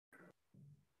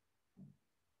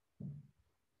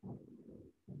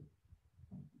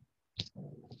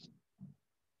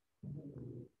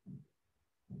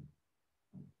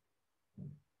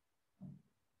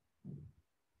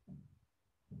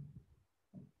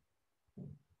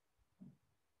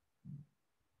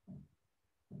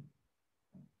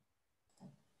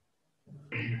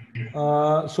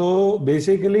So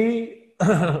basically,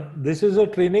 this is a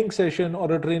training session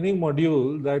or a training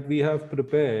module that we have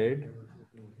prepared.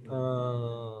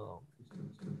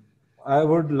 I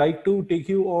would like to take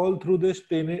you all through this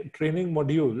training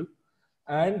module,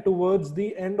 and towards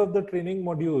the end of the training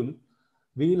module,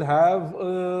 we'll have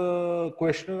a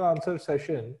question and answer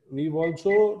session. We've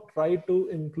also tried to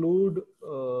include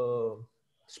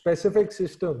specific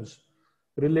systems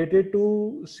related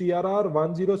to CRR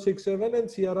 1067 and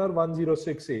CRR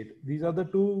 1068. These are the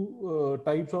two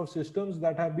types of systems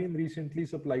that have been recently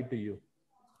supplied to you.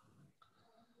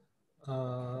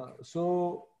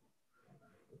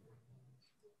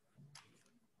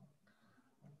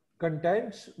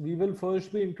 Contents, we will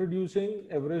first be introducing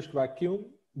EverestVacuum.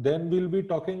 Then we'll be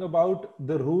talking about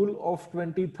the rule of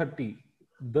 2030.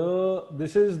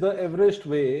 This is the Everest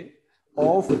way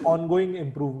of ongoing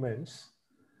improvements.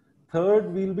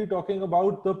 Third, we'll be talking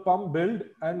about the pump build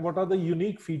and what are the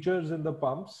unique features in the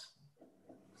pumps.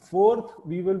 Fourth,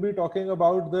 we will be talking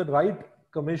about the right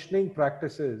commissioning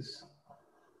practices.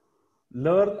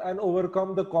 Learn and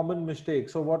overcome the common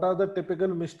mistakes. So what are the typical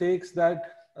mistakes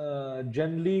that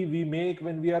generally we make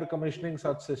when we are commissioning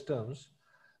such systems?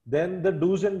 Then the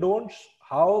do's and don'ts.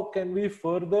 How can we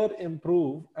further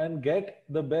improve and get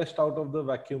the best out of the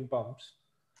vacuum pumps?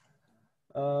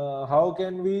 How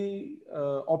can we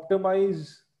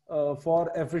optimize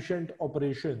for efficient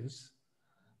operations?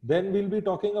 Then we'll be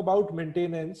talking about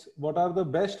maintenance. What are the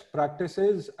best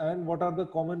practices and what are the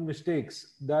common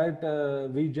mistakes that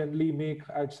we generally make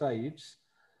at sites,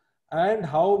 and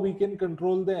how we can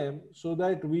control them so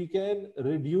that we can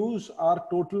reduce our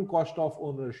total cost of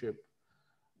ownership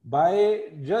by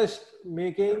just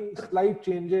making slight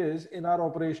changes in our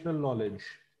operational knowledge.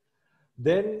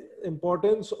 Then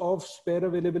importance of spare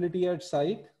availability at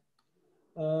site.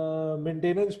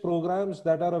 Maintenance programs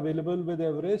that are available with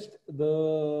Everest,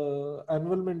 the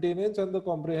annual maintenance and the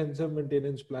comprehensive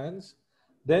maintenance plans.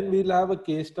 Then we'll have a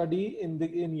case study.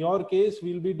 In your case,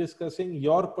 we'll be discussing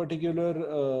your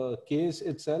particular case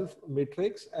itself,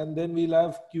 matrix, and then we'll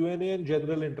have Q&A and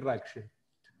general interaction.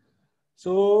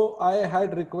 So I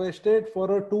had requested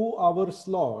for a 2-hour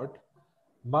slot.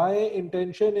 My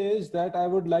intention is that I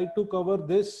would like to cover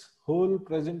this whole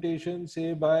presentation,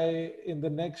 say in the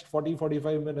next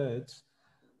 40-45 minutes,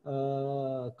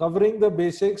 covering the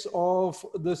basics of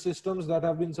the systems that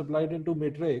have been supplied into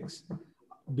Matrix,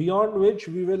 beyond which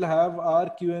we will have our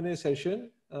Q&A session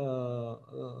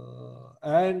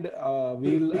and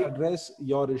we'll address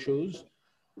your issues.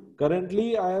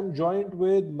 Currently, I am joined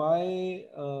with my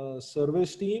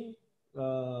service team,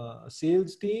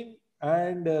 sales team,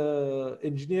 and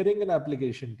engineering and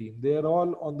application team. They are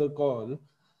all on the call.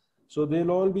 So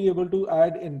they'll all be able to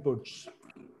add inputs.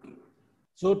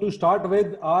 So to start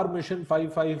with, our mission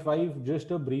 555,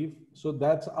 just a brief. So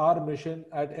that's our mission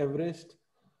at Everest.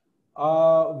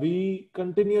 We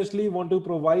continuously want to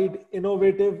provide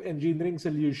innovative engineering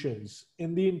solutions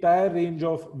in the entire range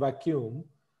of vacuum.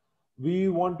 We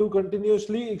want to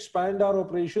continuously expand our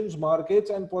operations, markets,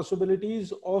 and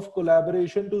possibilities of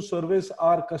collaboration to service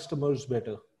our customers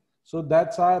better. So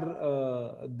that's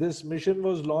this mission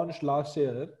was launched last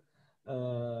year.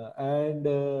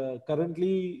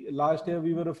 Currently, last year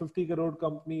we were a 50 crore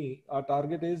company. Our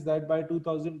target is that by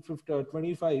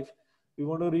 2025, we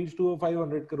want to reach to a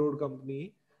 500 crore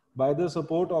company by the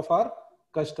support of our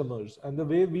customers. And the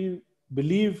way we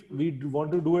believe we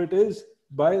want to do it is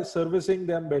by servicing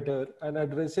them better and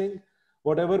addressing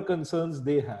whatever concerns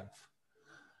they have.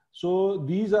 So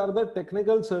these are the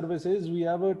technical services. We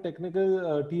have a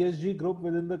technical TSG group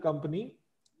within the company,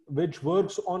 which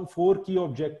works on 4 key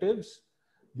objectives.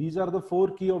 These are the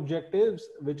 4 key objectives,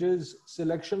 which is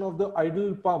selection of the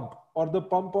ideal pump or the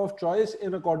pump of choice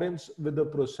in accordance with the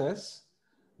process.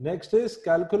 Next is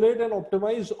calculate and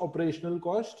optimize operational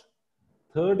cost.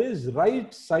 Third is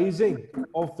right sizing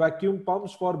of vacuum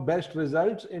pumps for best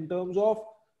results in terms of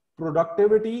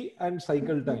productivity and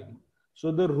cycle time.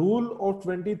 So the rule of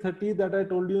 2030 that I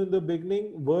told you in the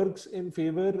beginning works in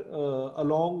favor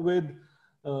along with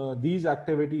these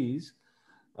activities,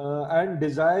 and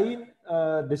decide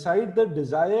the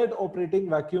desired operating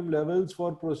vacuum levels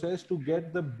for process to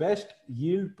get the best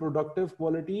yield, productive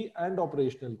quality, and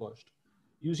operational cost.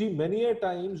 You see, many a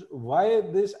times why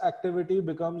this activity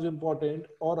becomes important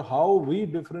or how we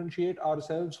differentiate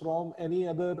ourselves from any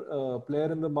other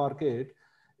player in the market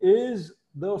is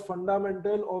the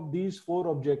fundamental of these 4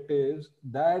 objectives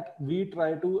that we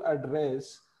try to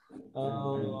address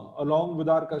along with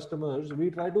our customers.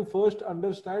 We try to first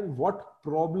understand what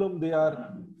problem they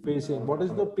are facing, what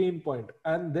is the pain point,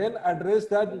 and then address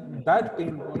that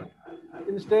pain point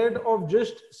instead of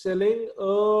just selling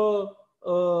a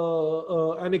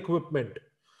an equipment.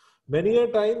 Many a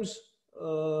times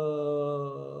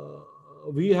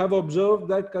we have observed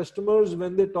that customers,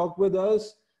 when they talk with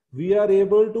us, we are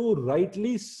able to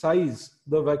rightly size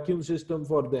the vacuum system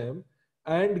for them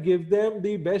and give them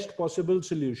the best possible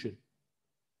solution,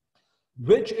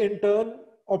 which in turn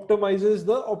optimizes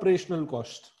the operational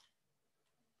cost.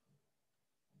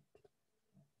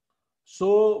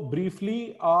 So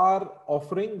briefly, our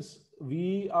offerings,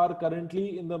 we are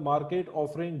currently in the market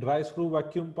offering dry screw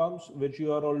vacuum pumps, which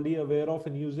you are already aware of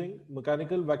and using,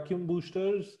 mechanical vacuum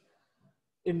boosters,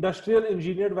 industrial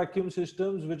engineered vacuum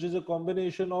systems, which is a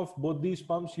combination of both these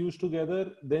pumps used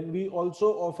together. Then we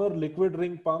also offer liquid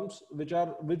ring pumps,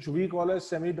 which we call as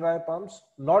semi-dry pumps,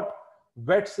 not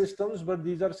wet systems, but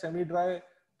these are semi-dry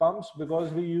pumps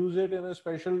because we use it in a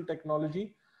special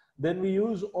technology. Then we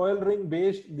use oil ring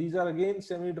based. These are again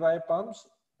semi-dry pumps,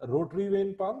 rotary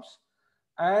vane pumps.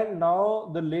 And now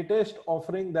the latest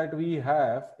offering that we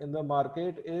have in the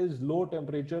market is low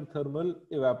temperature thermal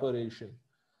evaporation.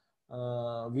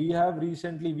 We are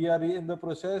in the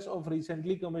process of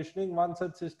recently commissioning one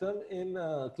such system in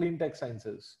Clean Tech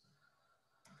Sciences.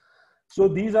 So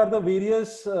these are the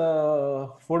various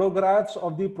photographs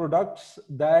of the products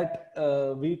that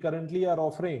we currently are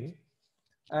offering.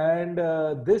 And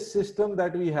this system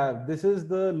that we have, this is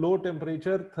the low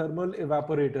temperature thermal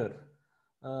evaporator,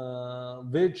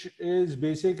 which is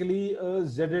basically a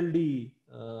ZLD,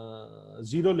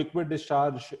 zero liquid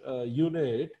discharge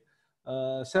unit,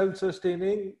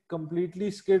 self-sustaining,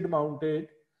 completely skid mounted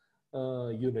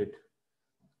unit.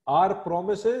 Our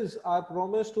promise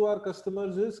to our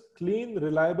customers is clean,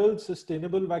 reliable,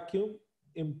 sustainable vacuum,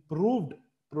 improved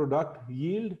product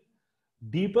yield,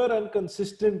 deeper and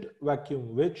consistent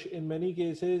vacuum, which in many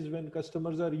cases when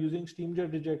customers are using steam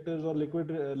jet ejectors or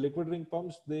liquid ring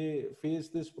pumps, they face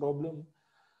this problem.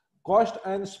 Cost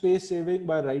and space saving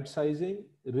by right sizing,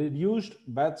 reduced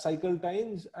batch cycle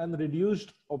times, and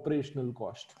reduced operational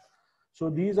cost.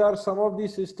 So these are some of the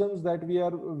systems that we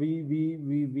are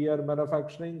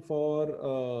manufacturing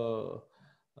for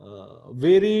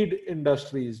varied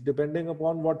industries, depending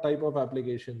upon what type of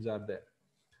applications are there.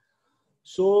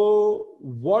 So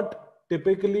what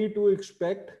typically to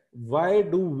expect? Why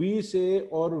do we say,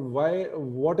 or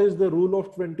what is the rule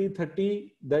of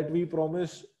 2030 that we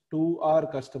promise to our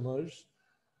customers?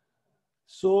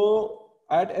 So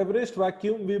at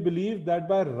EverestVacuum, we believe that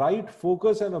by right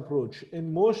focus and approach,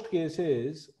 in most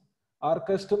cases, our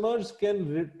customers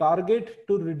can target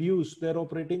to reduce their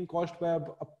operating cost by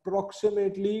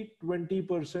approximately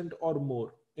 20% or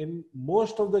more. In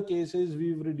most of the cases,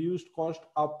 we've reduced cost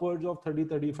upwards of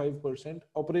 30-35%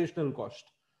 operational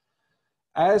cost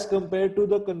as compared to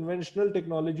the conventional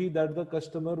technology that the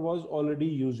customer was already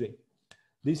using.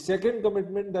 The second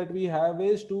commitment that we have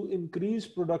is to increase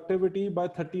productivity by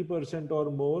 30%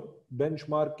 or more,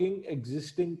 benchmarking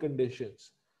existing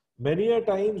conditions. Many a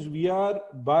times we are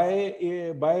by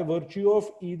virtue of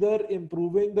either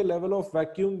improving the level of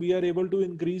vacuum, we are able to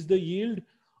increase the yield,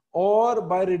 or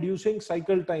by reducing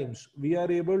cycle times, we are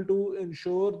able to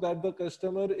ensure that the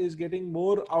customer is getting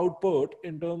more output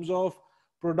in terms of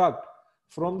product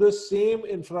from the same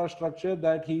infrastructure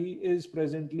that he is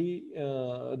presently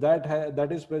that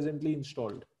is presently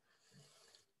installed.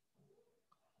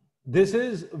 This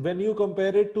is when you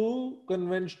compare it to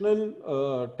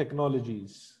conventional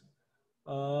technologies.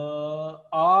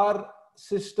 Our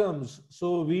systems,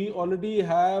 so we already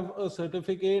have a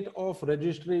certificate of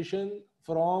registration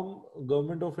from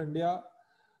Government of India.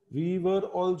 We were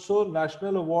also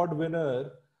national award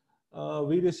winner.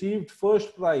 We received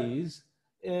first prize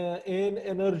in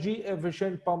energy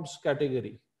efficient pumps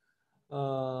category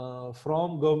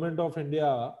from Government of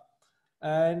India,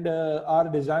 and our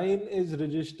design is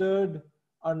registered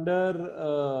under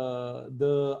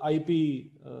the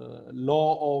IP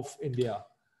law of India.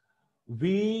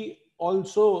 We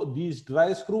also, these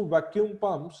dry screw vacuum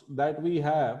pumps that we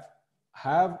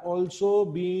have also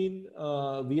been,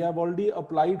 we have already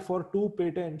applied for 2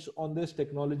 patents on this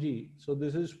technology. So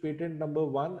this is patent number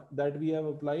 1 that we have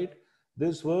applied.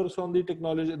 This works on the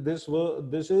technology. This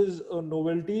is a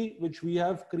novelty which we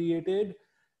have created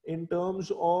in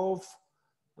terms of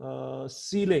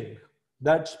sealing.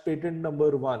 That's patent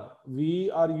number 1.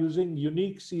 We are using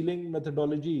unique sealing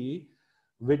methodology,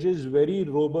 which is very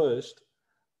robust,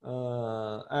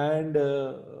 and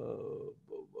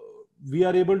we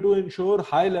are able to ensure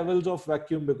high levels of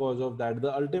vacuum because of that.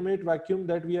 The ultimate vacuum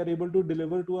that we are able to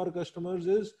deliver to our customers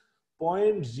is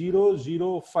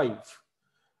 0.005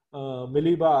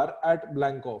 millibar at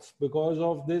blank off because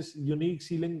of this unique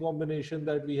sealing combination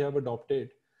that we have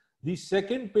adopted. The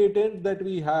second patent that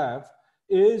we have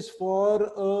is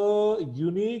for a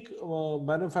unique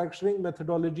manufacturing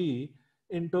methodology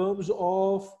in terms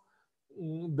of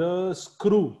the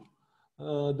screw.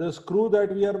 The screw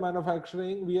that we are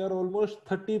manufacturing, we are almost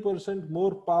 30%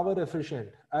 more power efficient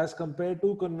as compared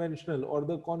to conventional or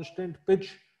the constant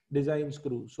pitch design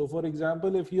screw. So for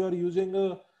example, if you are using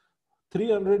a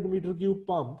 300 meter cube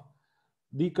pump,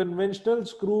 the conventional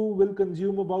screw will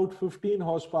consume about 15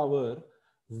 horsepower.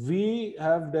 We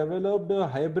have developed a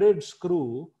hybrid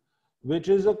screw, which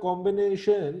is a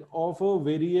combination of a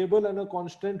variable and a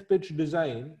constant pitch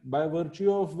design, by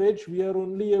virtue of which we are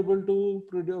able to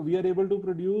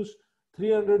produce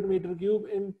 300 meter cube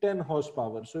in 10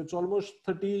 horsepower. So it's almost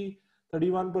 31%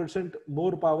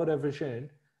 more power efficient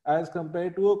as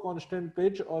compared to a constant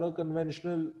pitch or a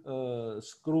conventional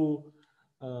screw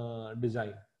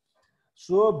design.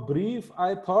 So a brief,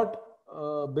 I thought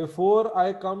before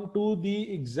I come to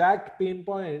the exact pain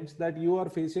points that you are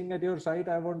facing at your site,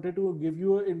 I wanted to give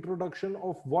you an introduction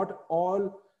of what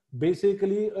all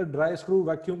basically a dry screw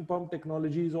vacuum pump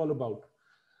technology is all about.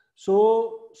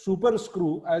 So super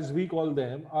screw, as we call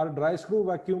them, are dry screw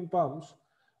vacuum pumps,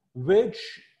 which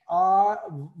are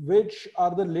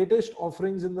the latest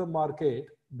offerings in the market.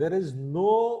 There is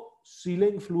no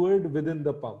sealing fluid within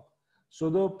the pump. So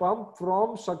the pump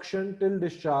from suction till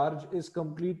discharge is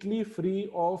completely free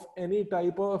of any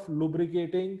type of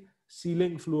lubricating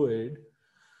sealing fluid.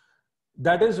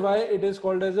 That is why it is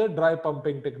called as a dry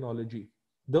pumping technology.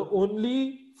 The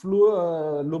only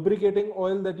lubricating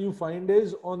oil that you find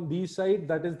is on the side,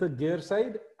 that is the gear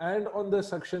side, and on the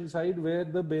suction side where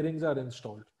the bearings are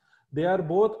installed. They are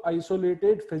both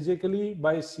isolated physically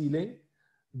by sealing.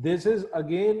 This is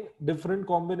again different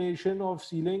combination of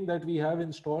sealing that we have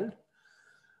installed.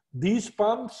 These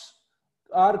pumps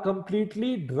are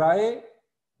completely dry.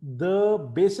 The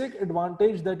basic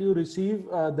advantage that you receive,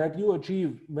 that you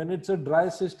achieve when it's a dry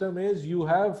system is you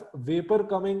have vapor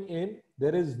coming in.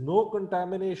 There is no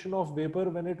contamination of vapor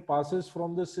when it passes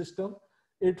from the system.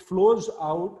 It flows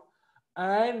out,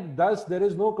 and thus there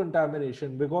is no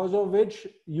contamination, because of which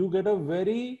you get a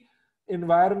very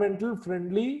environmental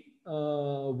friendly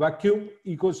vacuum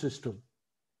ecosystem.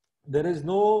 There is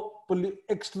no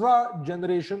extra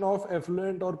generation of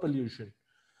effluent or pollution.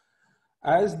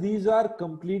 As these are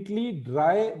completely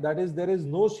dry, that is, there is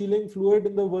no sealing fluid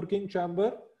in the working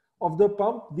chamber of the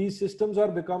pump, these systems are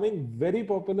becoming very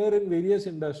popular in various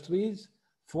industries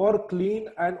for clean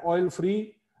and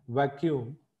oil-free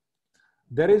vacuum.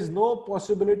 There is no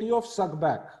possibility of suck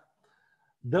back.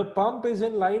 The pump is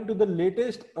in line to the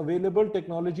latest available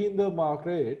technology in the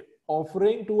market,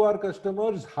 offering to our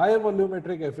customers high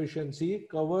volumetric efficiency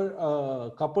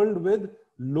coupled with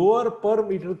lower per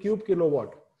meter cube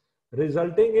kilowatt,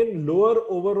 resulting in lower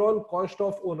overall cost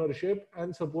of ownership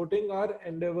and supporting our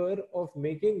endeavor of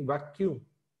making vacuum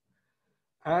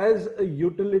as a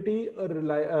utility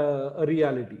a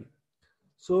reality.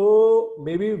 So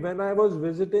maybe when I was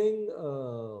visiting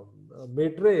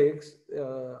Matrix,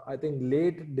 I think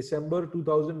late December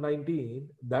 2019,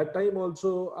 that time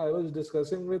also I was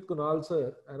discussing with Kunal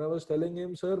sir, and I was telling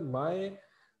him, sir, my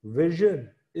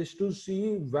vision is to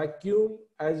see vacuum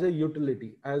as a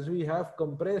utility. As we have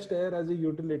compressed air as a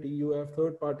utility, you have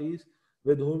third parties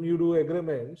with whom you do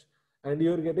agreements, and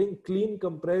you're getting clean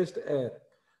compressed air.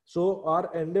 So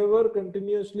our endeavor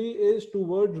continuously is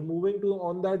towards moving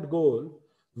on that goal,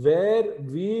 where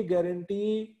we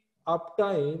guarantee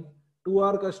uptime to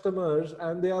our customers,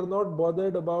 and they are not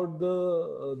bothered about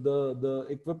the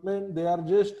equipment. They are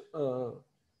just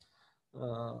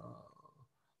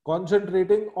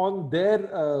concentrating on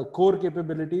their core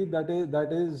capability, that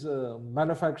is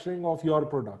manufacturing of your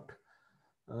product.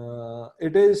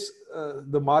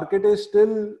 The market is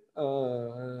still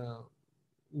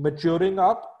maturing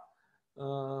up.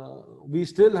 We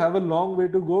still have a long way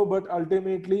to go, but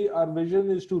ultimately our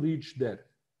vision is to reach there.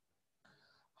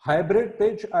 Hybrid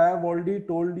pitch, I have already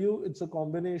told you, it's a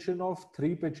combination of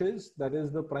 3 pitches. That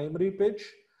is the primary pitch,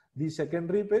 the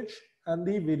secondary pitch, and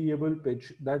the variable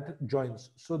pitch that joins.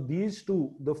 So these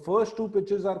two, the first 2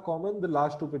 pitches are common, the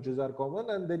last 2 pitches are common,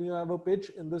 and then you have a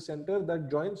pitch in the center that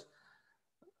joins.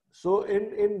 So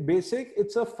in basic,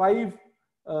 it's a 5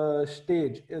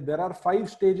 stage. There are 5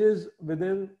 stages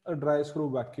within a dry screw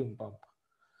vacuum pump.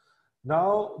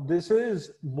 Now, this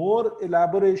is more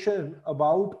elaboration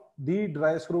about the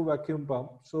dry screw vacuum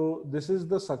pump. So this is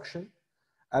the suction.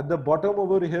 At the bottom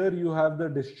over here, you have the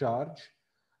discharge.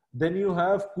 Then you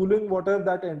have cooling water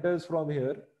that enters from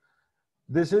here.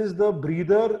 This is the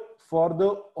breather for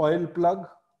the oil plug.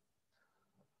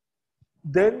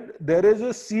 Then there is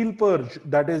a seal purge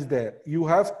that is there. You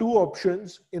have two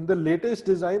options. In the latest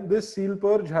design, this seal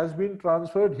purge has been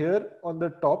transferred here on the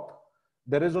top.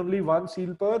 There is only one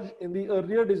seal purge. In the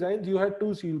earlier designs, you had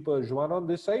two seal purge, one on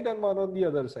this side and one on the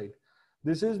other side.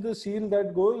 This is the seal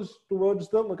that goes towards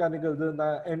the mechanical,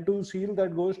 the N2 seal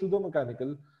that goes to the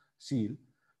mechanical seal.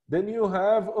 Then you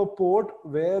have a port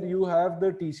where you have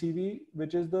the TCV,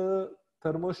 which is the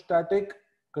thermostatic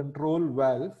control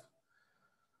valve.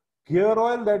 Gear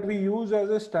oil that we use as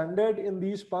a standard in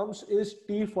these pumps is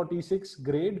T46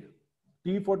 grade.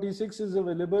 T46 is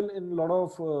available in a lot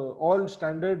of all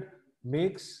standard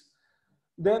makes.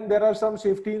 Then there are some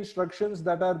safety instructions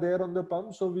that are there on the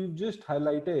pump. So we've just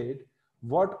highlighted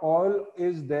what all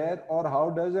is there or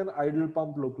how does an idle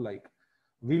pump look like.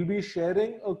 We'll be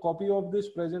sharing a copy of this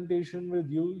presentation with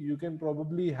you. You can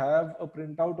probably have a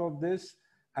printout of this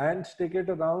and stick it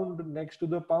around next to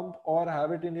the pump or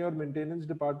have it in your maintenance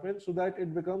department so that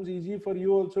it becomes easy for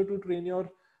you also to train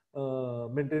your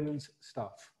maintenance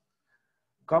staff.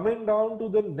 Coming down to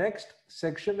the next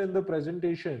section in the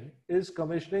presentation is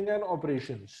commissioning and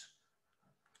operations.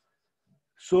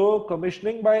 So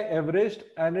commissioning by Everest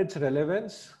and its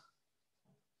relevance.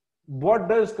 What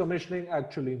does commissioning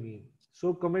actually mean?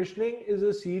 So commissioning is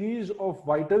a series of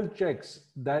vital checks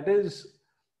that is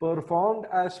performed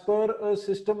as per a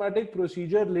systematic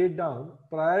procedure laid down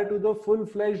prior to the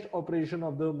full-fledged operation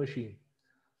of the machine.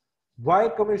 Why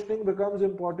commissioning becomes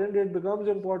important? It becomes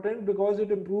important because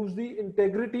it improves the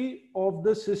integrity of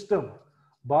the system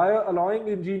by allowing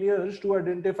engineers to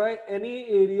identify any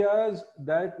areas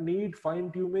that need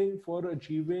fine-tuning for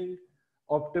achieving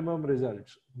optimum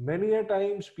results. Many a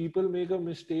times people make a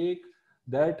mistake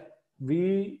that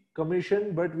we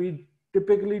commission, but we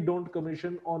typically don't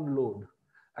commission on load.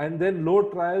 And then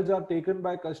load trials are taken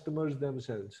by customers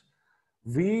themselves.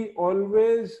 We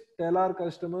always tell our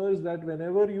customers that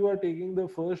whenever you are taking the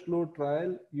first load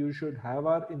trial, you should have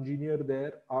our engineer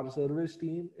there. Our service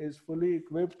team is fully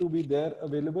equipped to be there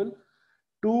available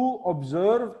to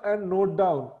observe and note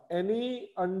down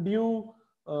any undue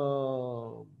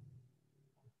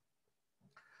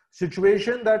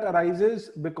situation that arises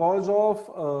because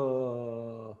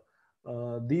of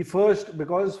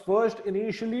because first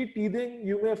initially teething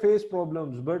you may face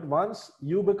problems, but once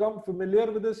you become familiar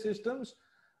with the systems,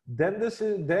 then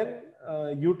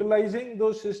utilizing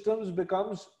those systems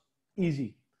becomes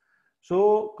easy.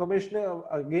 So commissioner,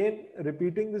 again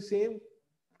repeating the same,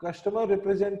 customer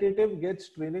representative gets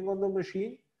training on the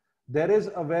machine. There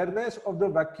is awareness of the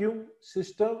vacuum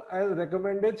system and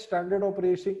recommended standard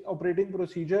operating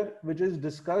procedure, which is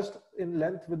discussed in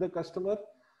length with the customer.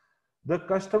 The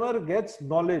customer gets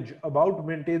knowledge about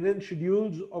maintenance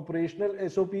schedules, operational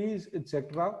SOPs,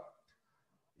 etc.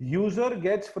 User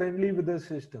gets friendly with the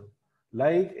system.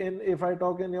 Like if I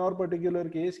talk in your particular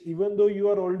case, even though you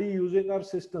are already using our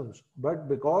systems, but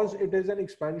because it is an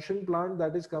expansion plant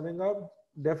that is coming up,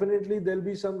 definitely there'll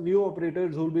be some new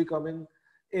operators who will be coming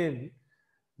in.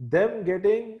 Them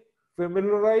getting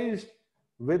familiarized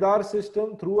with our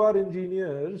system through our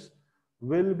engineers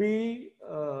will be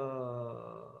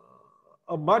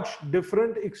a much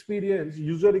different experience,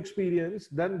 user experience,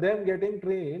 than them getting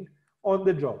trained on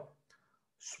the job.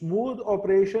 Smooth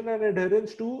operation and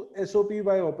adherence to SOP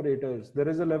by operators. There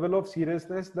is a level of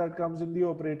seriousness that comes in the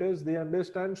operators. They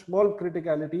understand small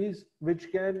criticalities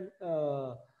which can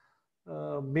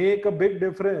make a big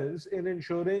difference in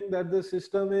ensuring that the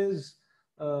system is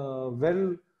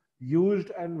well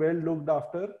used and well looked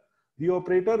after. The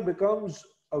operator becomes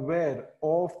aware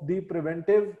of the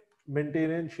preventive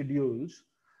maintenance schedules,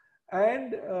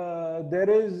 and there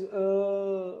is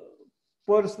a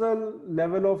personal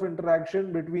level of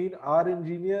interaction between our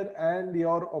engineer and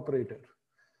your operator.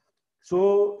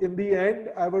 So in the end,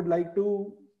 I would like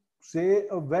to say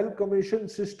a well-commissioned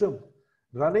system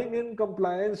running in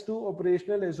compliance to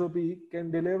operational SOP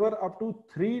can deliver up to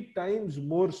 3 times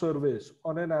more service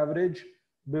on an average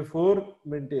before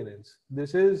maintenance.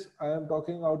 This is, I am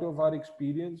talking out of our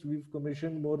experience. We've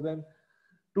commissioned more than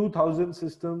 2,000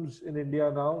 systems in India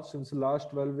now since the last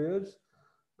 12 years.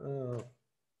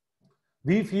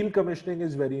 We feel commissioning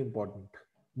is very important.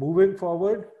 Moving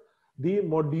forward, the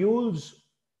modules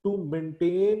to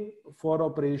maintain for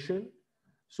operation.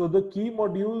 So the key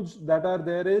modules that are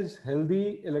there is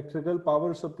healthy electrical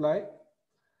power supply,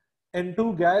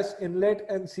 N2 gas inlet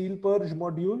and seal purge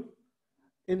module,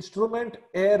 instrument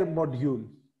air module,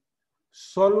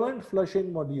 solvent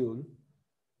flushing module,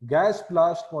 gas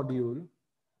blast module,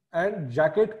 and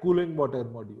jacket cooling water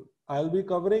module. I'll be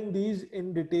covering these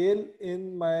in detail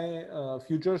in my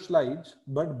future slides,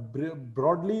 but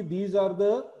broadly these are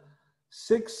the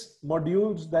 6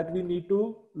 modules that we need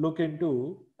to look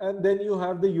into, and then you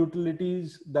have the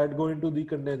utilities that go into the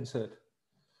condenser.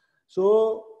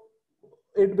 So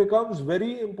it becomes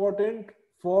very important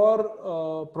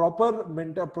for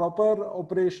proper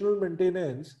operational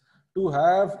maintenance to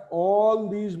have all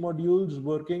these modules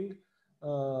working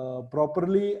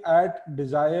properly at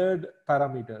desired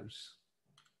parameters.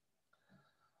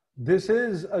 This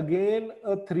is again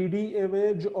a 3D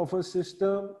image of a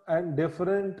system and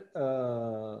different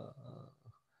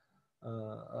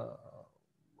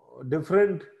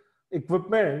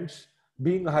equipments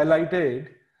being highlighted.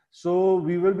 So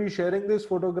we will be sharing this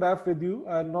photograph with you.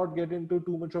 I'll not get into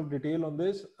too much of detail on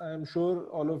this. I'm sure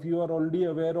all of you are already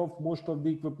aware of most of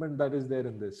the equipment that is there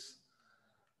in this.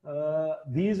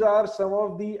 These are some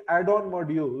of the add-on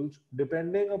modules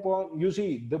depending upon, you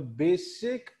see, the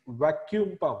basic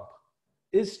vacuum pump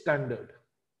is standard.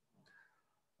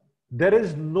 There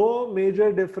is no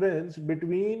major difference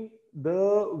between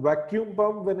the vacuum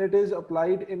pump when it is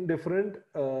applied in different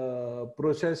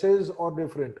processes or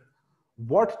different.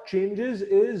 What changes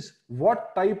is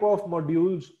what type of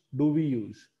modules do we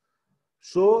use.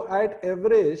 So at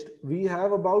Everest, we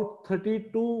have about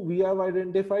 32, we have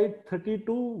identified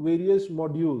 32 various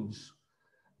modules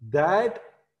that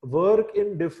work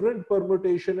in different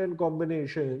permutation and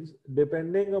combinations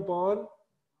depending upon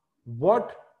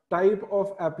what type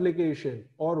of application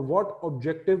or what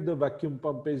objective the vacuum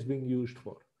pump is being used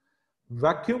for.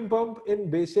 Vacuum pump in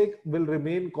basic will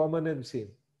remain common and same.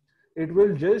 It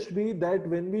will just be that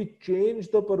when we change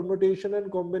the permutation and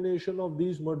combination of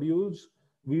these modules,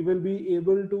 we will be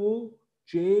able to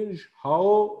change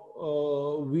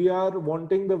how we are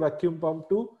wanting the vacuum pump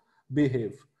to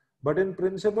behave. But in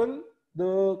principle,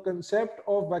 the concept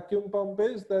of vacuum pump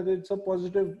is that it's a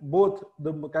positive, both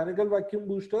the mechanical vacuum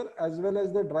booster as well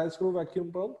as the dry screw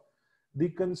vacuum pump. The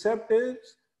concept is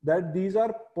that these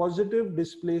are positive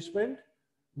displacement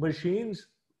machines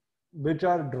which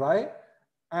are dry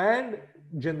and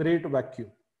generate vacuum.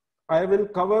 I will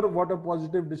cover what a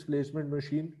positive displacement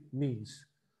machine means.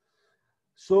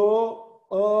 So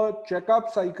a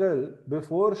checkup cycle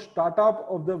before startup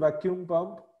of the vacuum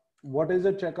pump, what is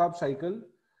a checkup cycle?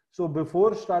 So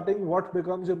before starting, what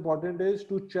becomes important is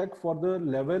to check for the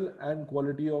level and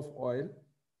quality of oil.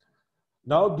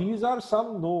 Now these are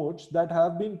some notes that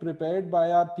have been prepared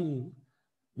by our team.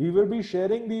 We will be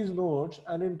sharing these notes,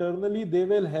 and internally they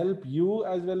will help you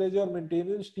as well as your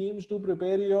maintenance teams to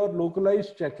prepare your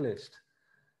localized checklist.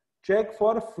 Check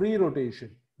for free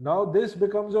rotation. Now this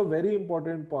becomes a very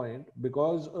important point,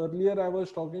 because earlier I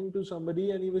was talking to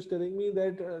somebody and he was telling me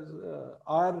that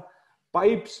our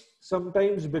pipes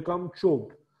sometimes become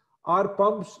choked. Our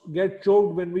pumps get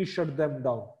choked when we shut them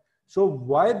down. So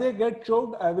why they get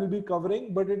choked, I will be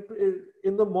covering, but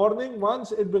in the morning,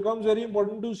 once it becomes very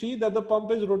important to see that the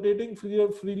pump is rotating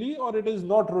freely or it is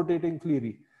not rotating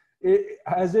freely.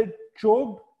 Has it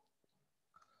choked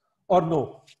or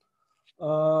no?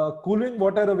 Cooling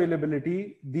water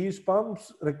availability. These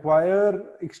pumps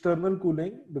require external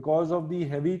cooling because of the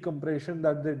heavy compression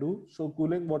that they do. So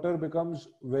cooling water becomes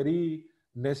very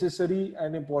necessary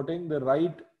and important, the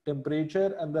right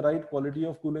temperature and the right quality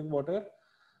of cooling water.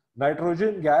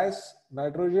 Nitrogen gas,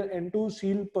 nitrogen N2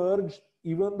 seal purge,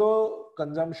 even though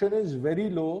consumption is very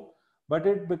low, but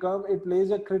it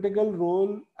plays a critical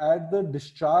role at the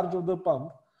discharge of the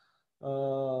pump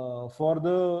for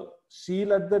the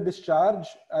seal at the discharge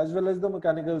as well as the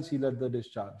mechanical seal at the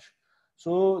discharge.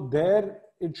 So there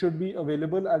it should be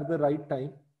available at the right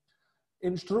time.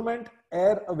 Instrument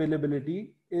air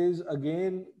availability is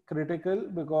again critical,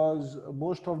 because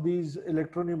most of these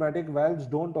electro-pneumatic valves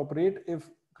don't operate if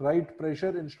right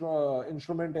pressure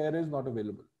instrument air is not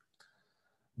available.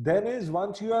 Then is,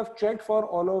 once you have checked for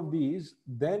all of these,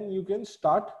 then you can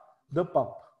start the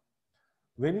pump.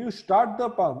 When you start the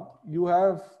pump, you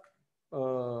have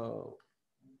the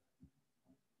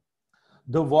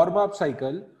warm-up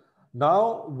cycle.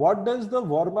 Now, what does the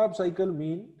warm-up cycle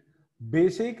mean?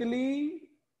 Basically,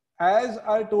 as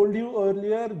I told you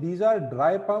earlier, these are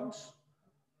dry pumps.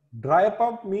 Dry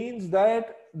pump means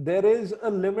that there is a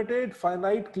limited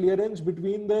finite clearance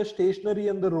between the stationary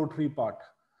and the rotary part.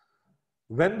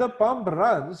 When the pump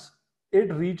runs,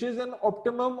 it reaches an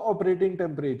optimum operating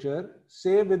temperature,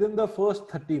 say within the first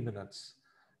 30 minutes.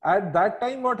 At that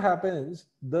time, what happens?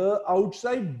 The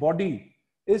outside body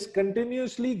is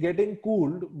continuously getting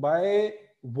cooled by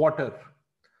water,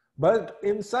 but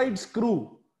inside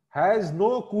screw has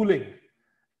no cooling.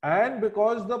 And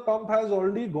because the pump has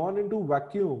already gone into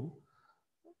vacuum,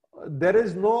 there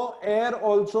is no air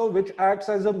also which acts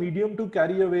as a medium to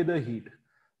carry away the heat.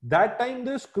 That time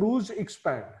the screws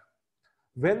expand.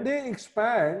 When they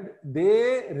expand,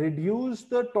 they reduce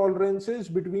the tolerances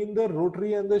between the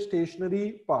rotary and the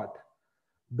stationary part,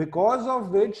 because of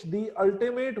which the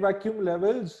ultimate vacuum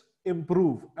levels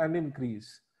improve and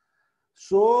increase.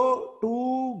 So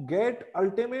to get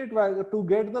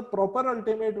the proper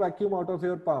ultimate vacuum out of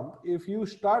your pump, if you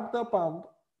start the pump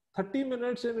 30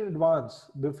 minutes in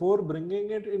advance before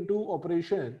bringing it into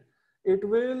operation, it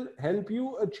will help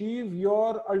you achieve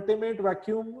your ultimate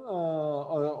vacuum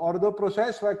or the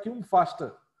process vacuum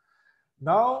faster.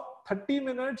 Now, 30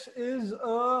 minutes is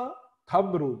a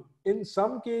thumb rule. In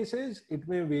some cases, it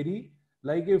may vary.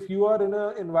 Like if you are in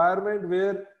an environment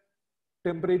where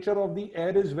temperature of the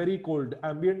air is very cold,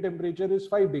 ambient temperature is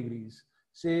 5 degrees,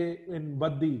 say in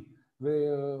Baddi,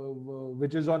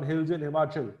 which is on hills in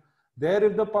Himachal. There,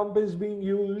 if the pump is being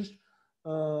used,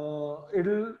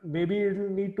 it'll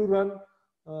need to run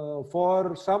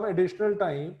for some additional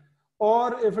time,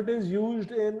 or if it is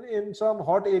used in some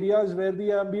hot areas where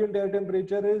the ambient air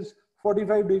temperature is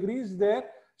 45 degrees there.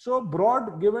 So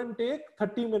broad give and take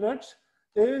 30 minutes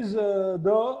is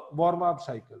the warm-up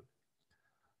cycle.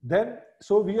 Then,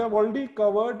 so we have already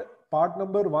covered part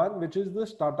number 1, which is the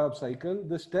startup cycle.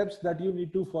 The steps that you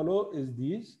need to follow is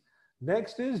these.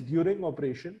 Next is during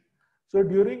operation. So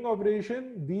during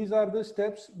operation, these are the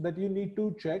steps that you need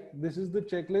to check. This is the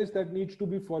checklist that needs to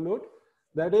be followed.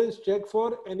 That is, check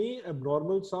for any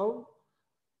abnormal sound.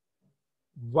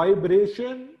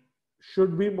 Vibration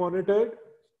should be monitored.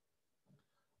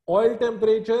 Oil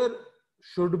temperature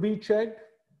should be checked.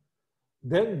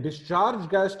 Then discharge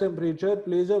gas temperature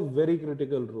plays a very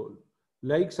critical role.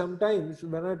 Like sometimes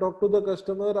when I talk to the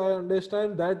customer, I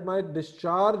understand that my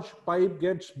discharge pipe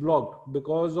gets blocked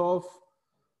because of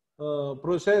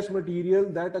process material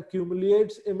that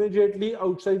accumulates immediately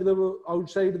outside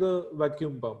the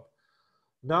vacuum pump.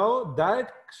 Now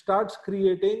that starts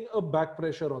creating a back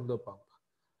pressure on the pump.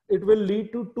 It will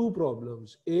lead to two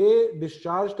problems. A,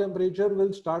 discharge temperature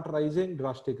will start rising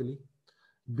drastically.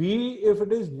 B, if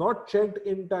it is not checked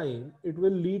in time, it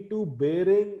will lead to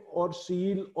bearing or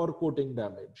seal or coating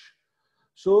damage.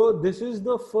 So this is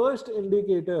the first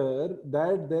indicator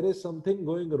that there is something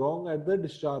going wrong at the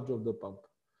discharge of the pump.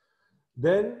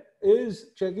 Then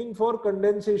is checking for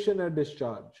condensation at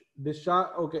discharge.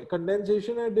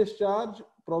 Condensation at discharge,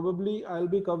 probably I'll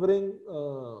be covering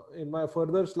in my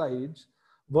further slides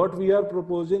what we are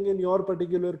proposing in your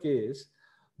particular case.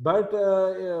 But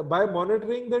by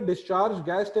monitoring the discharge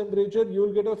gas temperature, you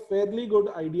will get a fairly good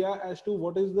idea as to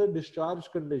what is the discharge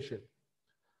condition.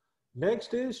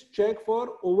 Next is check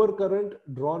for overcurrent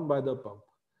drawn by the pump.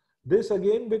 This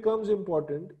again becomes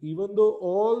important, even though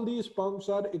all these pumps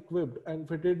are equipped and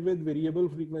fitted with variable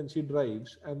frequency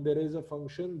drives, and there is a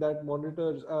function that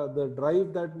monitors the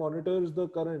drive that monitors the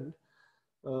current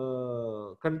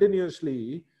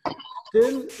continuously.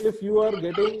 Still, if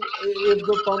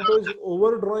the pump is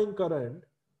overdrawing current,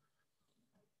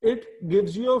 it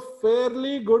gives you a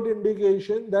fairly good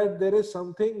indication that there is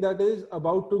something that is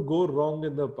about to go wrong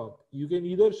in the pump. You can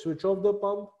either switch off the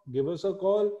pump, give us a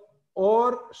call,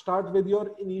 or start with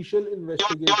your initial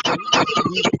investigation at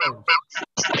these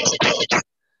points.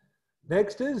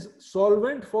 Next is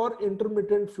solvent for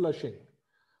intermittent flushing.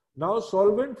 Now,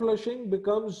 solvent flushing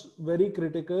becomes very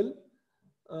critical.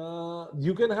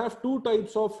 You can have two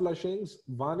types of flushings.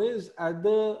 One is at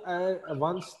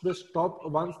once the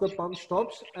pump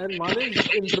stops, and one is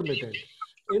intermittent.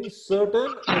 In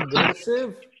certain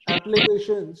aggressive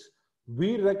applications,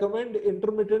 we recommend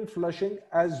intermittent flushing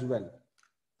as well.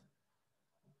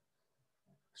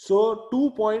 So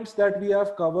 2 points that we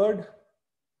have covered: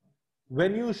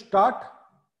 when you start,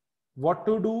 what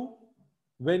to do;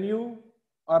 when you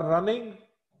are running,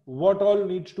 what all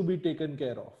needs to be taken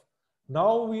care of.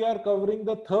 Now we are covering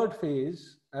the third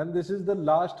phase, and this is the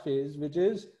last phase, which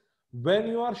is when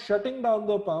you are shutting down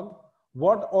the pump,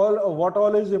 what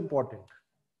all is important.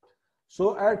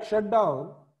 So at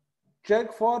shutdown,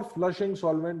 check for flushing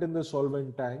solvent in the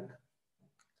solvent tank.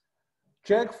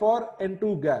 Check for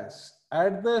N2 gas.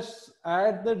 At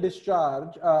the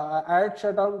discharge, at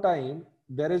shutdown time,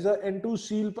 there is a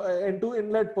N2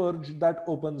 inlet purge that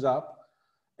opens up.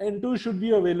 N2 should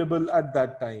be available at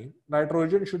that time.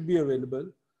 Nitrogen should be available.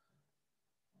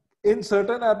 In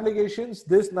certain applications,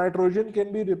 this nitrogen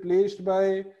can be replaced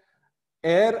by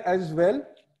air as well,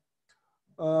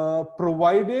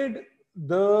 provided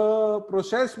the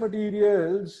process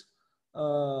materials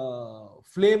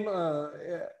flame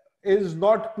is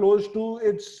not close to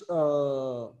its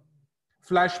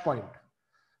flash point.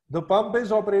 The pump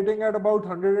is operating at about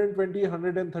 120,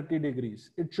 130 degrees.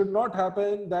 It should not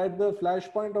happen that the flash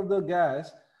point of the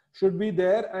gas should be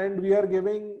there, and we are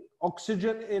giving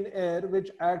oxygen in air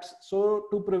which acts. So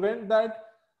to prevent that,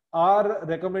 our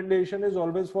recommendation is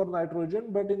always for nitrogen,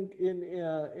 but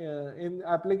in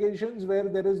applications where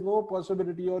there is no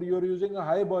possibility, or you're using a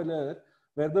high boiler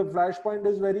where the flash point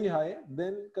is very high,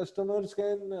 then customers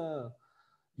can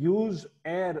use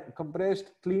air,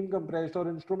 clean compressed or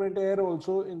instrument air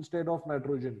also instead of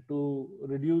nitrogen to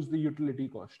reduce the utility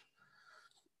cost.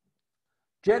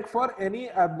 Check for any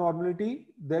abnormality.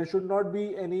 There should not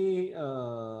be any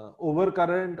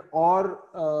overcurrent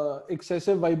or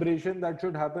excessive vibration that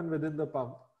should happen within the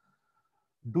pump.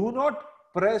 Do not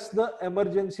press the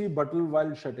emergency button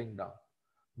while shutting down.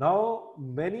 Now,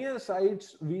 many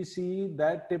sites we see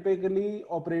that typically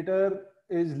operator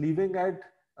is leaving at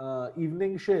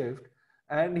evening shift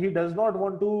and he does not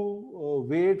want to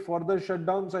wait for the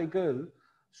shutdown cycle.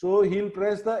 So he'll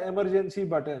press the emergency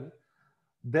button.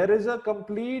 There is a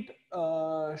complete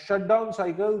shutdown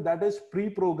cycle that is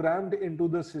pre-programmed into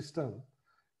the system.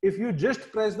 If you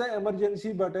just press the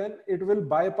emergency button, it will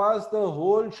bypass the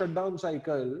whole shutdown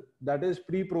cycle that is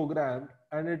pre-programmed,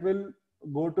 and it will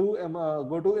go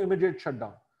to immediate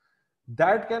shutdown.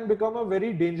 That can become a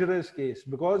very dangerous case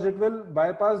because it will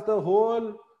bypass the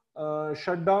whole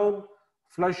shutdown,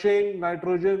 flushing,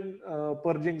 nitrogen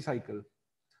purging cycle.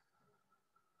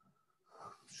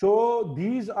 So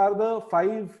these are the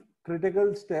 5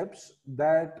 critical steps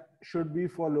that should be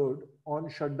followed on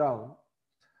shutdown.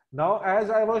 Now, as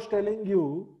I was telling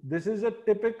you, this is a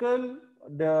typical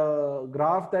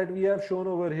graph that we have shown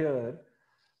over here.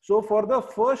 So for the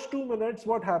first 2 minutes,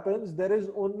 what happens? There is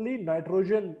only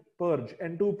nitrogen purge,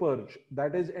 N2 purge,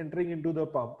 that is entering into the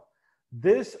pump.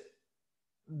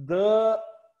 The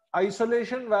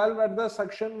isolation valve at the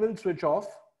suction will switch off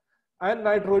and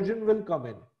nitrogen will come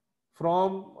in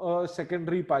from a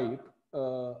secondary pipe,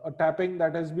 a tapping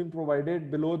that has been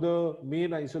provided below the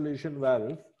main isolation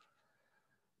valve.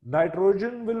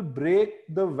 Nitrogen will break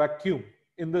the vacuum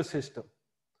in the system.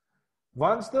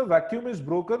 Once the vacuum is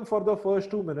broken for the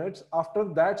first 2 minutes, after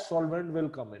that solvent will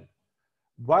come in.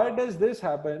 Why does this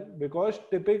happen? Because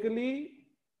typically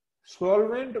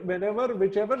solvent,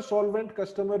 whichever solvent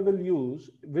customer will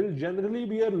use, will generally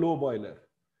be a low boiler.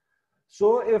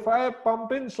 So if I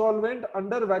pump in solvent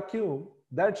under vacuum,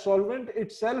 that solvent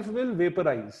itself will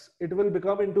vaporize. It will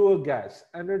become into a gas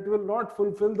and it will not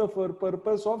fulfill the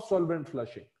purpose of solvent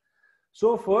flushing.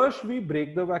 So first we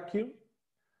break the vacuum,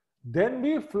 then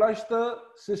we flush the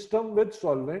system with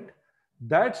solvent.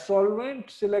 That solvent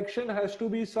selection has to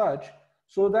be such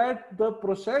so that the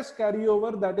process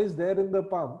carryover that is there in the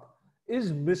pump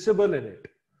is miscible in it.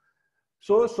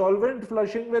 So solvent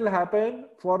flushing will happen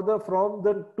from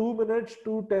the 2 minutes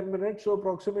to 10 minutes. So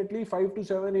approximately 5 to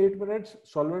 7, 8 minutes,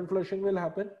 solvent flushing will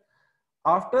happen.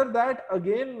 After that,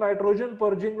 again, nitrogen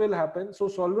purging will happen. So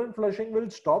solvent flushing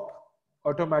will stop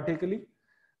automatically.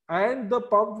 And the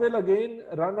pump will again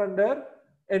run under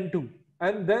N2.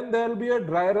 And then there will be a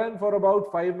dry run for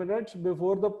about 5 minutes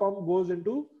before the pump goes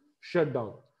into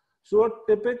shutdown. So a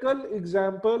typical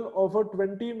example of a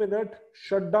 20-minute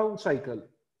shutdown cycle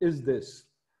is this.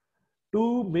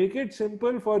 To make it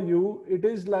simple for you, it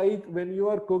is like when you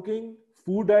are cooking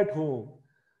food at home.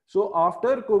 So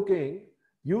after cooking,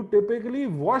 you typically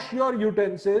wash your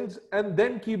utensils and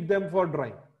then keep them for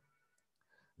drying.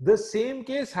 The same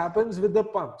case happens with the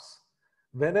pumps.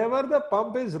 Whenever the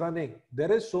pump is running,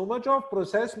 there is so much of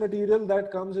processed material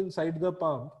that comes inside the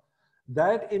pump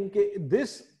that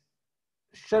this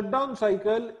shutdown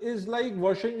cycle is like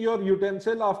washing your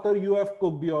utensil after you have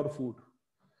cooked your food.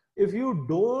 If you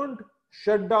don't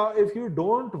shut down, if you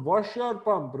don't wash your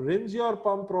pump, rinse your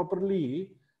pump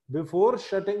properly before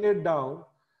shutting it down,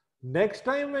 next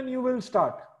time when you will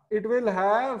start, it will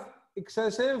have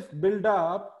excessive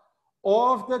buildup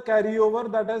of the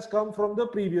carryover that has come from the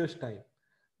previous time.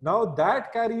 Now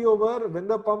that carryover, when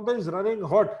the pump is running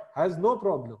hot, has no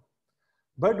problem.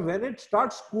 But when it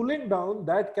starts cooling down,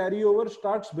 that carryover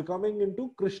starts becoming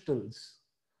into crystals.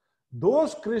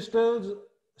 Those crystals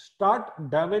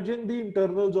start damaging the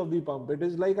internals of the pump. It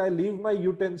is like I leave my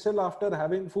utensil after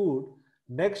having food.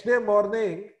 Next day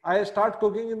morning, I start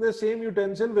cooking in the same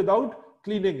utensil without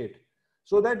cleaning it.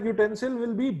 So that utensil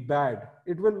will be bad.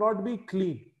 It will not be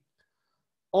clean.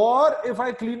 Or if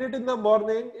I clean it in the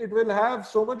morning, it will have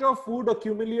so much of food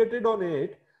accumulated on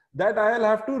it that I'll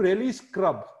have to really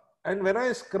scrub. And when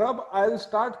I scrub, I'll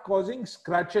start causing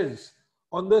scratches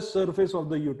on the surface of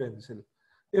the utensil.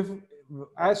 If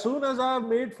as soon as I have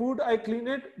made food, I clean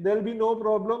it, there'll be no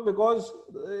problem because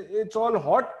it's all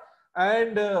hot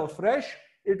and fresh.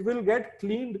 It will get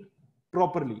cleaned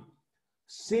properly.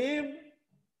 Same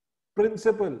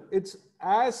principle. It's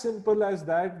as simple as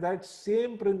that. That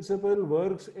same principle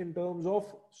works in terms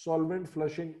of solvent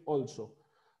flushing also.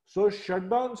 So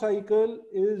shutdown cycle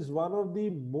is one of the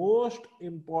most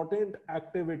important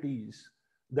activities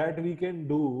that we can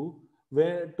do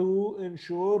where to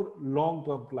ensure long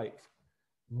pump life.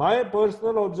 My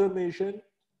personal observation,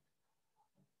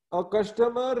 a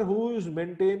customer who is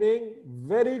maintaining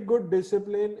very good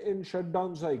discipline in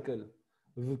shutdown cycle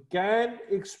can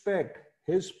expect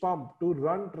his pump to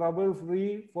run trouble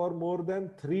free for more than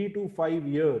 3 to 5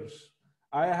 years.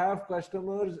 I have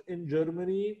customers in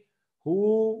Germany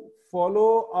who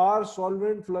follow our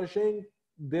solvent flushing.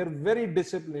 They're very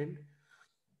disciplined.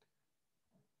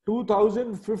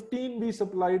 2015 we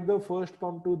supplied the first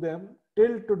pump to them.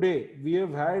 Till today we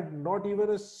have had not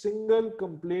even a single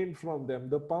complaint from them.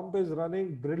 The pump is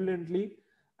running brilliantly,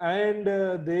 and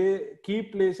they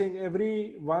keep placing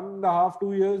every 1.5 to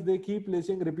 2 years, they keep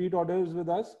placing repeat orders with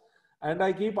us, and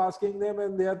I keep asking them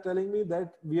and they are telling me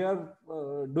that we are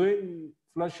doing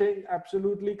flushing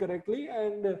absolutely correctly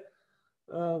and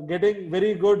getting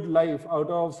very good life out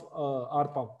of our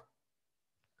pump.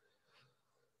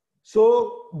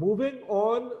 So moving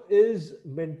on is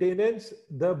maintenance,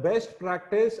 the best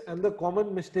practice and the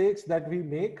common mistakes that we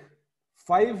make.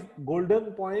 5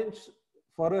 golden points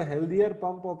for a healthier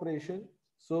pump operation.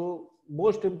 So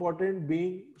most important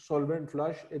being solvent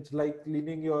flush. It's like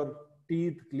cleaning your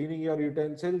teeth, cleaning your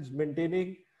utensils,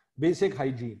 maintaining basic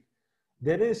hygiene.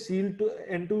 Then is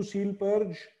N2 seal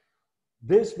purge.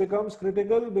 This becomes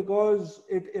critical because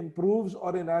it improves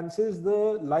or enhances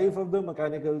the life of the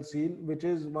mechanical seal, which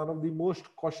is one of the most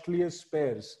costliest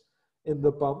spares in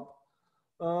the pump.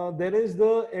 Then is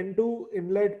the N2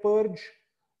 inlet purge.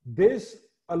 This,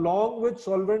 along with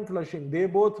solvent flushing, they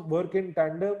both work in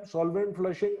tandem. Solvent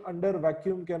flushing under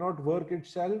vacuum cannot work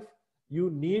itself.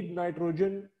 You need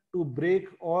nitrogen to break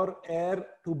or air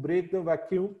to break the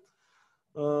vacuum.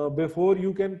 Before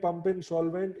you can pump in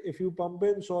solvent. If you pump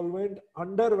in solvent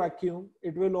under vacuum,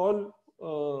 it will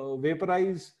all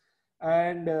vaporize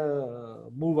and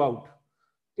move out.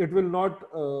 It will not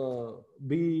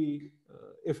be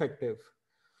effective.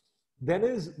 Then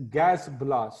is gas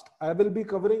blast. I will be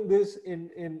covering this in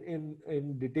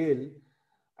detail.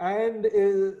 And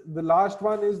the last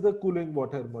one is the cooling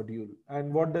water module.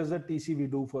 And what does the TCV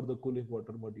do for the cooling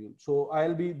water module? So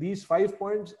these 5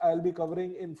 points I'll be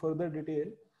covering in further detail.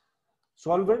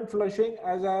 Solvent flushing,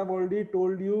 as I have already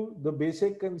told you, the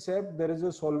basic concept, there is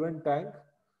a solvent tank.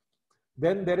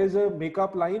 Then there is a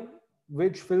makeup line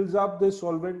which fills up the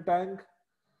solvent tank.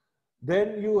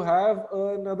 Then you have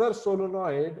another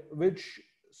solenoid which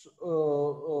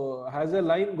has a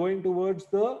line going towards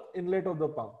the inlet of the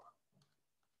pump.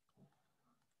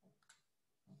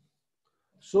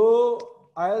 So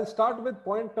I'll start with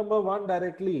point number 1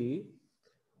 directly.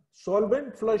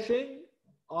 Solvent flushing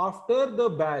after the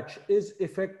batch is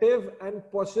effective and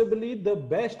possibly the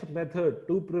best method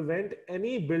to prevent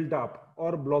any build-up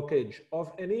or blockage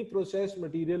of any processed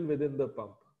material within the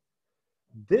pump.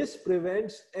 This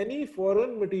prevents any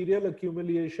foreign material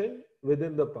accumulation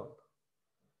within the pump.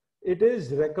 It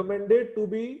is recommended to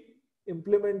be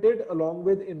implemented along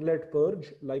with inlet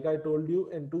purge, like I told you,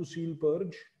 N2 seal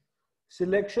purge.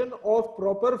 Selection of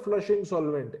proper flushing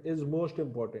solvent is most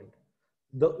important.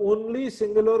 The only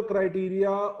singular criteria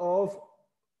of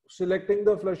selecting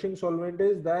the flushing solvent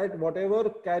is that whatever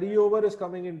carryover is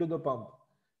coming into the pump,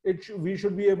 we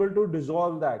should be able to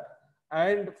dissolve that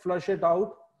and flush it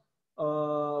out.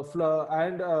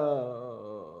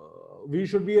 We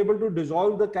should be able to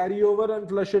dissolve the carryover and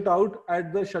flush it out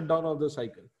at the shutdown of the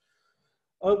cycle.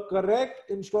 A correct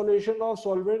installation of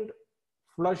solvent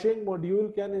flushing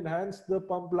module can enhance the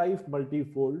pump life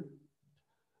multifold.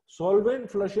 Solvent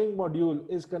flushing module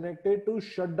is connected to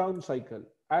shutdown cycle.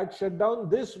 At shutdown,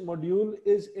 this module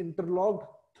is interlocked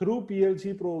through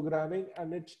PLC programming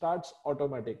and it starts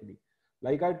automatically.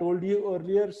 Like I told you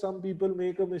earlier, some people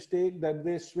make a mistake that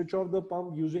they switch off the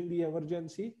pump using the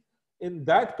emergency. In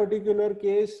that particular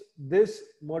case, this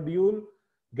module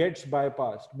gets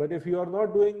bypassed. But if you are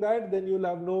not doing that, then you'll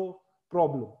have no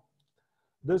problem.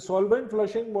 The solvent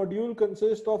flushing module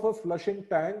consists of a flushing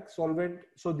tank, solvent.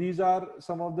 So these are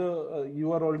some of the,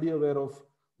 you are already aware of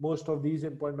most of these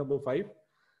in point number 5.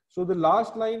 So the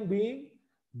last line being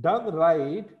done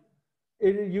right,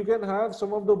 you can have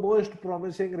some of the most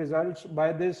promising results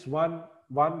by this one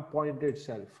point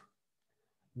itself.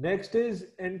 Next is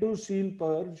N2 seal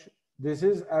purge. This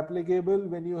is applicable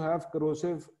when you have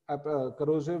corrosive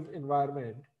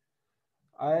environment.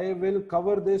 I will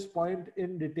cover this point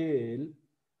in detail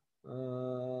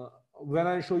when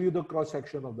I show you the cross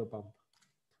section of the pump.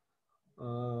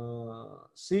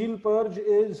 Seal purge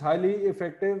is highly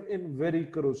effective in very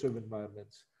corrosive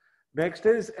environments. Next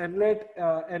is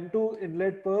N2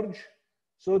 inlet purge.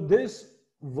 So this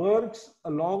works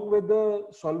along with the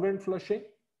solvent flushing.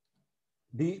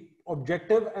 The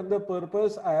objective and the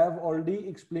purpose I have already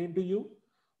explained to you.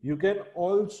 You can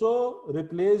also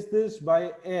replace this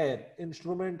by air,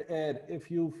 instrument air,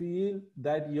 if you feel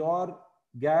that your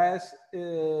gas,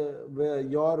 the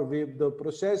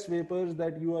process vapors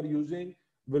that you are using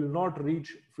will not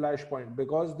reach flash point,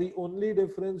 because the only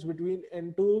difference between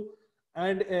N2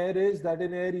 and air is that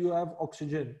in air you have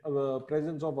oxygen,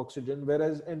 presence of oxygen,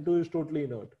 whereas N2 is totally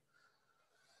inert.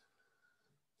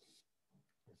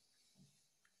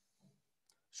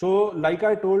 So like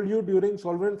I told you during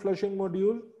solvent flushing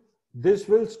module, this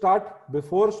will start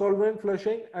before solvent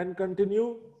flushing and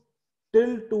continue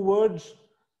till towards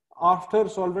after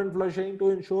solvent flushing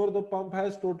to ensure the pump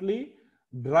has totally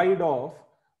dried off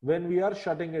when we are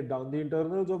shutting it down. The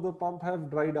internals of the pump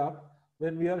have dried up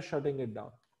when we are shutting it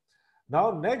down. Now,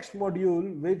 next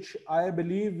module, which I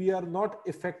believe we are not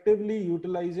effectively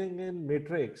utilizing in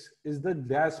Matrix, is the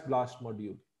gas blast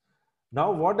module.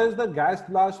 Now, what does the gas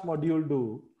blast module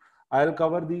do? I'll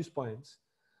cover these points.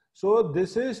 So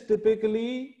this is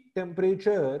typically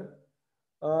temperature.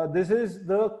 This is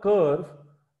the curve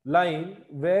line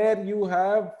where you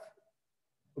have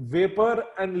vapor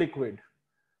and liquid.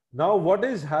 Now, what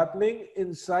is happening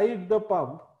inside the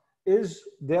pump is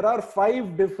there are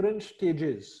 5 different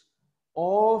stages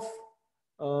of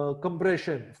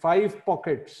compression, 5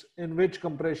 pockets in which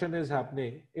compression is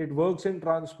happening. It works in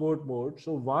transport mode.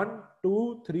 So 1,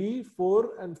 2, 3,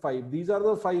 4 and 5. These are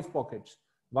the 5 pockets.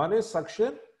 1 is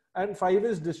suction and 5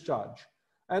 is discharge.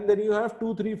 And then you have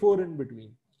 2, 3, 4 in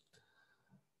between.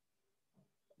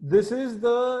 This is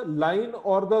the line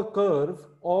or the curve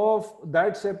of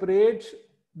that separates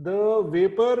the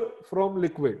vapor from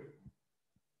liquid.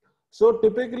 So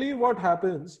typically what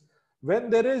happens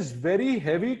when there is very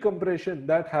heavy compression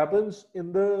that happens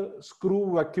in the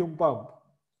screw vacuum pump,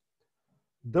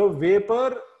 the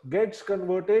vapor gets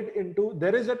converted into,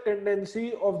 there is a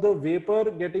tendency of the vapor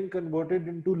getting converted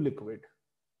into liquid.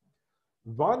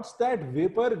 Once that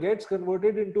vapor gets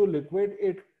converted into liquid,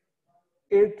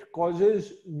 it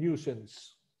causes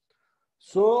nuisance.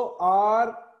 So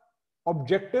our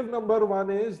objective number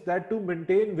 1 is that to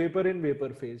maintain vapor in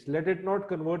vapor phase, let it not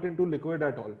convert into liquid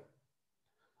at all.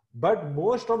 But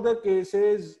most of the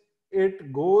cases,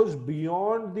 it goes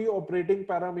beyond the operating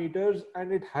parameters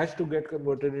and it has to get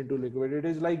converted into liquid. It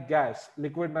is like gas,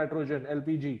 liquid nitrogen,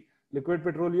 LPG, liquid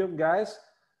petroleum gas.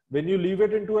 When you leave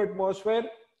it into atmosphere,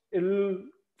 it will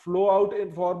flow out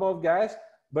in form of gas.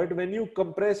 But when you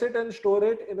compress it and store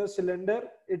it in a cylinder,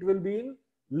 it will be in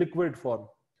liquid form.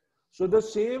 So the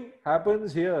same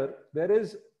happens here. There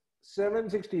is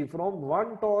 760 from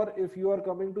 1 torr. If you are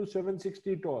coming to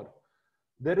 760 torr,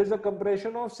 there is a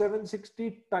compression of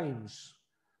 760 times.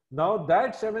 Now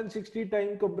that 760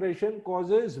 time compression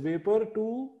causes vapor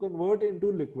to convert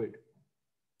into liquid.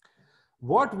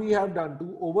 What we have done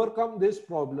to overcome this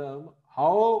problem,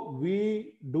 how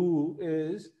we do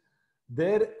is,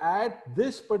 there at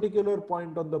this particular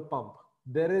point on the pump,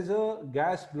 there is a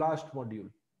gas blast module.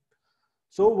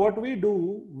 So what we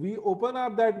do, we open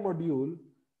up that module,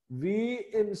 we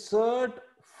insert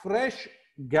fresh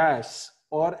gas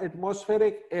or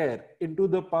atmospheric air into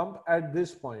the pump at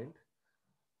this point.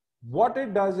 What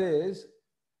it does is,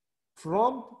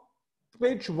 from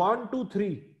pitch 1 to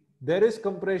 3, there is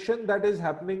compression that is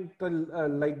happening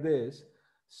like this.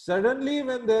 Suddenly,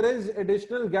 when there is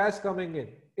additional gas coming in,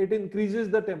 it increases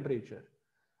the temperature.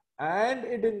 And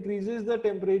it increases the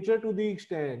temperature to the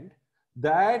extent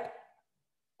that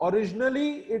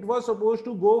originally it was supposed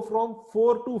to go from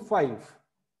 4 to 5.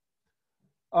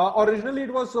 Originally,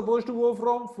 it was supposed to go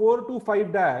from 4 to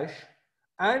 5 dash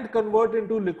and convert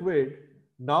into liquid.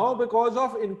 Now, because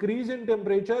of increase in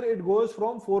temperature, it goes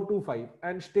from 4 to 5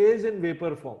 and stays in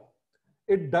vapor form.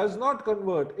 It does not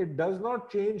convert, it does not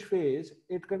change phase,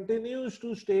 it continues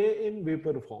to stay in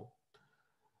vapor form.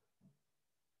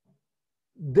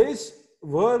 This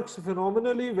works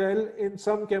phenomenally well in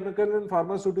some chemical and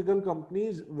pharmaceutical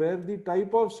companies where the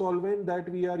type of solvent that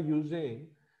we are using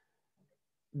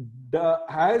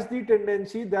has the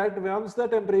tendency that once the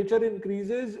temperature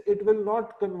increases, it will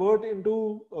not convert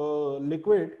into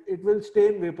liquid, it will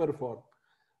stay in vapor form.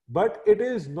 But it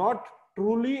is not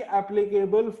truly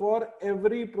applicable for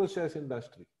every process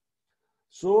industry.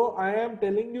 So I am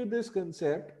telling you this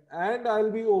concept and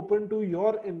I'll be open to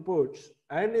your inputs,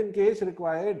 and in case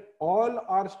required, all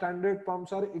our standard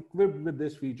pumps are equipped with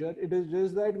this feature. It is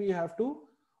just that we have to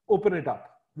open it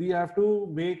up. We have to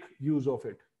make use of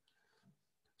it.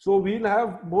 So we'll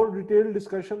have more detailed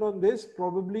discussion on this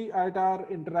probably at our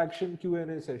interaction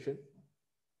Q&A session.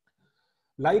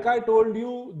 Like I told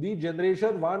you, the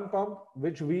generation 1 pump,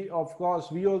 which we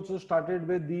also started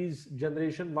with these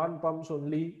generation 1 pumps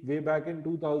only way back in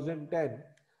 2010.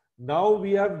 Now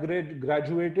we have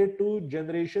graduated to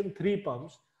generation 3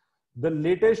 pumps. The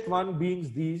latest one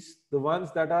being these, the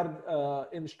ones that are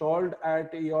installed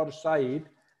at your site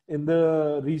in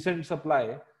the recent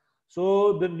supply.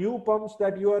 So the new pumps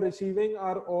that you are receiving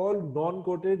are all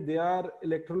non-coated. They are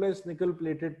electroless nickel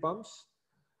plated pumps.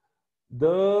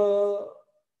 The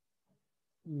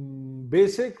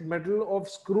basic metal of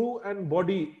screw and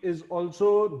body is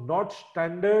also not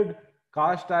standard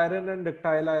cast iron and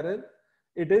ductile iron.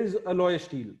 It is alloy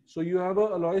steel. So you have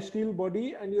a alloy steel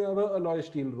body and you have a alloy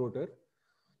steel rotor.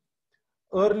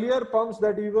 Earlier pumps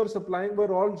that we were supplying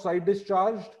were all side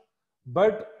discharged,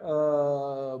 but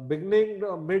beginning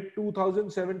mid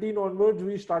 2017 onwards,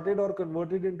 we started or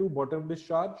converted into bottom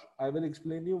discharge. I will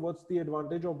explain you what's the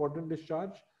advantage of bottom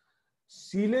discharge.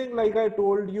 Sealing, like I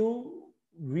told you,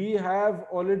 we have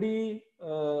already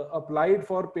applied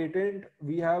for patent.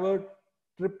 We have a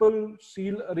triple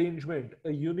seal arrangement,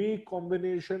 a unique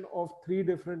combination of 3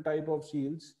 different type of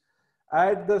seals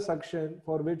at the suction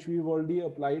for which we've already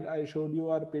applied. I showed you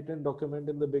our patent document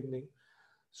in the beginning.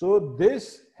 So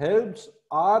this helps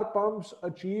our pumps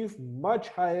achieve much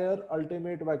higher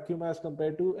ultimate vacuum as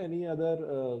compared to any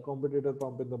other competitor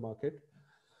pump in the market.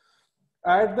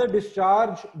 At the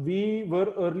discharge, we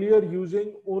were earlier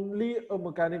using only a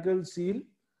mechanical seal,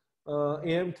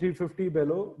 AM350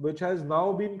 bellow, which has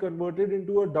now been converted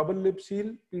into a double lip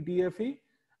seal, PTFE,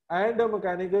 and a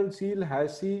mechanical seal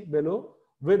HASI bellow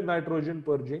with nitrogen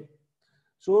purging.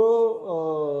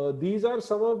 So these are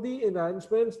some of the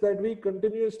enhancements that we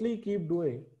continuously keep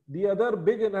doing. The other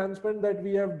big enhancement that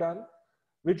we have done,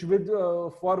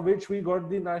 for which we got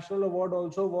the national award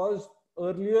also, was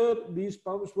earlier these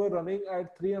pumps were running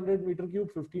at 300 meter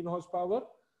cube, 15 horsepower.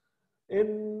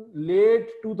 In late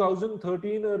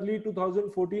 2013, early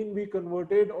 2014, we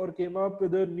converted or came up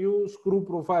with a new screw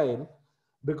profile,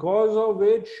 because of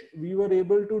which we were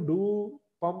able to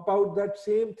pump out that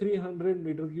same 300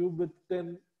 meter cube with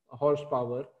 10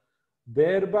 horsepower,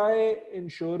 thereby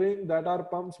ensuring that our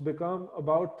pumps become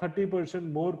about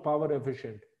 30% more power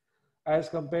efficient as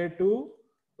compared to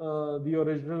the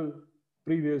original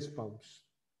previous pumps.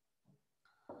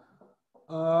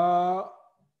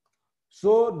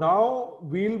 So now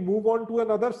we'll move on to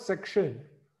another section.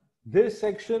 This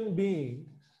section being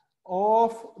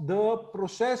of the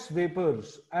process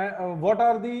vapors. What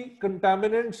are the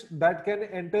contaminants that can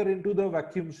enter into the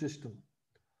vacuum system?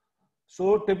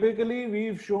 So typically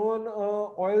we've shown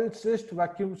a oil cyst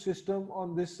vacuum system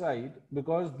on this side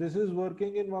because this is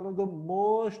working in one of the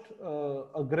most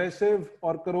aggressive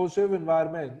or corrosive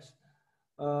environments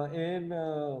in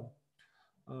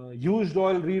used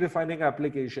oil re-refining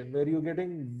application, where you're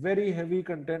getting very heavy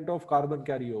content of carbon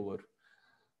carryover.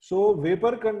 So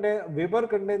vapor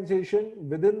condensation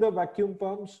within the vacuum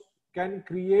pumps can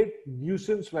create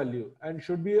nuisance value and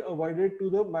should be avoided to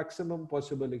the maximum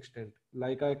possible extent.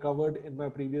 Like I covered in my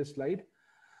previous slide,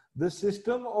 the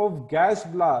system of gas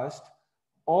blast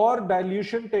or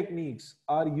dilution techniques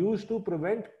are used to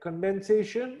prevent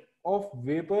condensation of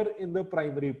vapor in the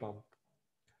primary pump.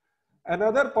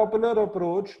 Another popular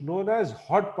approach, known as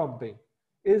hot pumping,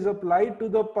 is applied to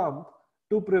the pump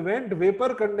to prevent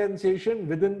vapor condensation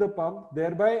within the pump,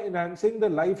 thereby enhancing the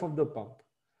life of the pump.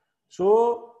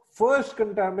 So first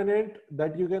contaminant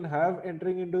that you can have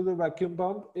entering into the vacuum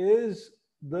pump is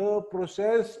the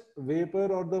process vapor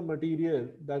or the material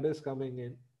that is coming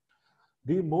in.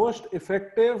 The most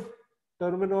effective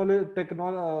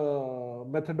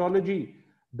methodology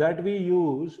that we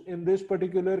use in this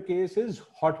particular case is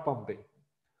hot pumping.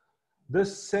 The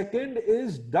second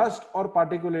is dust or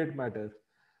particulate matter.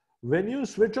 When you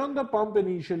switch on the pump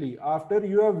initially, after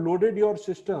you have loaded your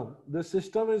system, the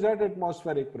system is at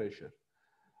atmospheric pressure.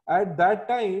 At that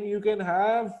time, you can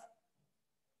have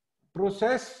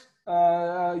process,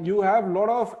 you have a lot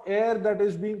of air that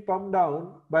is being pumped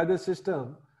down by the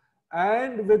system,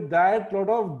 and with that, lot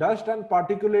of dust and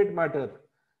particulate matter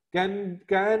can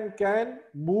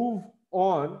move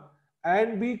on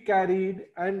and be carried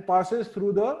and passes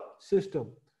through the system.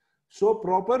 So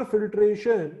proper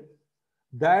filtration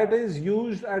that is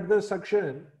used at the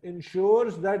suction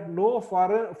ensures that no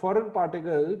foreign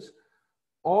particles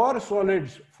or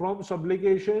solids from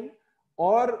subligation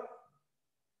or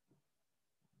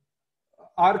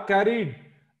are carried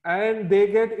and they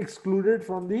get excluded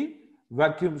from the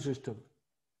vacuum system.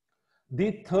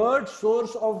 The third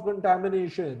source of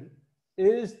contamination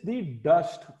is the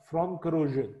dust from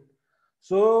corrosion.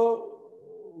 So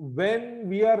when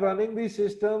we are running the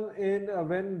system in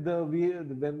when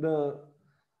the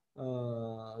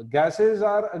gases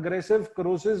are aggressive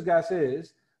corrosive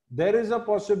gases, there is a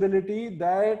possibility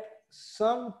that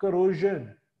some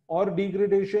corrosion or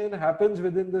degradation happens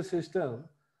within the system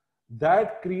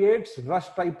that creates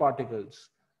rust type particles.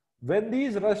 When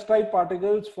these rust type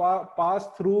particles pass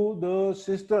through the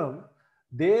system,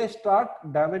 they start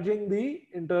damaging the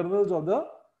internals of the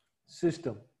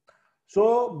system.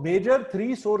 So major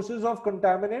three sources of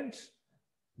contaminants,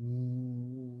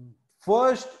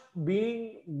 first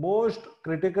being most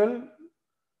critical,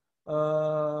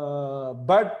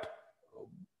 but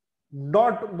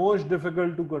not most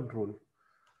difficult to control.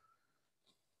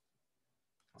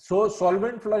 So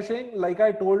solvent flushing, like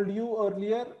I told you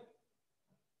earlier,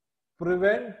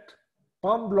 prevent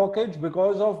pump blockage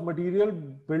because of material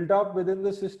built up within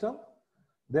the system.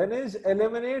 Then is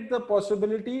eliminate the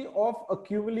possibility of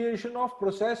accumulation of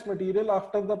processed material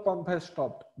after the pump has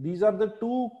stopped. These are the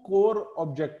two core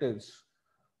objectives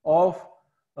of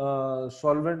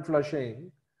solvent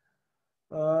flushing.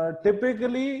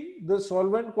 Typically, the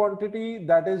solvent quantity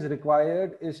that is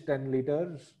required is 10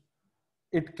 liters.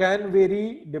 It can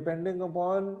vary depending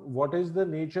upon what is the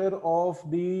nature of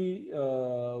the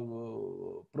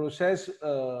process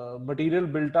material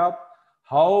built up,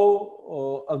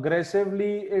 how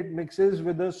aggressively it mixes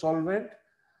with the solvent,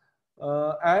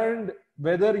 and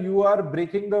whether you are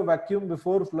breaking the vacuum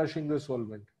before flushing the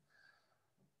solvent.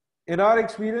 In our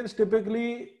experience,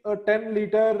 typically a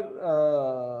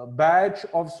 10-liter batch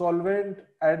of solvent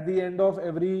at the end of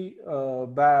every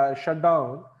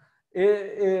shutdown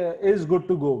is good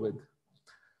to go with.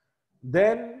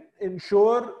 Then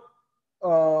ensure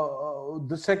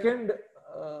the second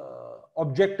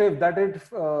objective that it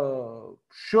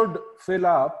should fill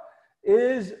up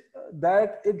is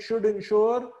that it should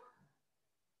ensure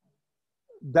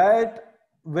that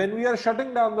when we are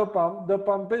shutting down the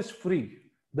pump is free.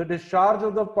 The discharge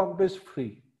of the pump is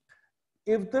free.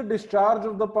 If the discharge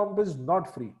of the pump is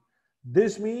not free,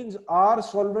 this means our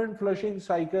solvent flushing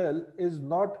cycle is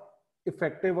not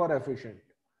effective or efficient.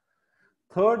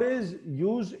 Third is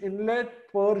use inlet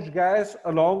purge gas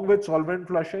along with solvent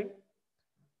flushing.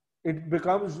 It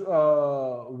becomes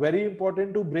very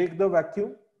important to break the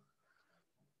vacuum.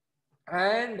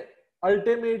 And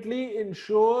ultimately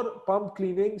ensure pump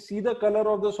cleaning. See the color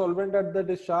of the solvent at the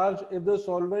discharge. If the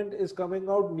solvent is coming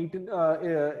out neat,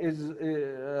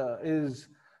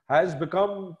 has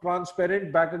become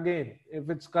transparent back again. If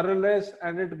it's colorless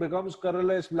and it becomes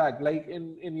colorless black, like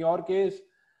in your case,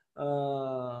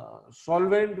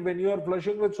 solvent, when you are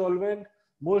flushing with solvent,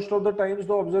 most of the times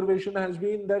the observation has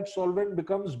been that solvent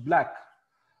becomes black.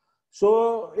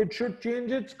 So it should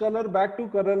change its color back to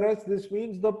colorless. This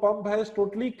means the pump has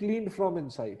totally cleaned from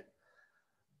inside.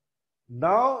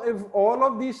 Now, if all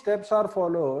of these steps are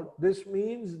followed, this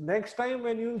means next time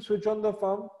when you switch on the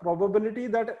pump, probability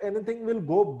that anything will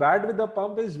go bad with the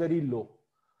pump is very low.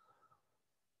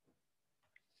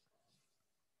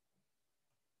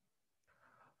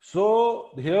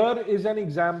 So here is an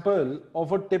example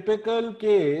of a typical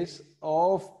case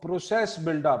of process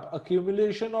buildup,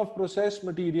 accumulation of process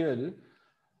material,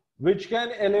 which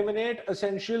can eliminate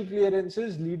essential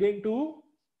clearances leading to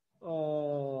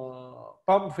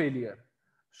pump failure.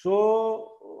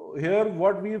 So here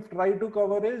what we've tried to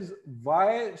cover is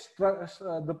why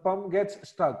the pump gets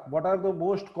stuck. What are the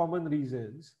most common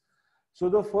reasons? So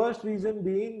the first reason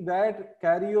being that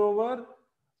carryover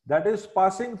that is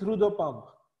passing through the pump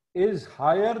is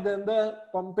higher than the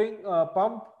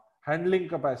pump handling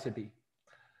capacity.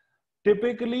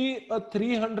 Typically, a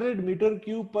 300 meter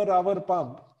cube per hour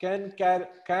pump can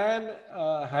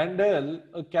handle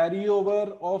a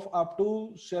carryover of up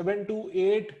to 7 to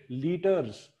 8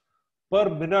 liters per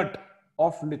minute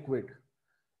of liquid.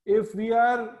 If we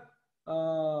are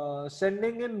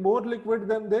sending in more liquid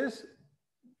than this,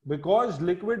 because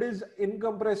liquid is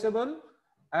incompressible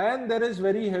and there is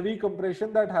very heavy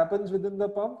compression that happens within the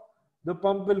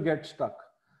pump will get stuck.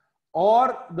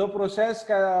 Or the process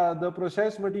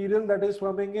material that is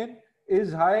coming in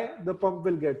is high, the pump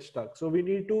will get stuck. So we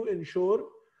need to ensure.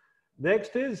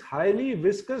 Next is highly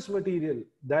viscous material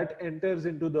that enters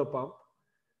into the pump.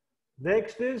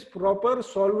 Next is proper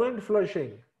solvent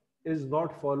flushing is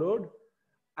not followed,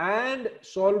 and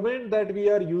solvent that we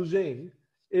are using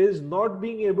is not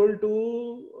being able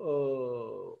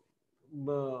to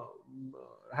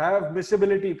have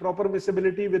miscibility, proper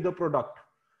miscibility with the product.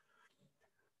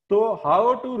 So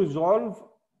how to resolve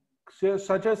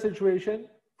such a situation?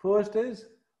 First is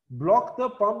block the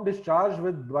pump discharge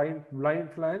with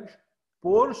blind flange,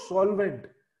 pour solvent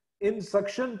in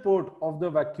suction port of the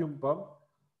vacuum pump,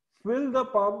 Fill the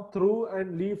pump through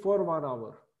and leave for 1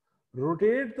 hour.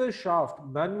 Rotate the shaft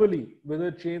manually with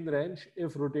a chain wrench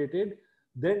if rotated.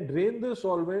 Then drain the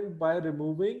solvent by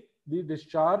removing the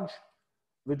discharge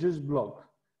which is blocked.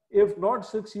 If not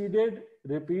succeeded,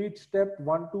 repeat step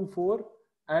 1 to 4.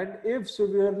 And if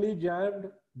severely jammed,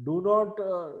 do not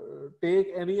take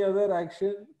any other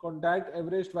action. Contact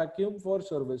EverestVacuum for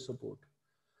service support.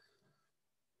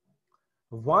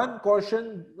 One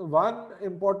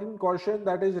important caution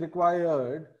that is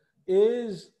required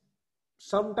is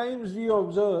sometimes we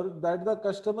observe that the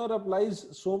customer applies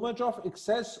so much of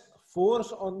excess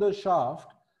force on the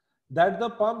shaft that the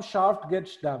pump shaft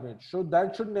gets damaged. So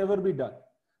that should never be done.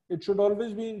 It should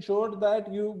always be ensured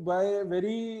that you, by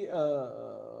very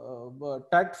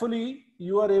tactfully,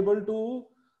 you are able to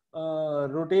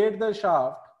rotate the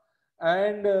shaft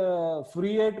and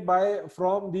free it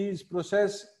from these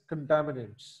process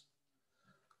contaminants.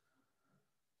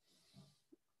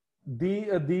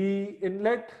 The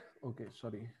inlet, okay,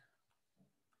 sorry.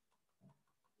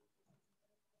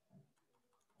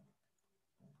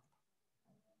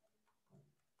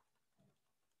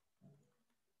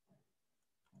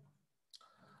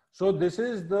 So this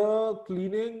is the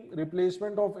cleaning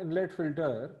replacement of inlet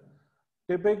filter.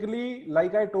 Typically,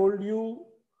 like I told you,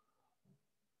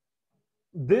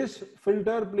 this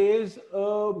filter plays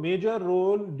a major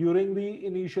role during the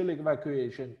initial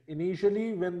evacuation.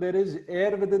 Initially, when there is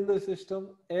air within the system,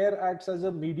 air acts as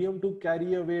a medium to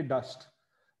carry away dust.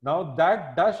 Now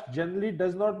that dust generally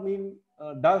does not mean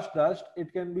dust.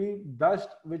 It can be dust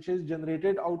which is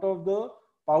generated out of the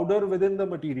powder within the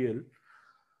material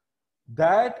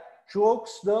that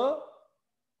chokes the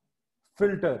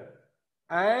filter.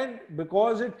 And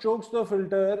because it chokes the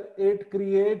filter, it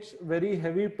creates very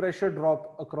heavy pressure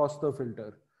drop across the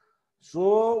filter.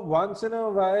 So once in a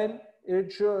while,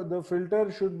 the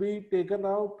filter should be taken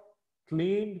out,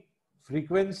 cleaned.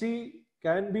 Frequency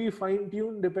can be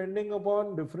fine-tuned depending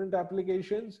upon different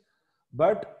applications.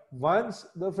 But once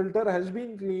the filter has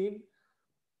been cleaned,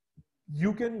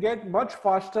 you can get much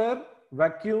faster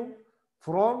vacuum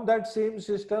from that same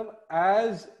system,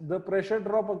 as the pressure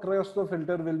drop across the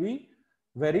filter will be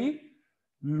very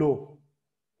low.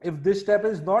 If this step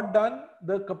is not done,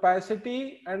 the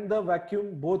capacity and the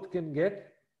vacuum both can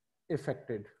get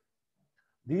affected.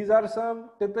 These are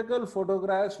some typical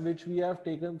photographs which we have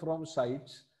taken from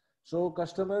sites. So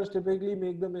customers typically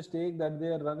make the mistake that they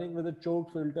are running with a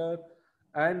choked filter,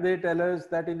 and they tell us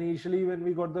that initially when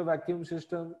we got the vacuum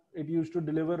system, it used to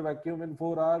deliver vacuum in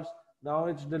 4 hours. Now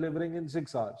it's delivering in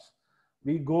 6 hours.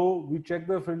 We go, we check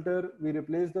the filter, we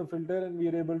replace the filter, and we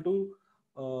are able to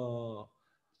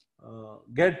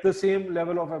get the same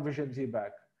level of efficiency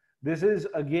back. This is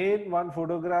again one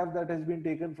photograph that has been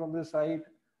taken from the site.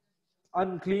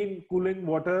 Unclean cooling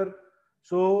water.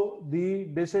 So the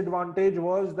disadvantage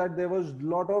was that there was a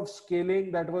lot of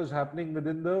scaling that was happening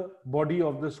within the body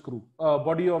of the screw,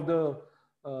 body of the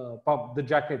pump, the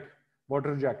jacket,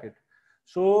 water jacket.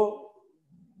 So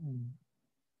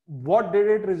what did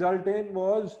it result in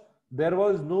was there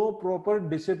was no proper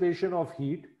dissipation of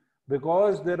heat,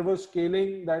 because there was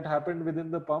scaling that happened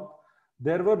within the pump.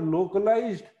 There were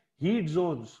localized heat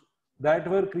zones that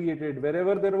were created.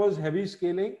 Wherever there was heavy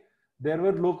scaling, there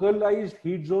were localized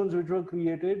heat zones which were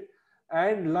created,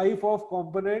 and life of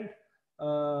component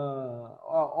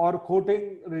or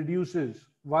coating reduces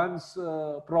once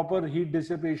proper heat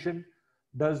dissipation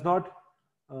does not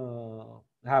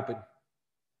happen.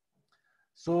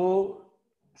 So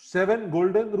 7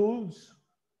 golden rules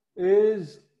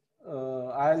is,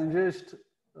 I'll just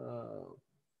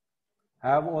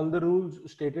have all the rules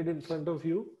stated in front of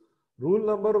you. Rule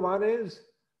number 1 is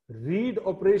read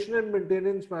operation and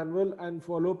maintenance manual and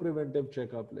follow preventive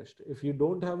checkup list. If you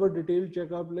don't have a detailed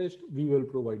checkup list, we will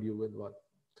provide you with one.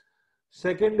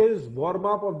 Second is warm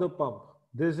up of the pump.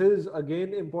 This is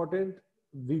again important.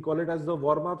 We call it as the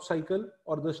warm up cycle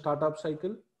or the startup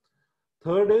cycle.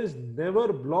 Third is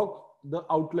never block the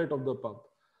outlet of the pump.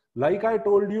 Like I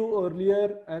told you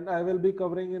earlier, and I will be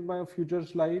covering in my future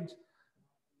slides,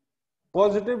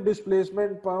 positive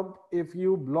displacement pump, if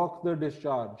you block the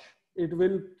discharge, it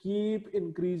will keep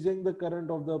increasing the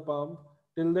current of the pump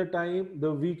till the time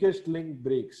the weakest link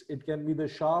breaks. It can be the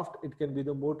shaft, it can be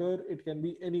the motor, it can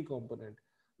be any component.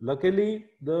 Luckily,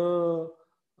 the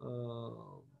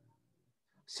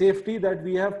safety that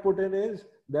we have put in is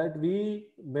that we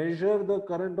measure the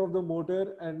current of the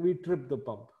motor and we trip the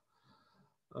pump.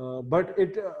 But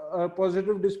a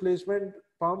positive displacement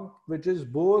pump, which is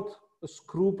both a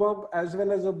screw pump as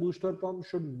well as a booster pump,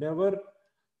 should never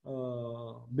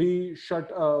be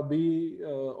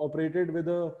operated with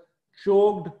a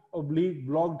choked oblique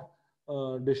blocked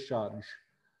discharge.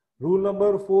 Rule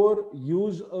number 4,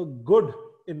 use a good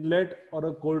inlet or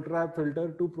a cold trap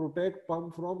filter to protect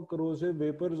pump from corrosive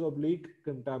vapors oblique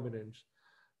contaminants.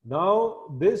 Now,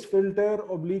 this filter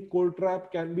oblique cold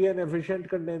trap can be an efficient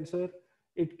condenser.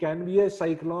 It can be a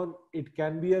cyclone. It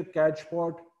can be a catch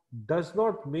pot. Does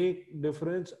not make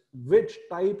difference which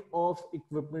type of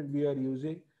equipment we are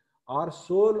using. Our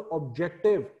sole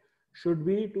objective should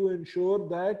be to ensure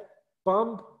that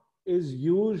pump is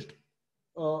used,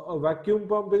 a vacuum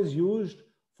pump is used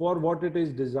for what it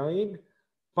is designed.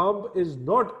 Pump is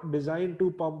not designed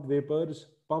to pump vapors.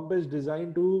 Pump is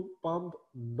designed to pump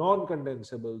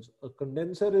non-condensables. A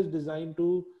condenser is designed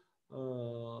to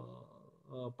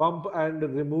pump and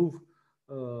remove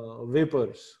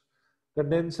vapors.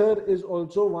 Condenser is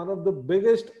also one of the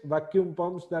biggest vacuum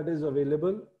pumps that is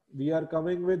available. We are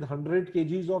coming with 100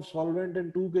 kgs of solvent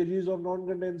and 2 kgs of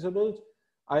non-condensables.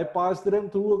 I pass them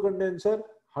through a condenser,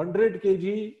 100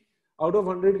 kg, out of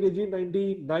 100 kg,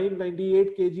 99,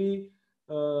 98 kg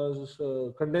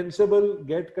condensable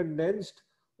get condensed.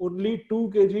 Only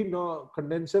 2 kg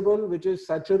condensable, which is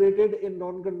saturated in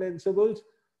non-condensables,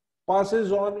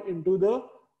 passes on into the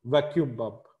vacuum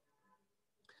pump.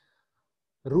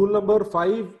 Rule number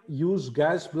 5, use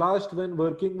gas blast when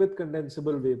working with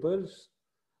condensable vapors.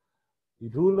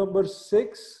 Rule number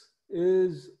 6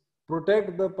 is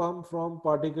protect the pump from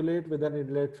particulate with an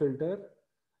inlet filter.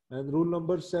 And rule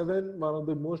number 7, one of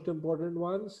the most important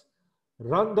ones,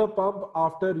 run the pump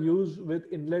after use with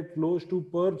inlet closed to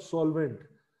purge solvent,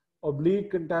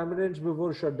 oblique contaminants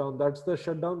before shutdown. That's the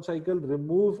shutdown cycle.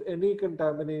 Remove any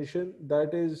contamination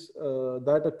that is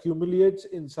that accumulates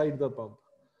inside the pump.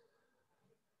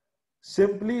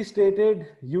 Simply stated,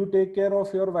 you take care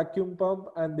of your vacuum pump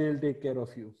and they'll take care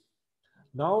of you.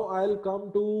 Now I'll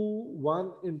come to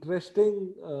one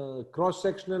interesting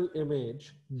cross-sectional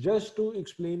image just to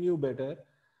explain you better.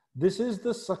 This is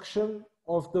the suction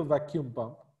of the vacuum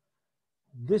pump.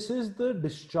 This is the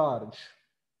discharge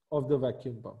of the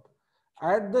vacuum pump.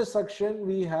 At the suction,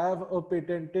 we have a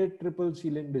patented triple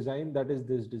sealing design, that is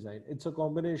this design. It's a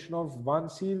combination of one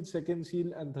seal, second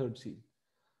seal, and third seal.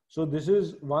 So this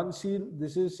is one seal,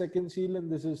 this is second seal, and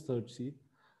this is third seal.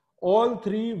 All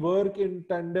three work in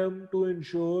tandem to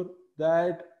ensure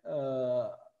that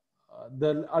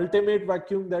the ultimate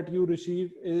vacuum that you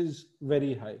receive is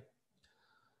very high.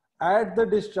 At the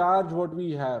discharge, what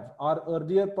we have, our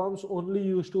earlier pumps only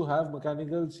used to have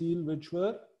mechanical seal, which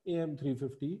were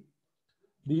AM350.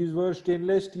 These were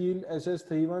stainless steel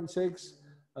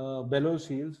SS316 bellows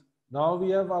seals. Now we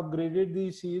have upgraded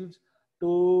these seals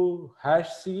to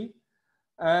 #C,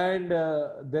 and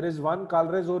there is one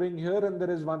Kalres O-ring here and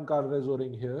there is one Kalres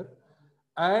O-ring here,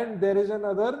 and there is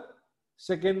another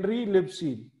secondary lip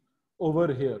seal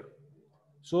over here.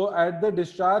 So at the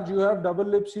discharge you have double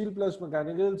lip seal plus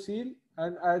mechanical seal,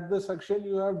 and at the suction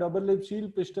you have double lip seal,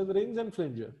 piston rings and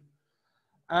flanger.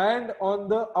 And on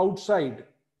the outside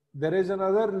there is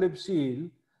another lip seal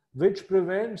which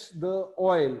prevents the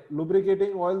oil,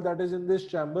 lubricating oil that is in this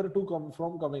chamber to come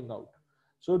from coming out.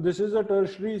 So this is a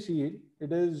tertiary seal.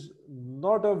 It is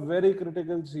not a very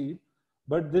critical seal,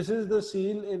 but this is the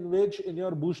seal in which in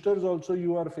your boosters also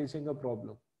you are facing a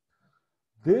problem.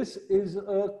 This is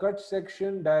a cut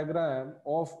section diagram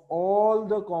of all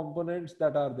the components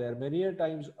that are there. Many a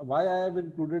times, why I have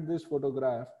included this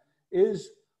photograph is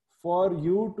for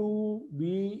you to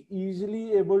be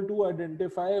easily able to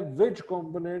identify which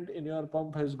component in your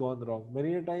pump has gone wrong.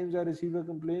 Many a times I receive a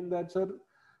complaint that, sir,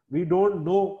 we don't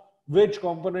know which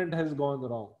component has gone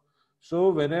wrong. So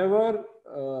whenever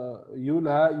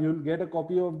you'll get a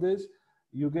copy of this,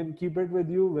 you can keep it with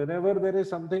you. Whenever there is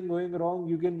something going wrong,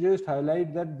 you can just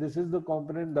highlight that this is the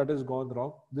component that has gone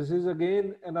wrong. This is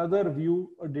again another view,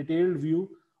 a detailed view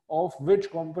of which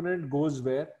component goes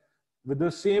where, with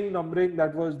the same numbering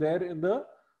that was there in the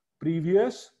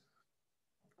previous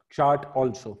chart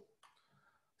also.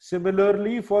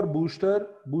 Similarly for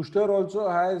booster also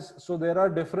has, so there are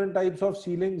different types of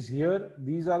sealings here.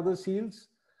 These are the seals,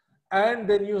 and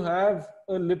then you have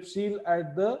a lip seal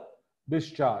at the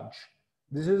discharge.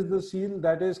 This is the seal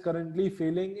that is currently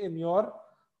failing in your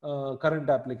current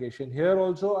application. Here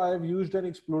also I have used an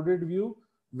exploded view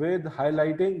with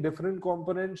highlighting different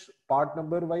components part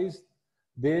number wise.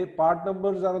 Part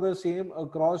numbers are the same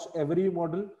across every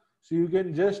model. So you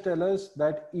can just tell us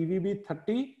that EVB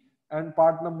 30 and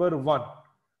part number 1.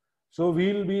 So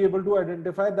we'll be able to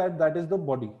identify that that is the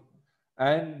body.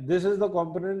 And this is the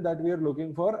component that we are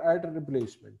looking for at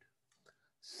replacement.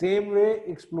 Same way,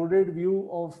 exploded view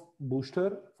of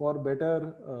booster for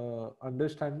better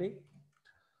understanding.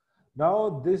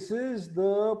 Now this is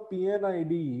the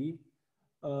PNID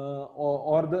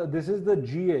this is the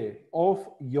GA of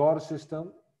your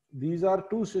system. These are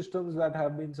two systems that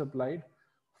have been supplied.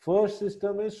 First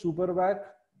system is SuperVac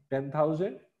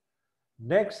 10,000.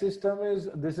 Next system is,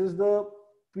 this is the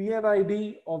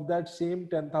PNID of that same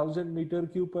 10,000 meter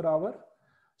cube per hour.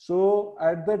 So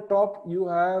at the top you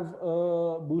have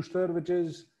a booster which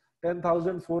is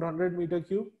 10,400 meter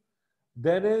cube.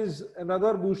 Then is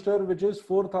another booster which is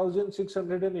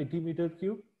 4,680 meter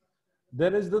cube.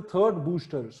 Then is the third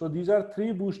booster. So these are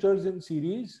three boosters in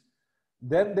series.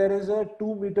 Then there is a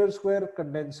 2 meter square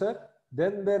condenser.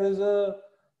 Then there is a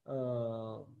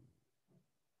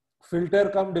filter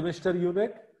cum demister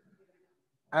unit.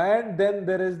 And then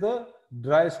there is the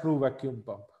dry screw vacuum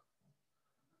pump.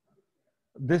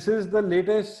 This is the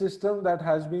latest system that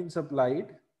has been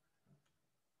supplied.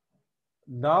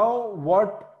 Now,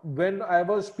 when I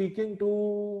was speaking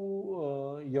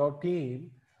to your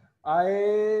team,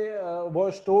 I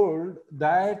was told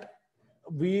that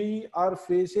we are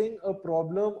facing a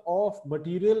problem of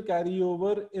material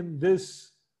carryover in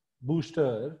this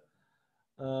booster.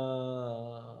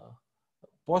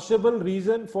 Possible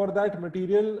reason for that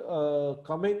material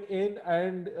coming in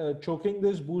and choking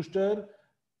this booster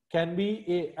can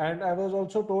be and I was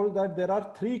also told that there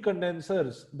are 3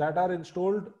 condensers that are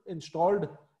installed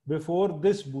before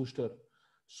this booster.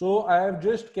 So I have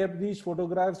just kept these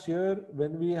photographs here.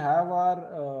 When we have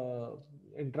our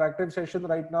interactive session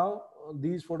right now,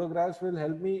 these photographs will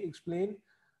help me explain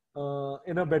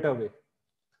in a better way.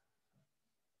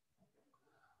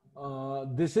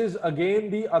 This is again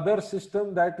the other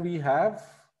system that we have,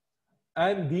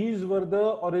 and these were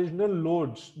the original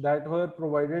loads that were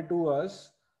provided to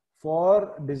us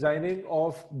for designing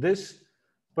of this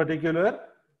particular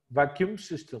vacuum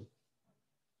system.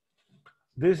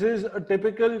 This is a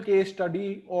typical case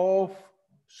study of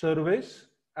service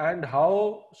and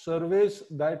how service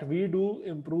that we do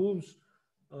improves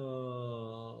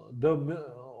or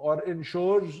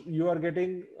ensures you are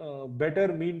getting better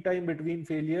mean time between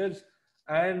failures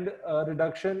and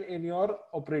reduction in your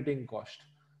operating cost.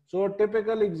 So a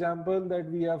typical example that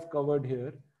we have covered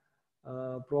here,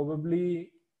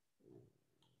 probably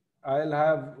I'll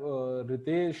have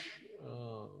Ritesh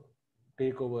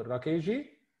take over. Rakesh ji?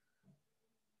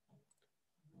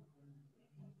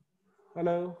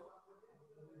 Hello.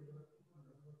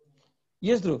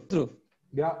 Yes, Dhruv.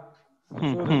 Yeah. So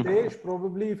Ritesh,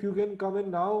 probably if you can come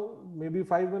in now, maybe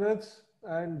 5 minutes,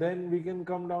 and then we can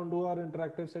come down to our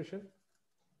interactive session.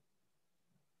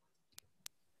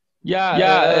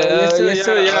 Yes,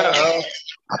 sir.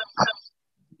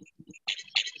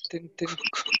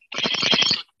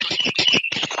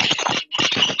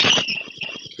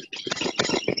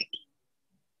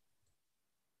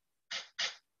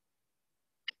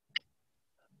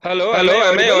 Hello,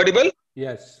 am I audible?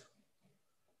 Yes.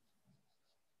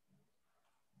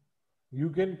 You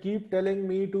can keep telling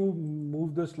me to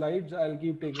move the slides. I'll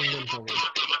keep taking them forward.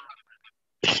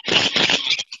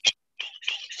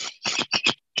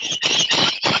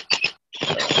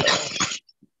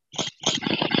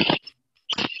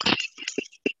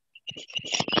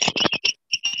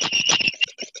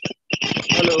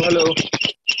 Hello.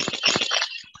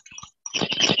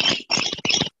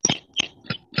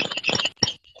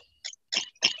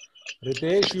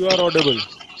 Ritesh, you are audible.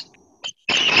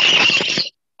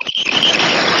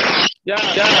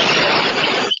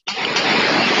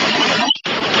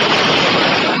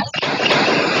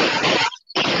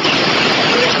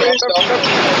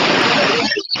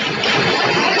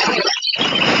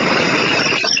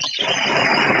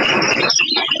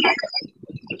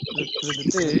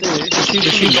 There seems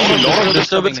to be a lot of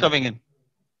disturbance coming in.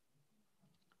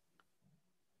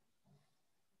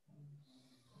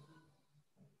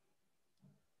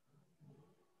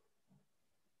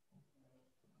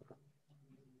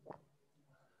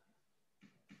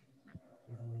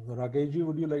 Rakesh ji,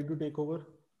 would you like to take over?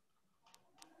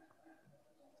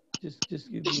 Just give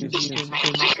me a second.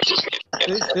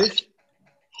 Fish.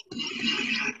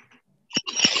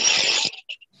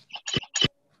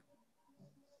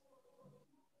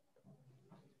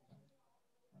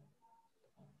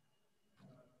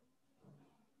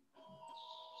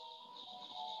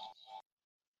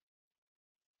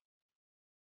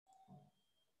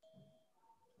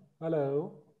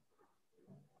 Hello.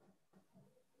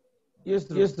 Yes,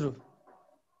 Dhruv.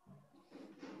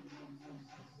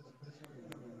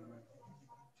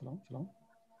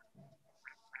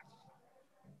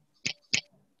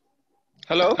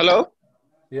 Hello.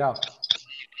 Yeah.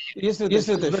 Yes, Ritesh.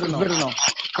 Better now.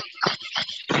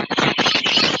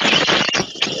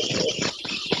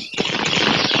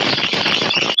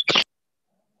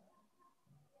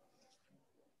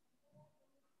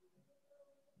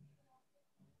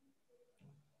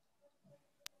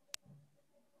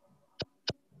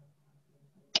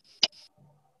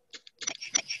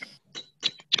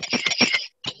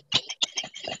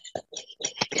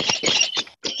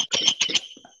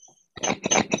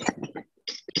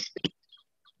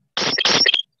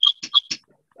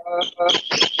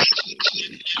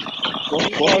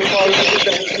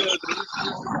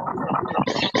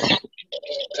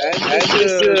 and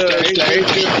this slide,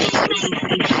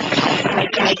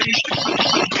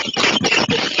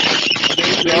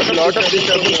 there is a lot of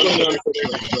disturbance going on.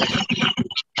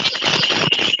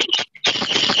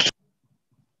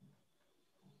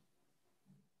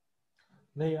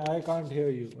 No, I can't hear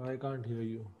you. I can't hear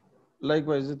you.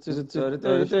 Likewise, it's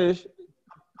Ritesh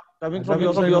coming from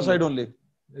your side only.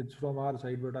 It's from our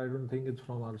side, but I don't think it's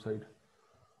from our side.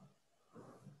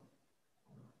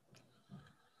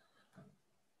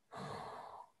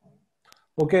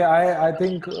 Okay, I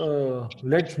think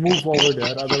let's move forward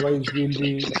here. Otherwise,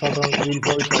 we'll fall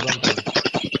short on time.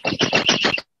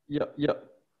 Yeah.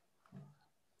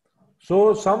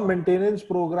 So some maintenance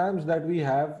programs that we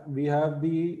have the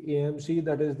AMC,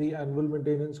 that is the annual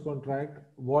maintenance contract.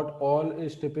 What all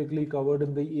is typically covered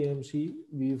in the AMC,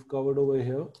 we've covered over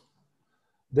here.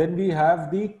 Then we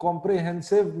have the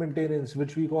comprehensive maintenance,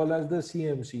 which we call as the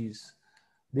CMCs.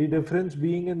 The difference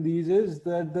being in these is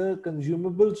that the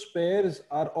consumable spares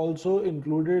are also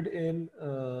included in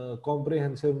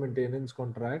comprehensive maintenance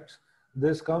contracts.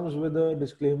 This comes with a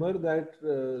disclaimer that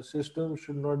systems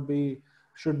should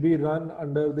be run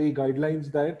under the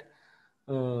guidelines that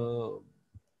or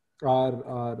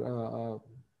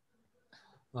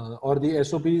the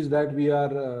SOPs that we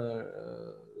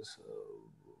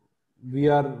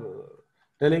are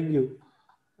telling you.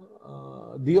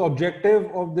 The objective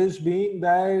of this being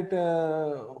that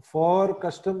for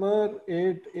customer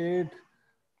it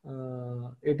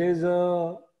is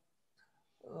a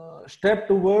step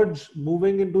towards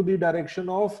moving into the direction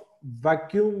of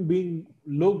vacuum being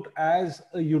looked as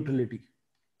a utility.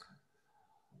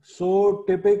 So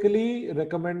typically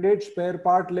recommended spare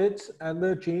part lists and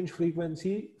the change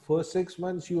frequency. First 6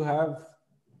 months you have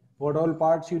what all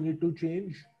parts you need to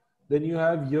change. Then you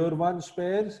have year 1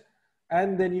 spares,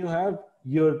 and then you have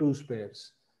year 2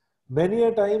 spares. Many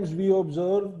a times we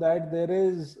observe that there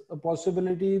is a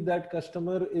possibility that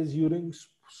customer is using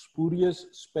spurious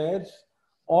spares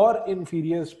or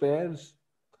inferior spares.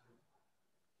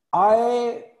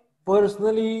 I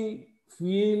personally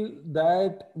feel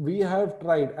that we have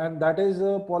tried, and that is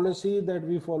a policy that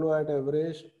we follow at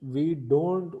Everest. We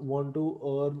don't want to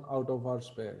earn out of our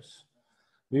spares.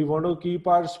 We want to keep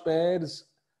our spares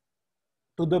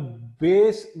to the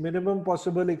base minimum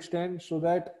possible extent so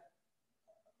that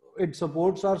it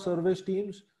supports our service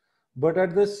teams, but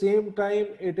at the same time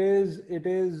it is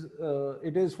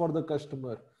for the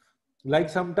customer. Like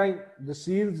sometimes the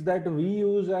seals that we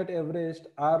use at Everest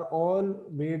are all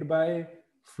made by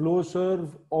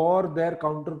Flowserve or their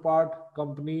counterpart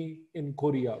company in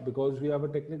Korea, because we have a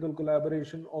technical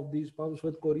collaboration of these pumps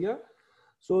with Korea.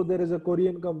 So there is a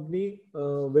Korean company,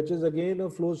 which is again a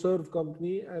Flowserve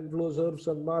company, and Flowserve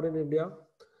Sanmar in India.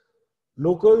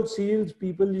 Local seals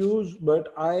people use,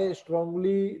 but I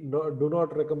strongly do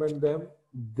not recommend them.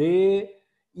 They,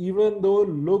 even though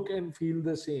look and feel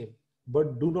the same,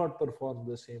 but do not perform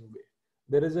the same way.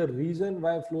 There is a reason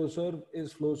why Flowserve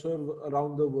is Flowserve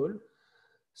around the world.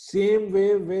 Same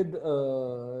way with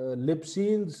lip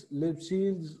seals.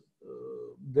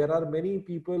 There are many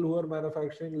people who are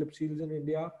manufacturing lip seals in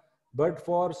India, but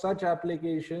for such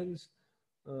applications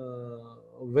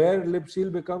where lip seal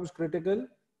becomes critical,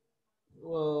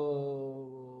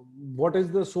 what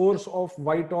is the source of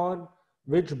white on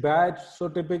which batch? So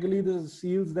typically the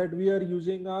seals that we are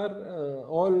using are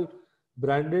all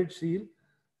branded seal.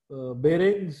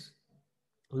 Bearings,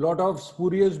 a lot of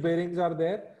spurious bearings are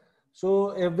there.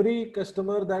 So every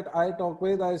customer that I talk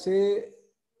with, I say,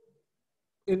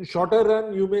 in shorter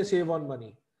run, you may save on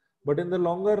money, but in the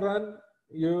longer run,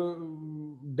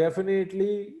 you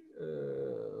definitely,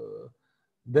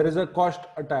 there is a cost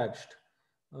attached.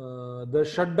 The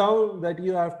shutdown that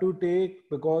you have to take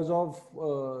because of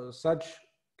such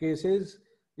cases,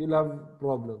 you'll have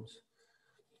problems.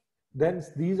 Then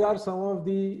these are some of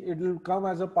the, it will come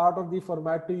as a part of the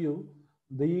format to you.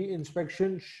 The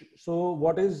inspection. So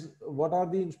what are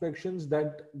the inspections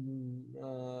that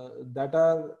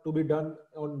are to be done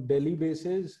on daily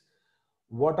basis?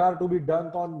 What are to be done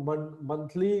on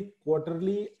monthly,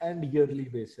 quarterly, and yearly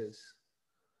basis?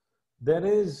 There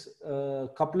is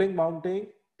coupling mounting.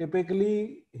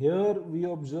 Typically here we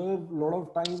observe a lot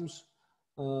of times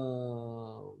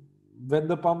when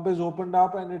the pump is opened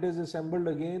up and it is assembled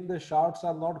again, the shafts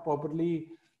are not properly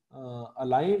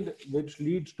aligned, which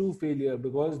leads to failure,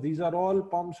 because these are all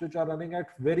pumps which are running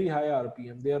at very high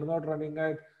RPM. They are not running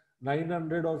at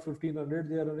 900 or 1500,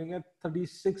 they are running at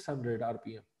 3600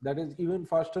 RPM. That is even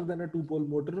faster than a 2-pole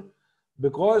motor,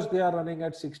 because they are running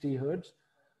at 60 Hertz.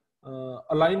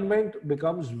 Alignment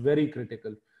becomes very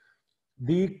critical.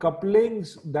 The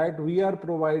couplings that we are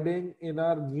providing in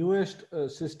our newest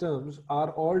systems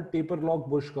are all taper lock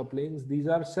bush couplings. These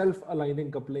are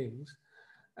self-aligning couplings,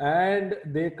 and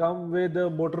they come with a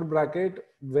motor bracket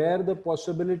where the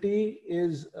possibility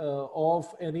is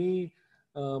of any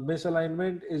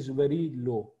misalignment is very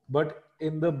low. But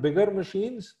in the bigger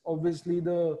machines, obviously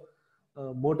the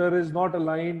motor is not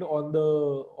aligned on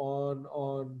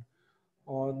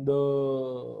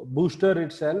the booster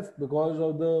itself because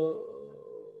of the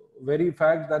very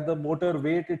fact that the motor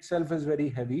weight itself is very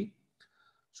heavy.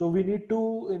 So we need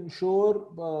to ensure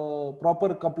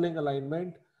proper coupling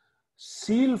alignment.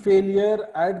 Seal failure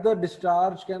at the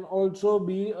discharge can also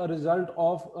be a result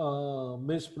of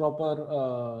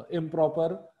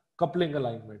improper coupling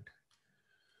alignment.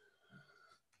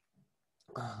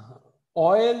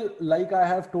 Oil, like I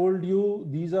have told you,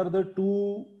 these are the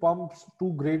two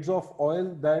grades of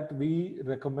oil that we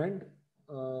recommend.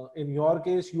 In your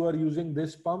case, you are using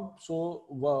this pump. So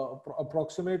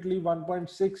approximately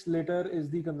 1.6 liter is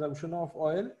the consumption of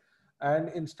oil. And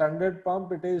in standard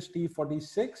pump, it is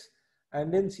T46.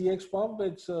 And in CX pump,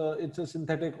 it's a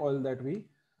synthetic oil that we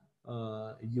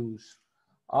use.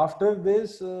 After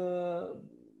this,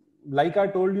 like I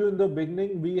told you in the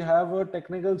beginning, we have a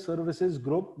technical services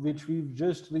group which we've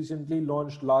just recently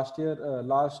launched last year.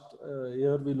 Last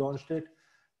year we launched it,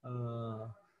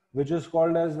 which is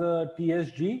called as the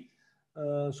TSG.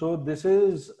 So this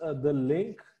is the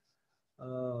link.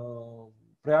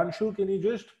 Priyanshu, can you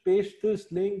just paste this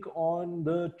link on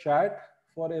the chat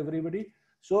for everybody?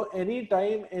 So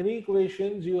anytime, any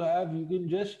questions you have, you can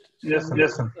just send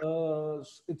Yes, sir.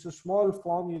 it's a small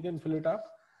form, you can fill it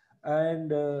up,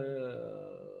 and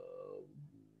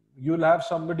you'll have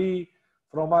somebody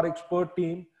from our expert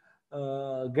team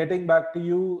getting back to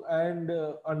you and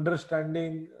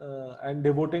understanding and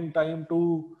devoting time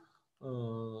to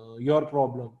your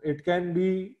problem. It can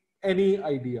be any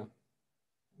idea.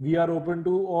 We are open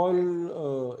to all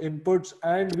inputs,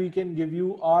 and we can give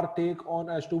you our take on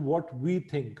as to what we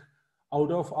think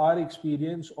out of our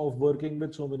experience of working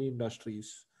with so many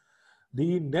industries.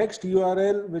 The next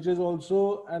URL, which is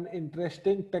also an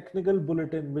interesting technical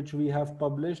bulletin, which we have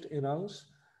published in-house.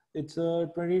 It's a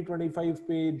 20-25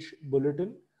 page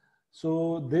bulletin.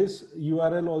 So this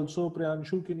URL also,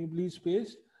 Priyanshu, can you please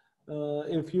paste?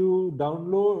 If you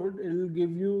download, it'll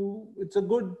give you, it's a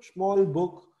good small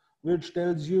book which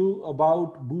tells you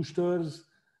about boosters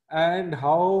and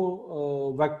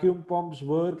how vacuum pumps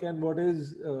work and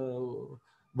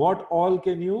what all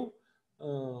can you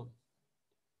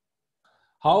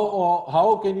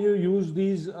how can you use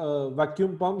these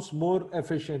vacuum pumps more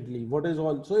efficiently? What is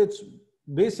all? So it's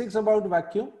basics about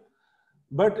vacuum,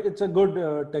 but it's a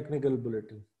good technical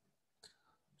bulletin.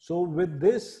 So with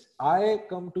this, I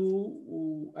come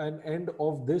to an end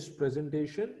of this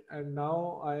presentation, and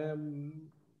now I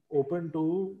am open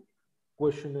to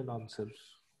question and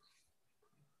answers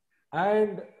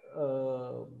and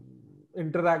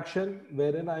interaction,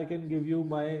 wherein I can give you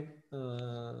my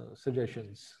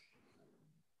suggestions.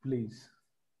 Please.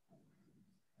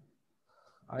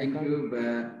 Thank you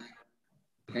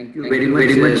very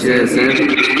much, sir.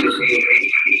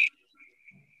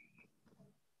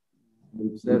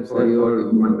 Sir, for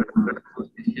your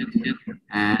presentation.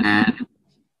 And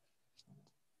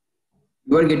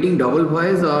you are getting double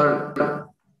voice or?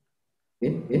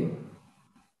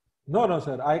 No,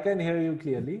 sir. I can hear you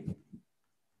clearly.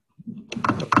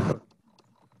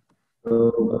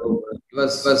 It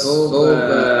was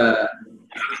so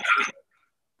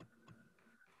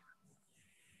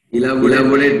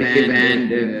elaborate and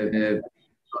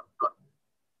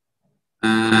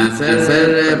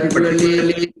sir,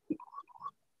 particularly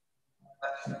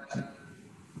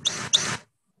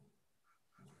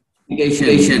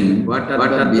application. What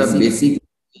are the basic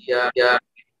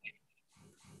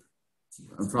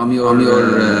from your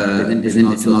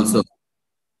presentation also?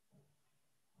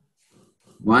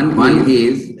 One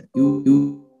is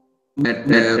you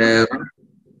that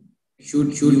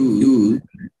should use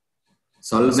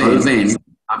solvent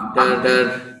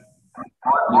after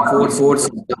before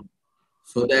system,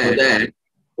 so that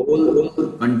whole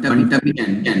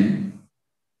contaminant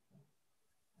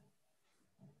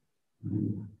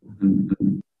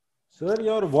Sir,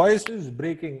 your voice is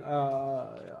breaking.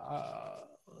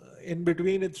 In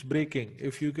between, it's breaking.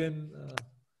 If you can.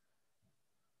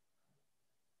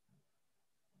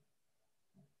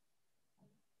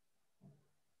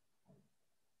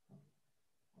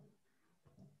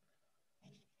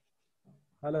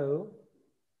 Hello.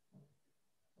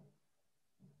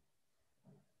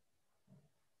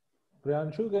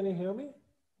 Priyanshu, can you hear me?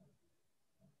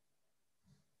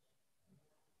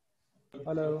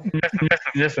 Hello.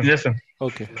 Yes, sir.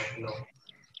 Okay.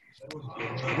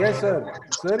 Yes, sir.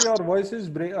 Sir, your voice is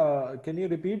can you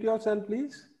repeat yourself,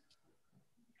 please?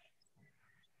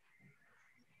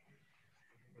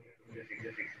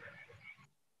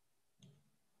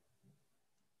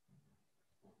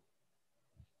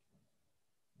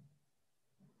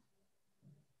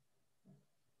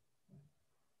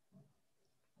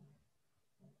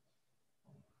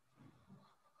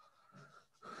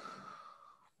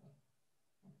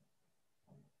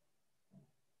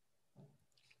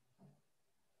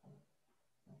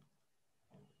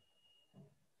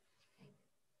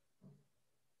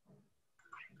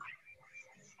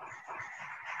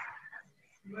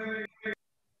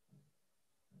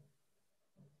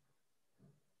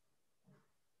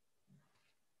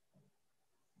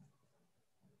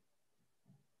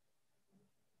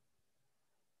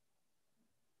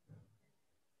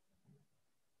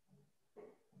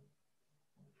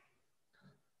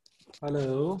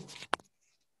 Hello.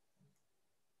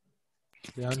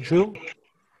 Yanshu?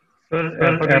 Sir,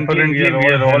 apparently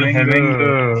we are all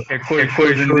having echo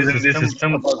issues in the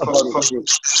system. Apart from you.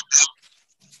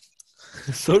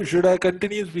 So should I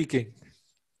continue speaking?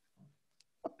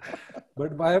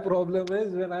 But my problem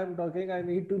is when I'm talking, I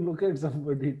need to look at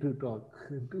somebody to talk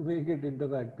to make it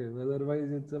interactive.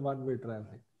 Otherwise, it's a one-way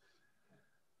traffic.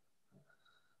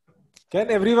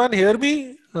 Can everyone hear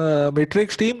me?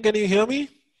 Matrix team, can you hear me?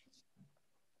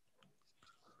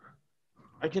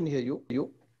 I can hear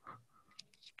you.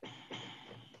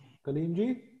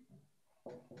 Kalimji?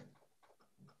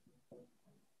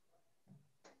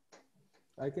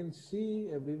 I can see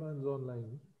everyone's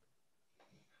online.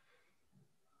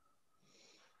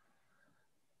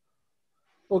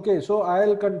 Okay, so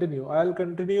I'll continue. I'll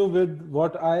continue with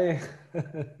what I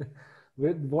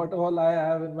with what all I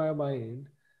have in my mind,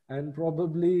 and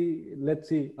probably let's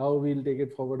see how we'll take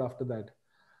it forward after that.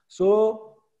 So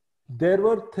there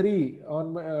were three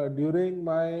on during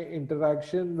my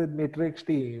interaction with Matrix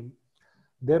team.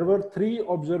 There were three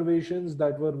observations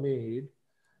that were made.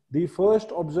 The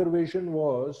first observation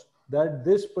was that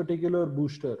this particular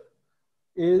booster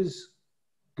is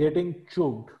getting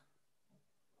choked.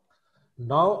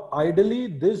 Now, ideally,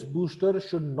 this booster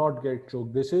should not get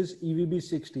choked. This is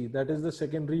EVB60. That is the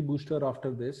secondary booster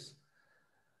after this.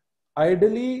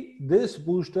 Ideally, this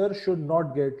booster should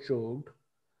not get choked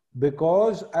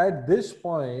because at this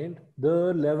point,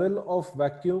 the level of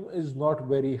vacuum is not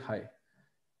very high.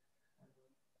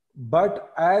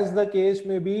 But as the case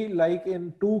may be, like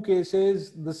in two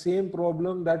cases, the same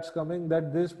problem that's coming,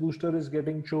 that this booster is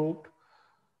getting choked.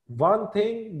 One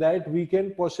thing that we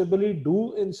can possibly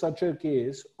do in such a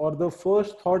case, or the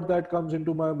first thought that comes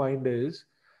into my mind is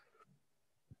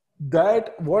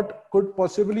that what could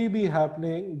possibly be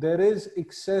happening, there is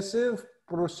excessive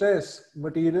process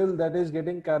material that is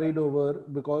getting carried over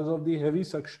because of the heavy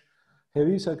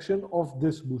suction of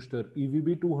this booster,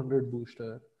 EVB200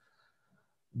 booster.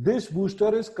 This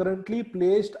booster is currently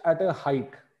placed at a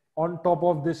height on top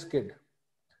of this skid.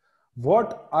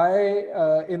 What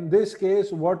in this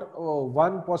case,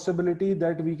 one possibility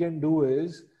that we can do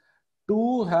is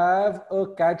to have a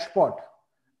catch pot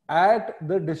at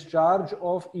the discharge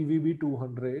of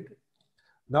EVB200.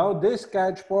 Now this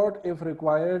catch pot, if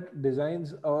required,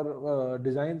 designs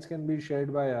can be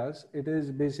shared by us. It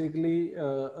is basically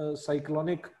a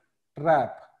cyclonic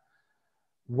trap.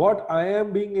 What I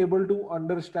am being able to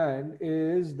understand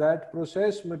is that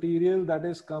process material that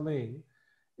is coming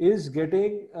is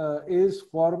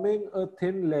forming a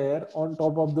thin layer on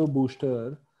top of the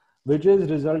booster, which is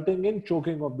resulting in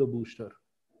choking of the booster.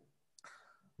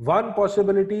 One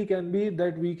possibility can be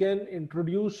that we can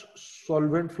introduce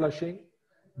solvent flushing.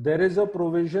 There is a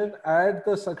provision at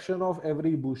the suction of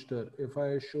every booster. If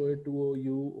I show it to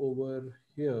you over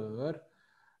here,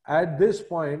 at this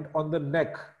point on the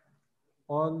neck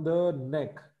of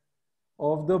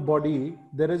the body,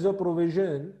 there is a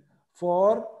provision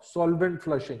for solvent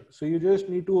flushing. So you just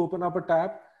need to open up a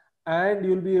tap and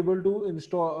you'll be able to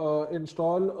install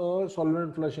a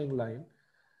solvent flushing line.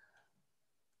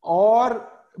 Or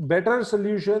better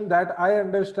solution that I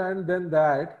understand than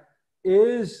that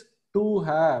is to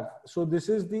have, so this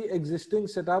is the existing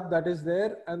setup that is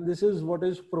there and this is what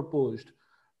is proposed,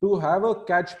 to have a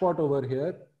catch pot over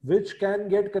here which can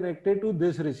get connected to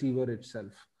this receiver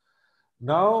itself.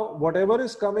 Now, whatever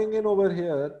is coming in over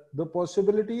here, the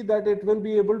possibility that it will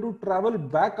be able to travel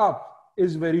back up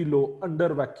is very low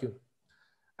under vacuum.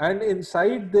 And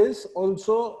inside this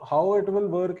also, how it will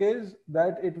work is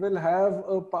that it will have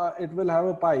a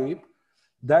pipe.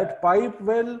 That pipe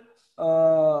will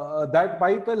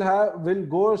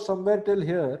go somewhere till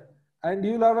here, and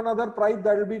you'll have another pipe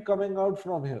that will be coming out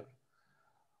from here.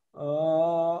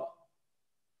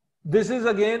 This is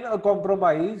again a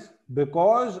compromise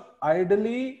because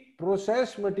ideally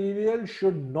processed material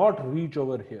should not reach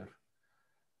over here.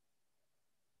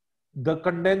 The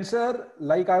condenser,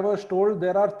 like I was told,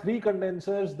 there are 3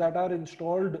 condensers that are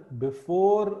installed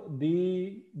before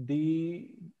the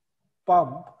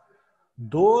pump.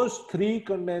 Those 3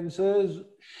 condensers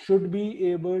should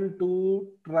be able to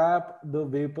trap the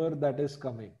vapor that is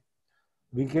coming.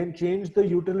 We can change the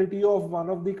utility of one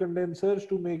of the condensers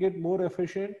to make it more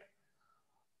efficient,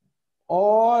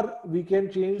 or we can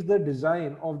change the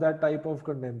design of that type of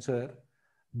condenser.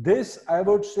 This, I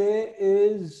would say,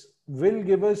 will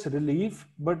give us relief,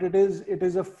 but it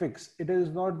is a fix. It is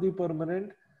not the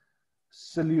permanent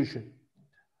solution,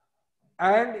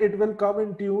 and it will come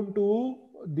in tune to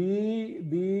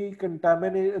the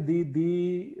contaminate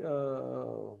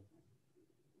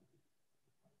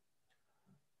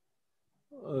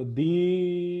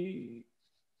the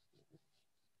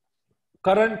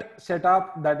current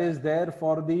setup that is there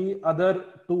for the other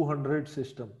 200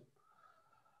 system.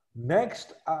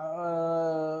 Next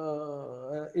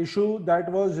issue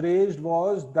that was raised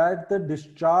was that the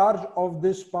discharge of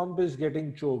this pump is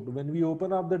getting choked. When we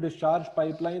open up the discharge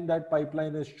pipeline, that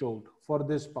pipeline is choked for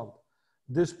this pump.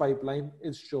 This pipeline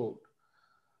is choked.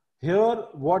 Here,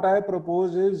 what I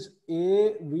propose is,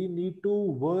 we need to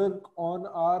work on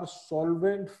our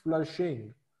solvent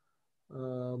flushing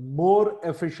more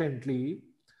efficiently.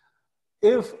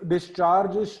 If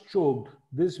discharge is choked,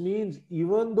 this means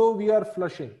even though we are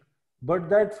flushing, but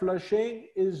that flushing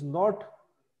is not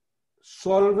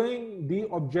solving the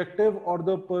objective or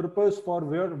the purpose for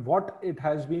what it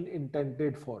has been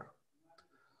intended for.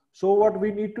 So what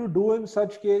we need to do in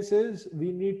such cases,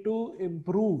 we need to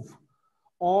improve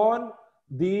on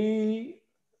the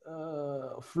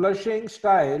flushing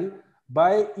style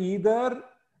by either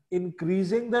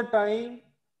increasing the time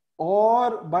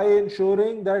or by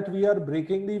ensuring that we are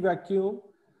breaking the vacuum.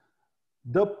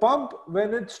 The pump,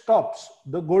 when it stops,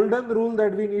 the golden rule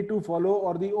that we need to follow,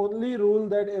 or the only rule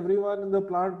that everyone in the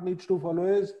plant needs to follow,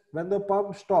 is when the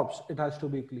pump stops, it has to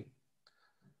be clean.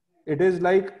 It is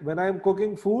like when I'm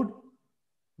cooking food,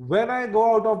 when I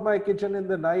go out of my kitchen in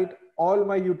the night, all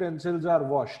my utensils are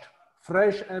washed,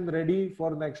 fresh and ready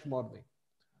for next morning.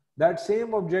 That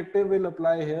same objective will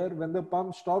apply here. When the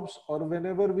pump stops or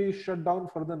whenever we shut down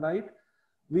for the night,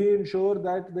 we ensure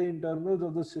that the internals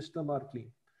of the system are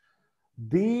clean.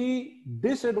 The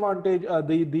disadvantage,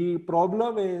 the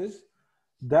problem is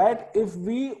that if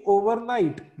we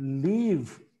overnight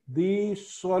leave the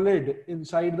solid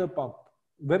inside the pump,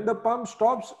 when the pump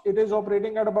stops, it is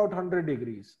operating at about 100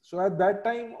 degrees. So at that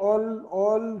time,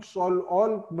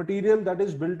 all material that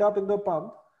is built up in the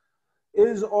pump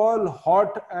is all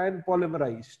hot and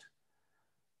polymerized.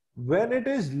 When it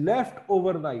is left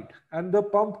overnight and the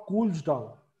pump cools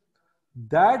down,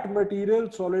 that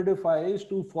material solidifies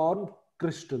to form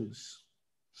crystals.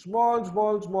 Small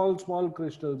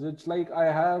crystals. It's like I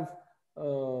have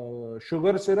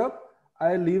sugar syrup.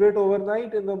 I leave it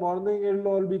overnight. In the morning, it will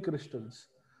all be crystals.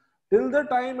 Till the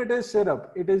time it is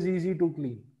syrup, it is easy to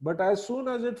clean. But as soon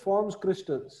as it forms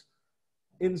crystals,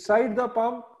 inside the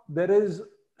pump, there is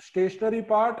stationary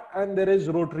part and there is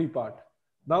rotary part.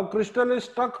 Now crystal is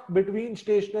stuck between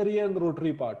stationary and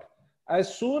rotary part.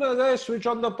 As soon as I switch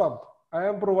on the pump, I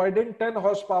am providing 10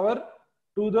 horsepower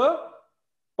to the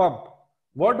pump.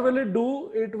 What will it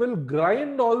do? It will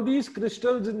grind all these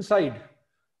crystals inside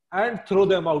and throw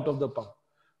them out of the pump.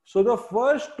 So the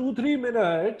first 2-3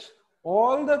 minutes,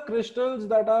 all the crystals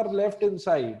that are left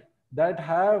inside that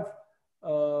have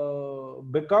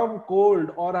become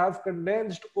cold or have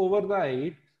condensed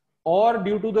overnight or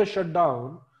due to the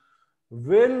shutdown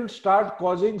will start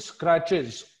causing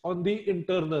scratches on the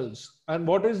internals. And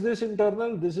what is this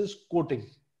internal? This is coating.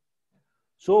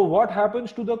 So what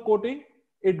happens to the coating?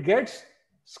 It gets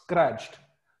scratched.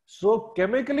 So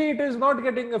chemically it is not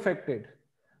getting affected.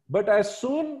 But as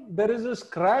soon there is a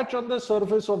scratch on the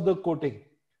surface of the coating,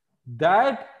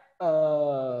 that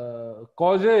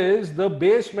causes the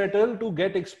base metal to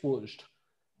get exposed.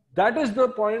 That is the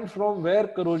point from where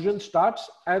corrosion starts,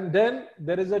 and then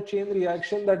there is a chain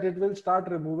reaction that it will start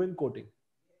removing coating.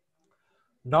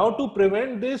 Now to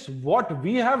prevent this, what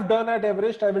we have done at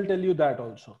Everest, I will tell you that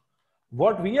also.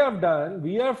 What we have done,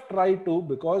 we have tried to,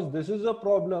 because this is a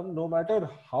problem, no matter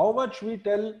how much we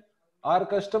tell our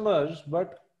customers,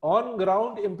 but on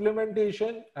ground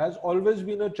implementation has always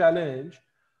been a challenge.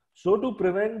 So to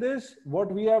prevent this,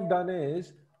 what we have done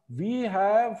is, we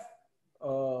have,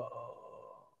 where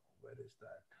is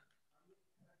that?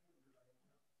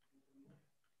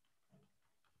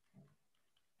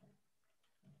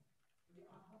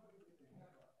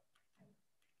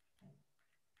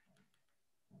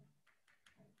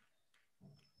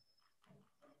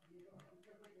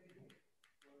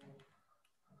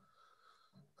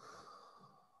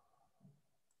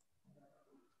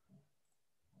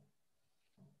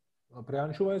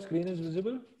 Priyanshu, my screen is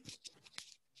visible.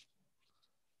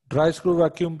 Dry screw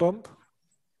vacuum pump.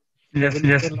 Yes.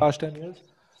 In last 10 years.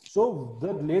 So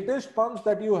the latest pumps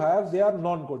that you have, they are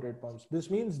non-coated pumps. This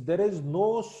means there is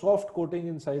no soft coating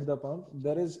inside the pump.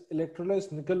 There is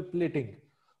electroless nickel plating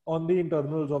on the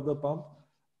internals of the pump.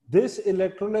 This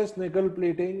electroless nickel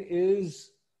plating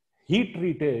is heat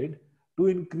treated to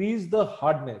increase the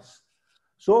hardness.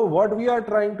 So what we are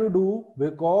trying to do,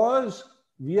 because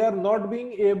we are not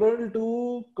being able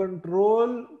to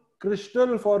control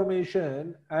crystal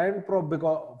formation and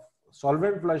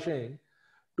solvent flushing,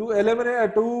 to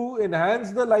eliminate, to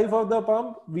enhance the life of the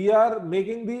pump, we are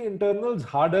making the internals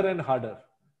harder and harder.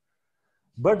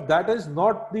 But that is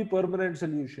not the permanent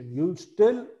solution. You'll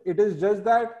still, it is just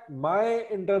that my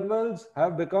internals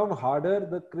have become harder.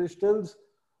 The crystals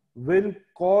will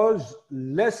cause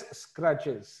less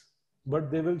scratches,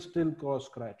 but they will still cause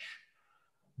scratch.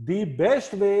 The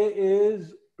best way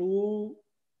is to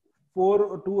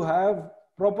have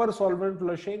proper solvent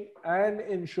flushing and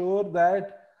ensure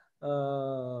that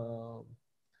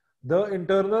the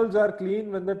internals are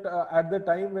clean when at the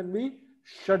time when we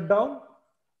shut down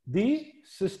the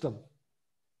system.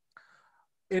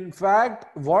 In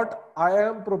fact, what I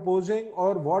am proposing,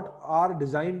 or what our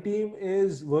design team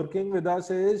is working with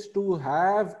us, is to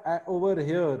have over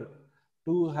here,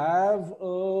 to have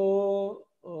a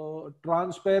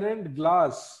transparent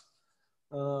glass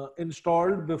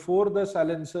installed before the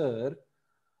silencer,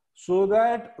 so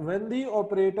that when the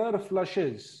operator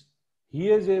flushes, he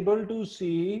is able to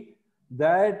see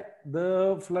that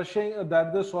the flushing,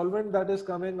 that the solvent that is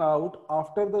coming out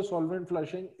after the solvent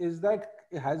flushing, has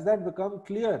that become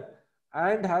clear,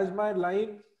 and has my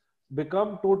line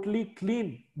become totally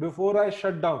clean before I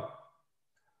shut down.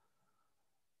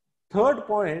 Third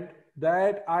point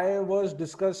that I was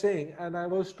discussing and I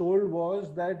was told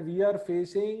was that we are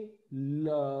facing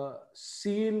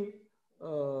seal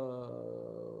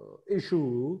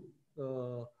issue.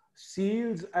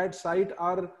 Seals at site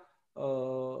are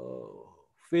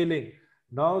failing.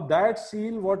 Now that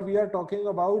seal, what we are talking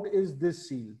about is this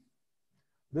seal.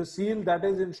 The seal that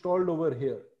is installed over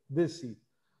here, this seal.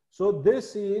 So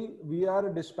this seal, we are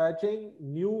dispatching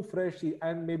new fresh seal,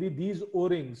 and maybe these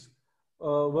O-rings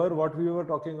were what we were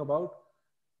talking about.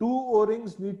 2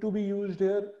 O-rings need to be used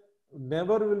here.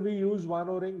 Never will we use 1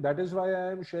 O-ring. That is why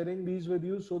I am sharing these with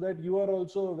you, so that you are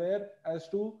also aware as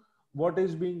to what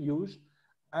is being used.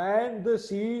 And the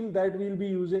seal that we'll be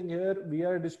using here, we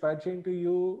are dispatching to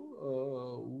you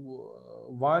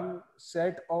 1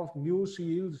 set of new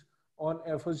seals on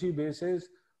FOC basis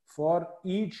for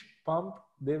each pump.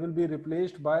 They will be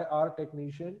replaced by our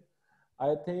technician.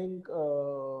 I think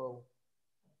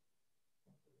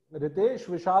Ritesh,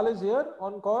 Vishal is here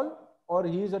on call, or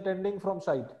he is attending from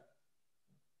site?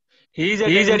 He is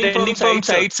attending from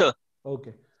site, sir.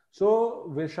 Okay. So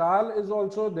Vishal is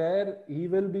also there. He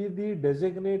will be the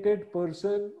designated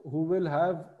person who will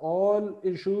have all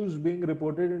issues being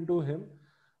reported into him.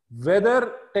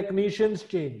 Whether technicians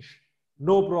change,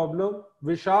 no problem.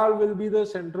 Vishal will be the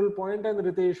central point and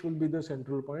Ritesh will be the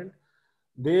central point.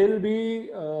 They'll be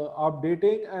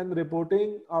updating and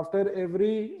reporting after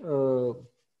every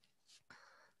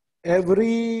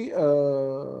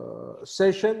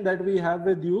session that we have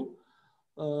with you.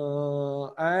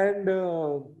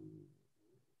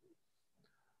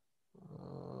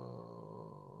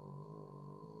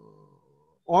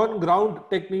 On ground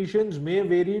technicians may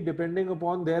vary depending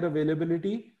upon their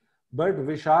availability, but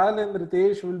Vishal and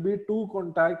Ritesh will be 2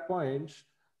 contact points,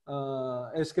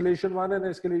 escalation 1 and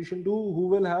escalation 2, who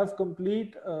will have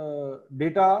complete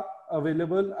data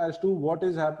available as to what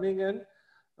is happening and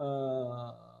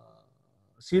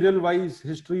serial wise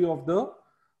history of the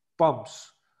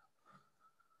pumps.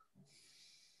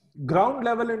 Ground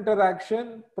level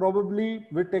interaction probably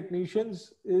with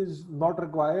technicians is not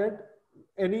required.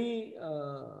 Any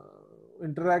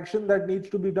interaction that needs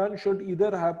to be done should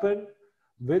either happen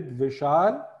with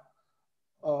Vishal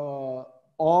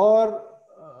or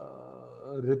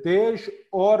Ritesh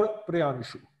or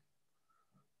Priyanshu,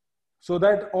 so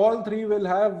that all 3 will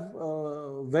have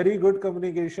very good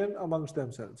communication amongst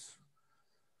themselves.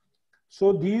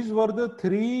 So these were the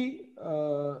 3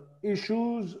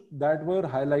 issues that were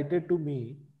highlighted to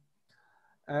me,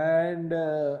 and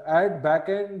at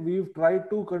backend we've tried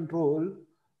to control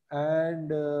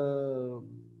and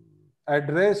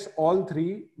address all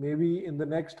 3. Maybe in the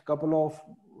next couple of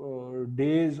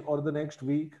days or the next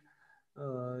week,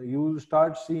 you'll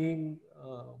start seeing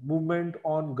movement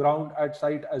on ground at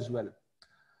site as well.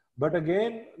 But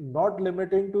again, not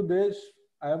limiting to this,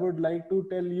 I would like to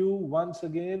tell you once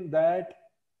again that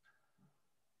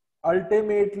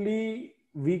ultimately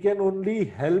we can only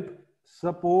help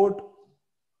support,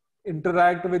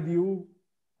 interact with you.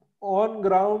 On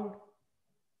ground,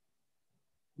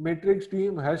 Matrix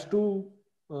team has to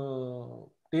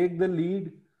take the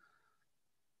lead.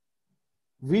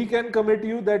 We can commit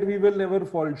you that we will never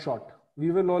fall short.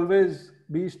 We will always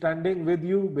be standing with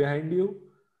you, behind you.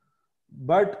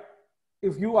 But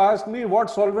if you ask me what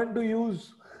solvent to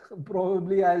use,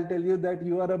 probably I'll tell you that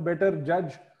you are a better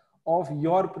judge of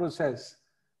your process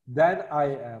than I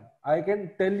am. I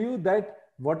can tell you that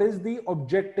what is the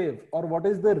objective or what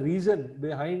is the reason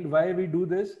behind why we do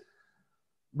this.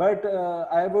 But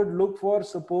I would look for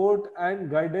support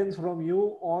and guidance from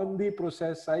you on the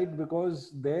process side, because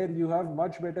there you have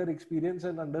much better experience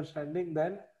and understanding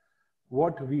than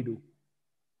what we do.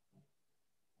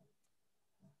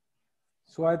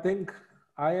 So I think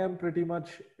I am pretty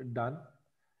much done.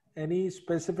 Any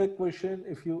specific question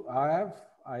if you have,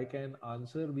 I can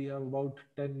answer. We have about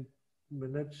 10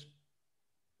 minutes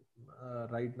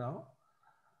right now,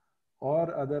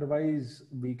 or otherwise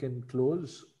we can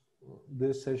close.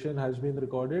 This session has been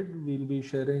recorded. We'll be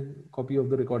sharing a copy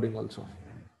of the recording also.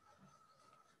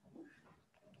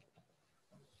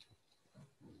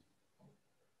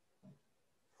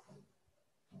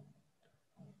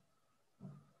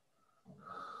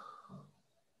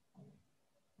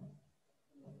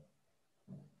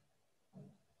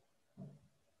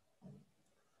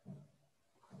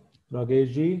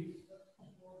 Rakesh ji?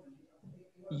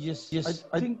 Yes.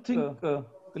 I think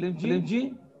Khalil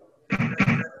ji.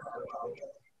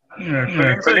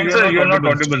 Sir, you are not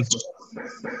audible, sir.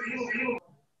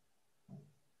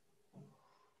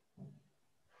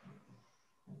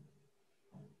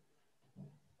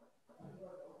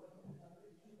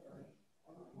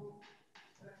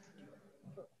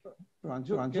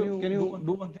 Pranju, can you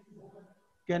do one thing?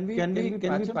 Can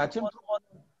we patch him on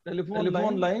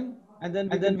telephone line and then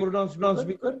put it on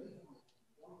speaker?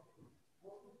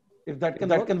 If that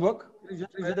can work,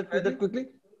 just try that quickly.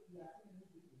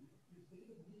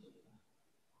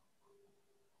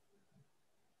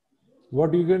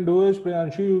 What you can do is,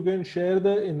 Priyanshu, you can share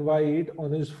the invite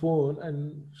on his phone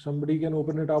and somebody can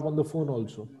open it up on the phone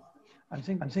also. I'm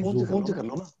saying phone se kar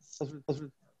lo na.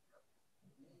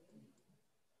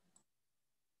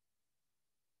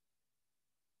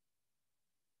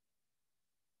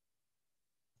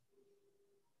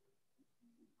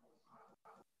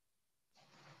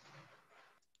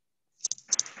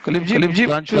 Khalil ji,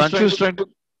 Pranju is trying to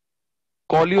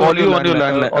call you on your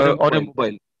landline, on your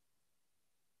mobile.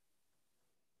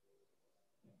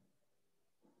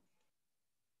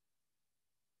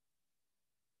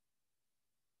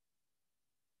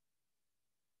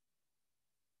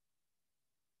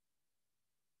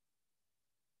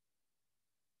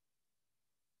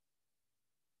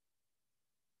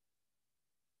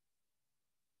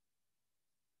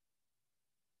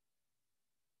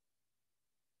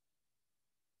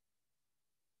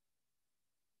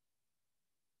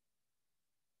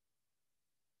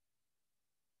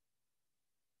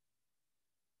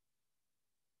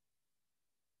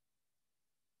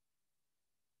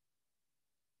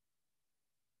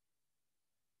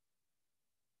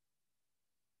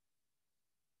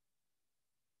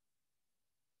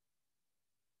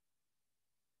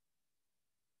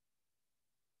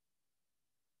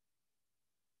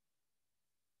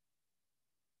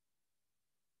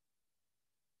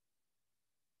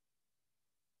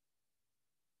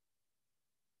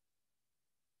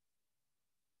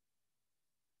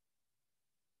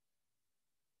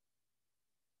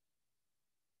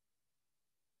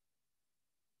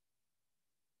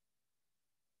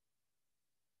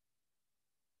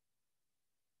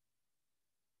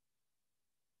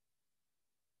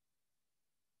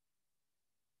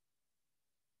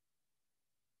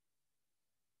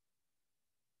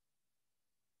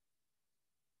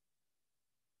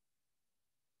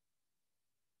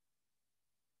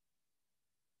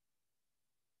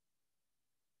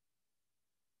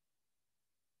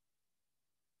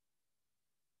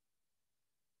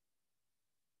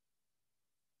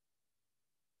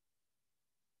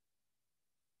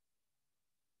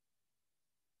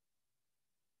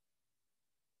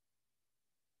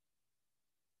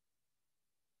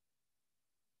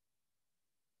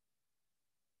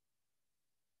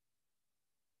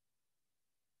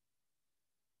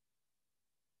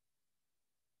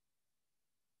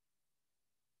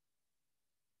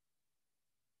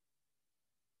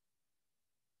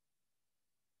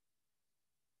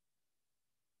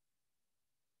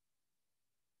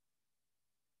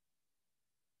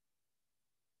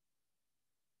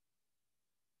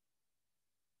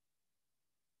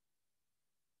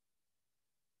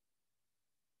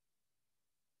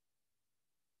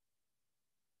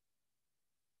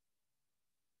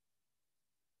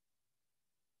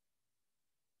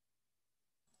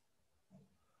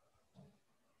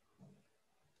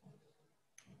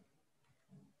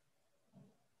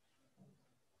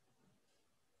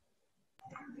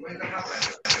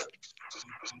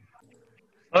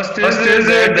 First is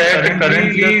that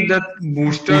currently the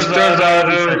boosters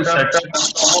are set up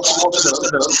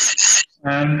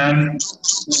and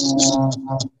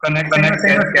connecting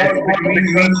a catch between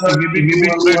the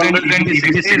EVB200 and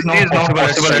EVB60 is not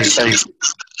possible at site.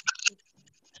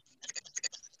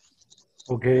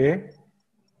 Okay.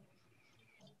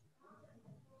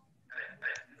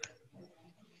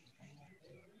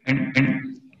 And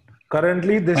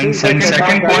Currently, this is the second setup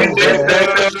point is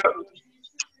that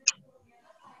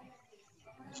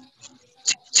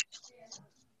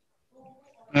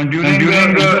during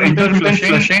intermittent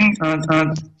flushing,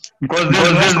 because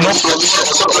there's no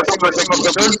auto flushing of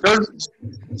the boosters,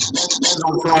 is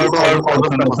also a cause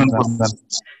of concern for them.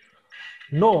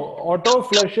 No, auto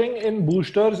flushing in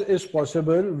boosters is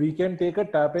possible. We can take a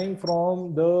tapping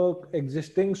from the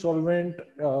existing solvent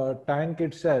tank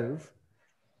itself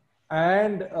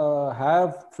and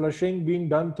have flushing being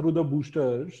done through the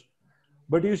boosters.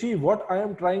 But you see, what I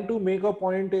am trying to make a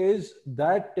point is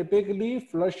that typically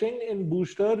flushing in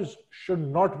boosters should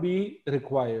not be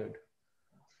required.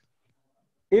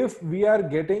 If we are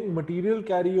getting material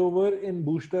carryover in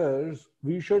boosters,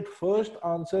 we should first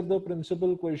answer the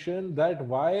principal question that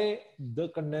why the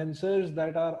condensers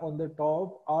that are on the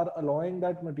top are allowing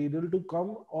that material to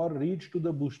come or reach to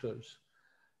the boosters.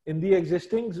 In the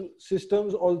existing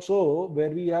systems also,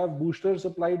 where we have boosters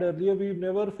supplied earlier, we've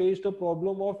never faced a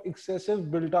problem of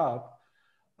excessive build-up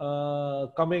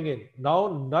coming in. Now,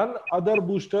 none other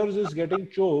boosters is getting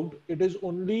choked. It is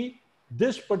only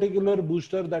this particular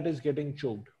booster that is getting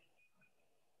choked.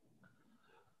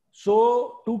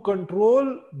 So to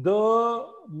control the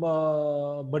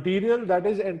material that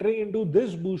is entering into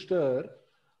this booster,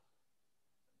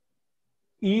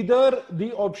 either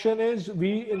the option is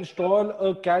we install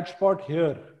a catch pot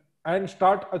here and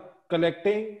start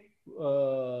collecting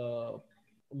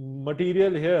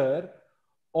material here,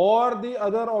 or the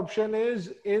other option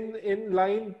is in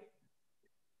line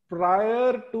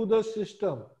prior to the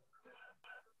system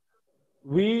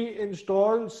we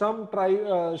install some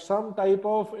type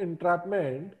of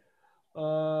entrapment,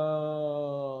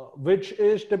 which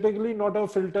is typically not a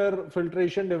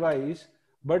filtration device,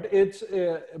 but it's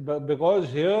because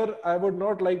here I would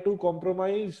not like to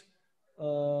compromise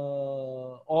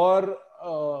or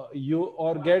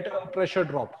get a pressure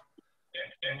drop.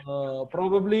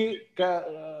 Probably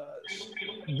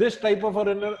this type of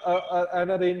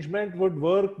an arrangement would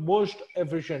work most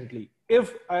efficiently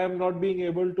if I am not being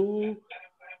able to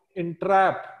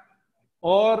entrap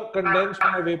or condense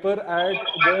my vapor at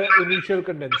the initial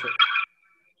condenser.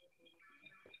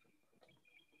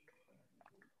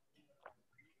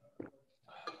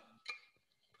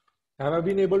 Have I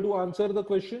been able to answer the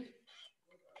question?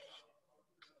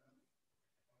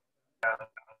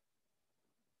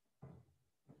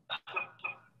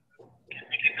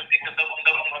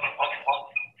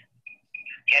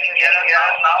 Can you hear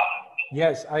us now?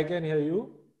 Yes, I can hear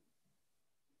you.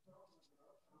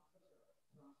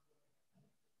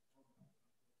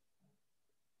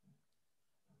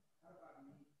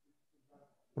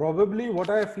 Probably what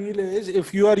I feel is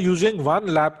if you are using one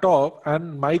laptop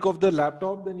and mic of the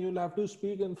laptop, then you'll have to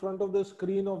speak in front of the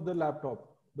screen of the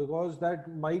laptop because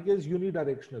that mic is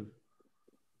unidirectional.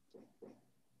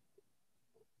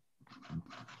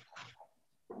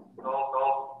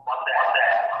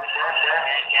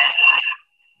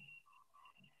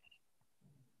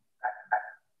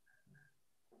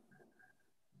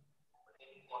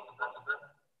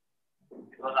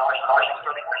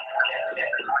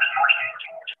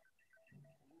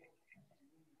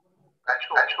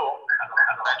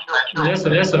 Yes,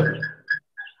 sir. Yes, sir.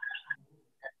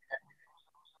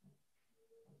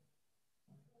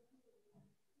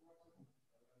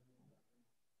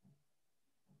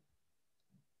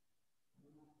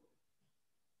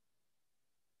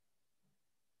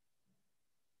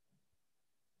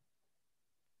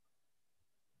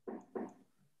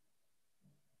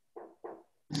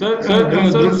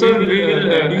 Sir,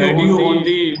 we'll add you on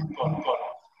the call.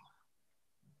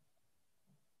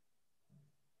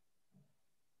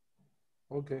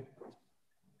 Okay.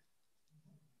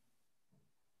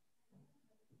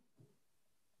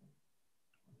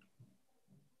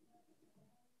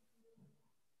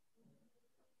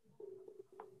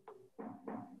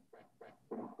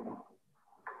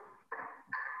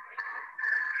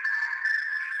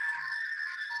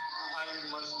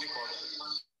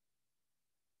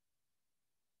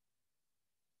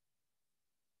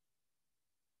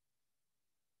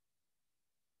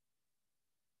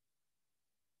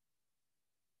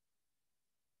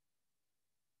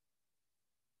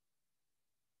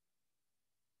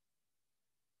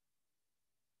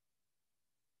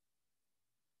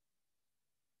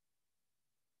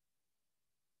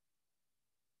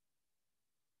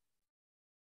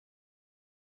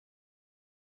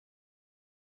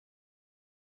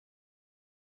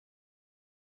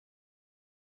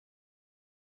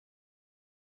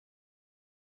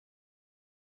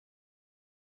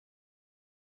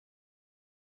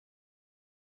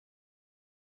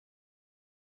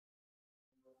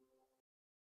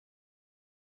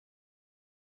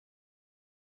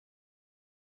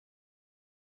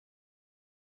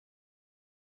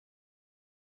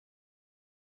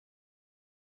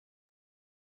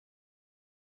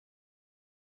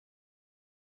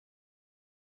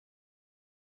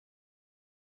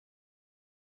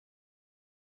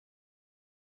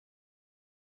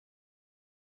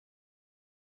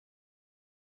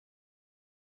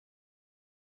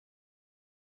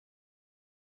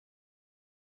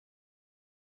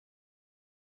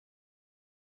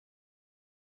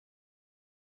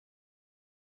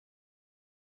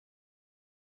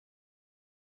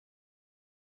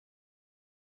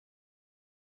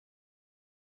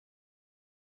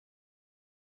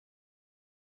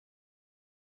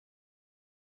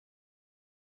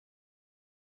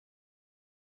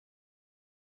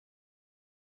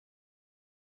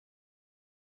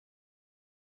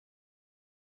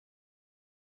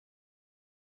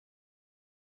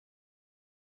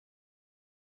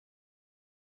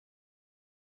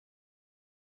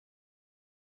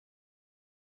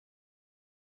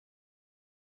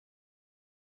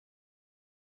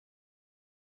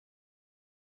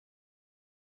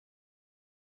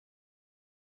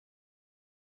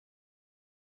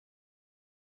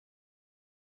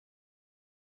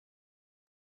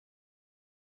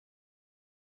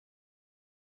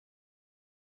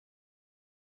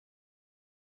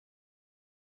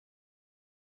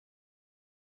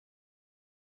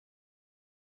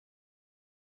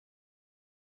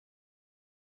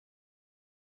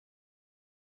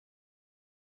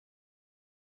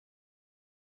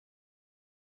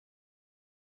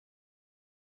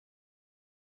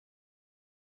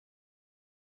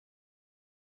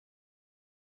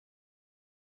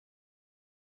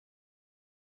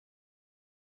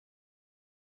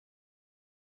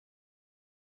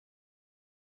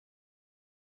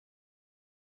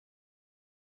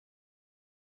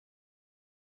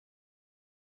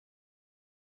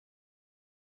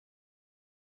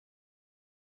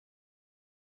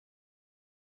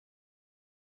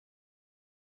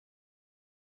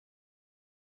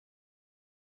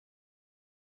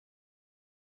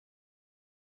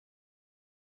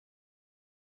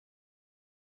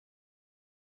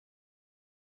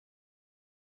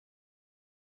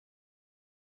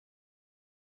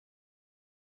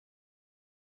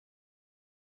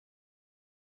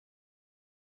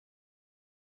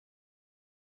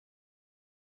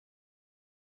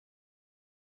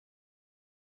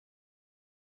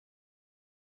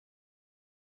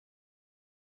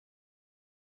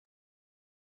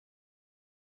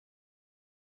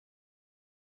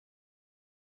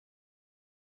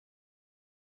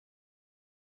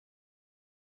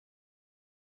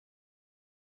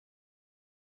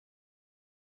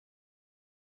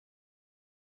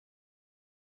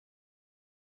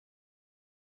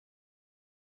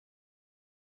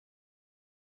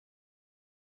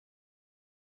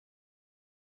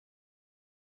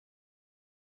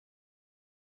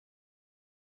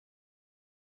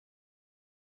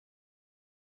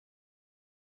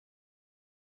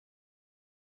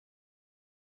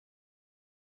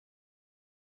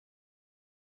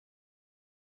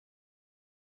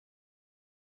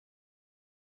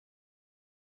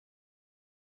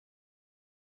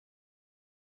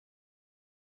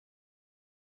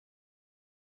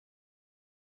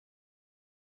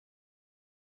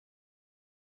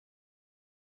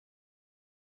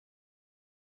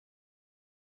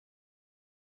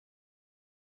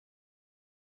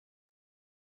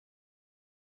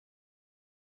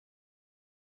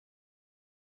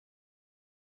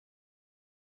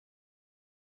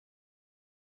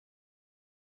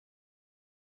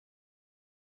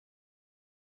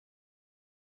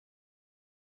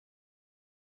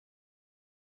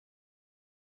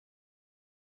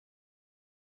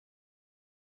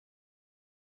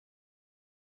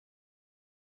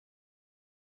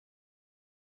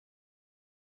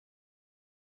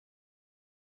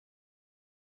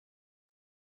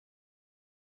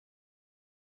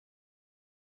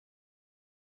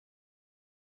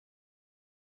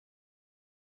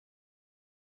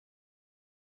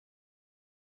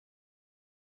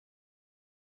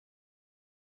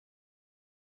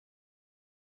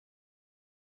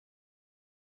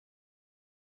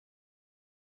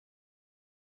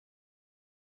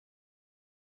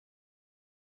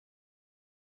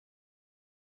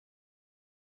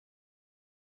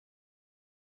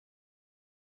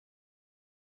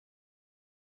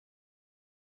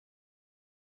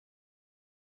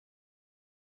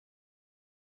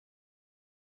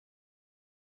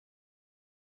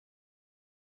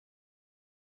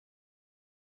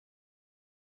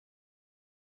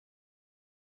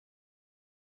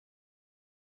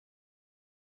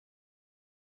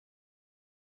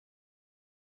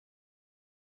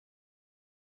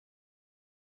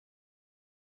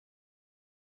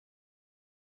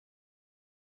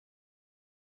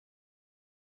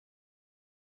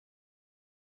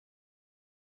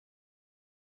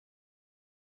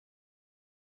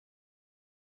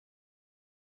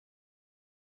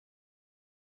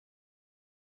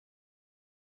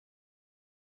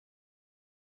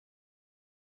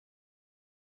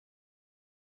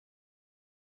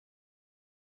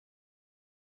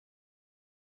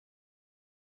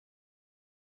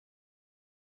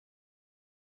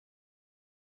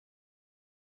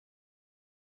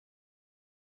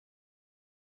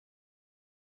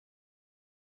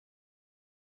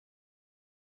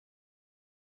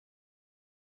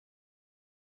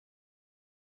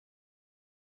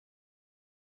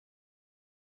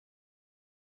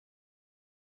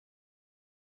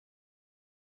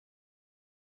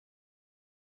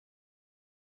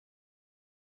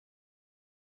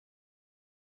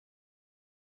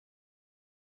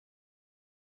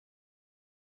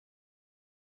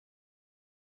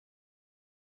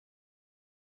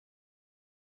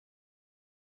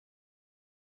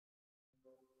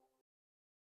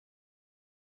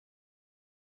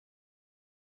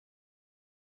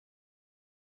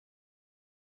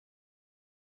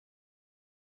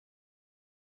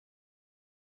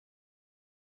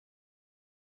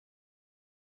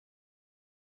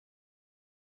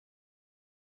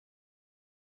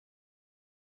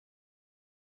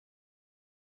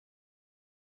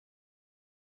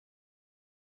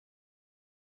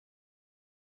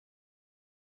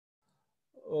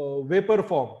 vapor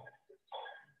form.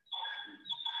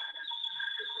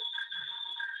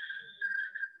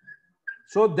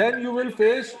 So then you will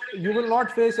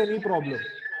not face any problem.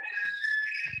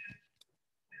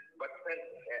 But sir,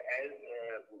 as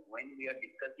when we are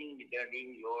discussing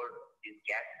regarding your this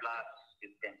gas blast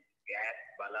system, gas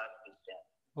ballast system,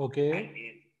 Okay. and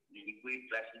this liquid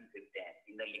flushing system.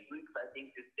 In the liquid flushing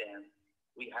system,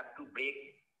 we have to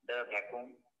break the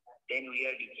vacuum. Then we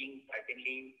are reaching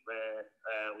certainly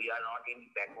we are not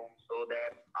in vacuum, so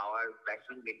that our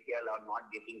flashing material are not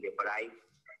getting vaporized.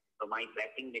 So my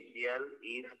flashing material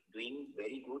is doing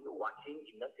very good washing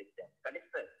in the system. Correct,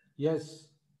 sir? Yes.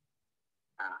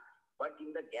 But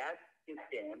in the gas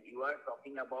system, you are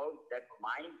talking about that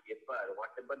my vapor,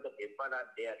 whatever the vapor are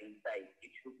there inside,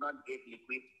 it should not get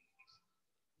liquid.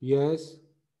 Yes.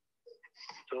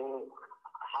 So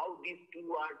how these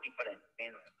two are different?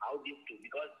 And how these two?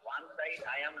 Because one side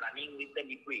I am running with the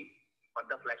liquid for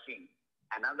the flushing.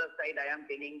 Another side I am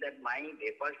telling that my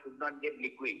vapor should not get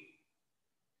liquid.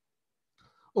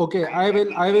 Okay, I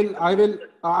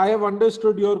have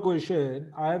understood your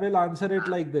question. I will answer it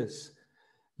like this.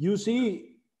 You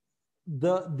see,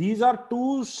 these are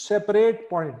two separate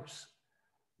points.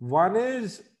 One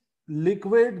is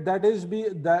liquid that is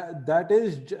liquid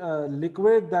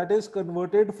that is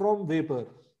converted from vapor.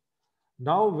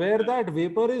 Now, where that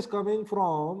vapor is coming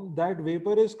from, that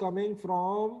vapor is coming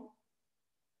from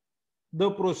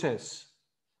the process.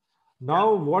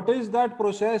 Now, what is that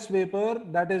process vapor?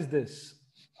 That is this.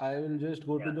 I will just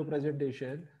go to the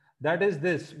presentation. That is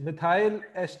this methyl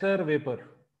ester vapor.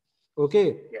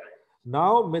 Okay. Yeah.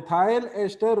 Now, methyl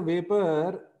ester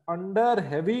vapor under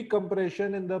heavy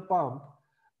compression in the pump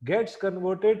gets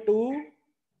converted to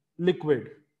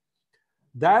liquid.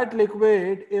 That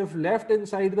liquid, if left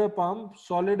inside the pump,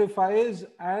 solidifies,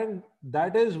 and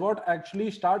that is what actually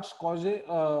starts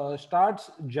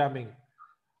jamming.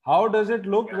 How does it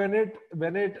look when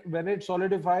it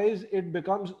solidifies? It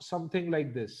becomes something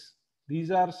like this. These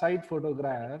are side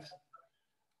photographs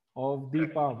of the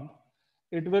pump.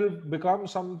 It will become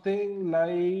something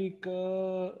like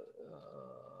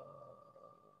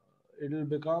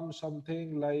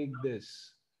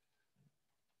this.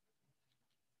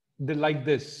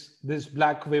 This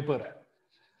black vapor.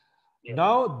 Yeah.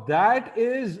 Now that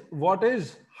is what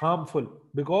is harmful,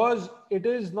 because it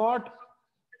is not.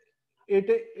 It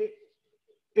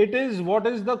is what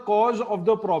is the cause of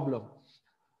the problem.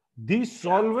 The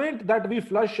solvent that we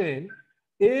flush in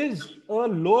is a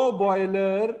low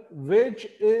boiler which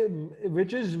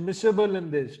is miscible in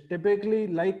this. Typically,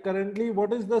 like currently,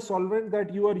 what is the solvent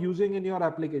that you are using in your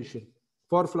application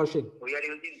for flushing? We are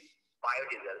using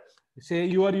biodiesel. Say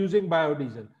you are using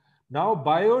biodiesel. Now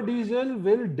biodiesel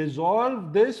will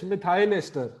dissolve this methyl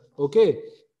ester. Okay.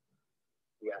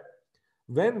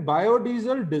 When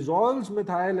biodiesel dissolves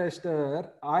methyl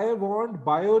ester, I want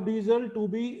biodiesel to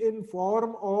be in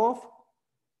form of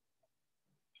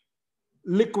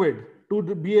liquid to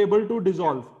be able to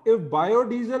dissolve. If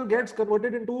biodiesel gets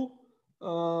converted into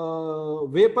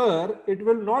vapor, it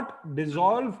will not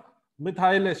dissolve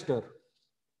methyl ester.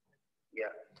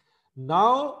 Yeah.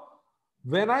 Now,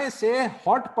 when I say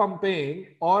hot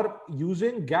pumping or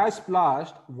using gas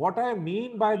blast, what I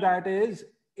mean by that is,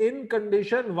 in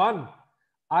condition 1,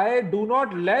 I do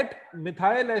not let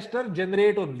methyl ester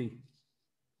generate only.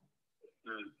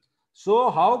 So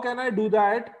how can I do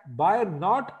that? By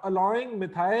not allowing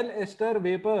methyl ester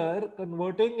vapor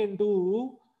converting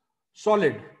into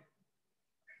solid.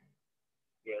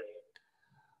 Yes.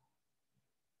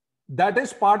 That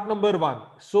is part number 1.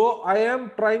 So I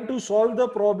am trying to solve the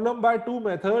problem by two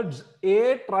methods.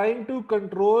 A, trying to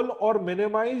control or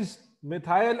minimize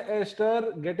methyl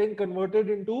ester getting converted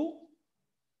into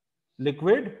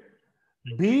liquid.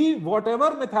 B,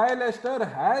 whatever methyl ester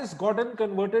has gotten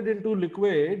converted into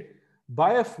liquid,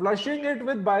 by flushing it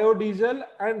with biodiesel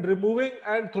and removing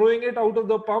and throwing it out of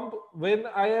the pump when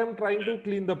I am trying to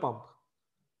clean the pump.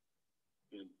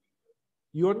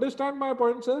 You understand my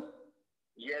point, sir?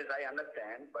 Yes, I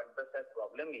understand, but the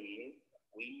problem is,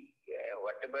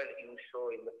 whatever you show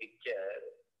in the picture,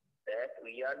 that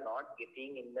we are not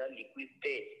getting in the liquid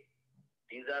state.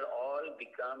 These are all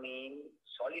becoming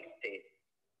solid state.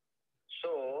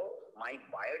 So my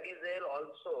biodiesel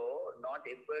also not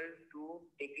able to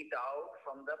take it out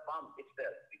from the pump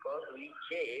itself, because we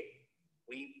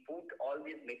put all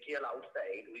this material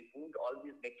outside, we put all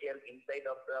this material inside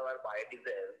of our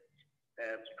biodiesel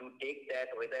to take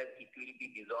that, whether it will be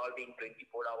dissolved in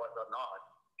 24 hours or not.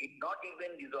 It not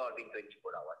even dissolved in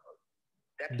 24 hours.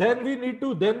 Then we need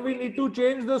to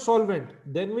change the solvent.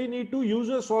 Then we need to use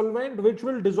a solvent which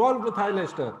will dissolve methyl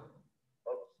ester.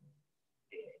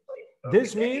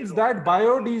 This means that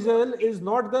biodiesel is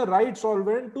not the right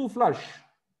solvent to flush.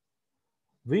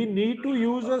 We need to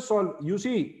use a you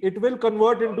see, it will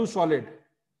convert into solid.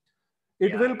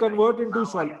 It will convert into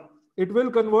solid. It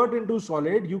will convert into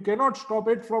solid. You cannot stop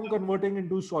it from converting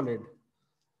into solid.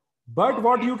 But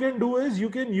what you can do is you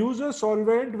can use a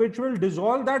solvent which will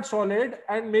dissolve that solid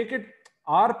and make it,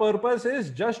 our purpose is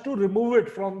just to remove it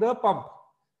from the pump.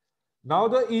 Now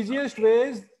the easiest way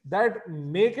is that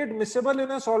make it miscible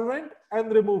in a solvent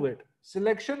and remove it.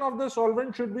 Selection of the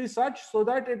solvent should be such so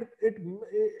that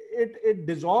it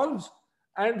dissolves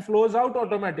and flows out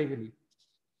automatically.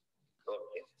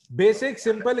 Basic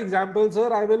simple example,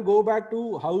 sir. I will go back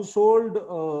to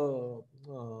household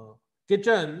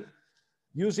kitchen.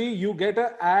 You see, you get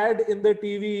an ad in the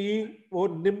TV. वो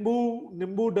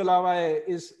नींबू डला हुआ है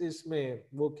इसमें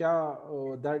वो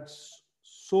क्या that's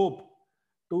soap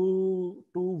to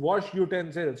wash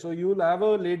utensils. So you'll have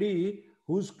a lady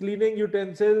who's cleaning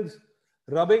utensils,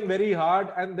 rubbing very hard,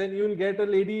 and then you'll get a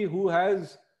lady who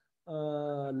has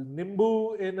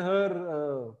nimbu in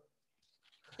her.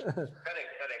 Correct.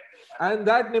 And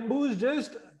that nimbu is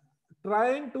just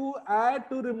trying to add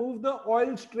to remove the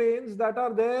oil stains that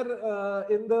are there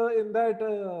in that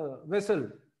vessel.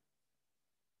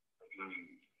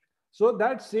 So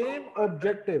that same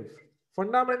objective,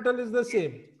 fundamental is the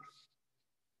same.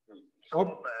 No,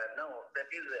 that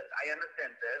is, I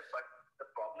understand, sir, but the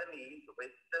problem is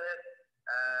with the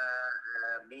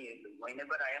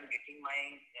whenever I am getting my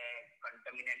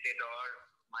contaminated or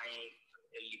my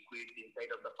liquids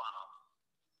inside of the pump,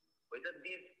 whether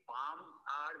these pumps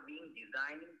are being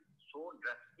designed so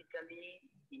drastically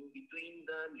in between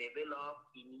the level of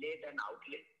inlet and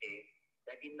outlet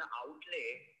that in the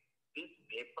outlet, this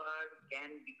vapor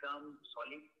can become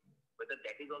solid. Whether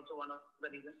that is also one of the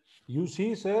reasons? You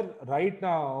see, sir, right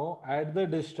now at the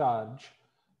discharge,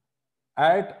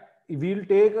 we'll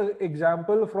take an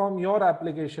example from your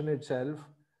application itself.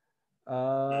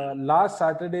 Last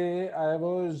Saturday, I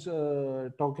was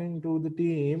talking to the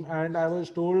team and I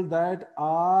was told that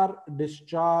our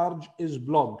discharge is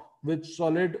blocked with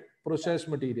solid process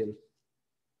material.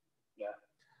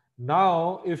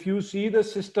 Now, if you see the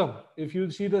system,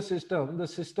 the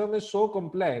system is so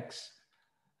complex.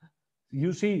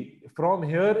 You see, from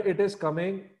here it is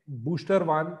coming booster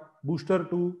 1, booster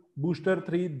 2, booster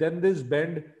 3, then this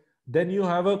bend, then you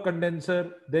have a condenser,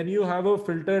 then you have a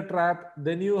filter trap,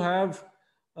 then you have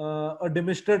a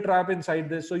demister trap inside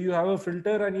this. So you have a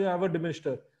filter and you have a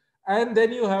demister, and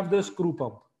then you have the screw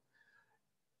pump.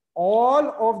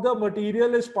 All of the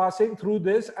material is passing through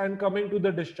this and coming to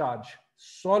the discharge.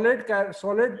 Solid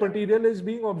material is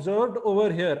being observed over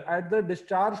here at the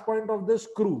discharge point of the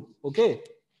screw. Okay.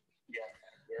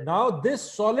 Now this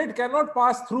solid cannot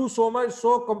pass through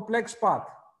so complex path.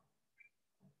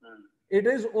 It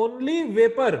is only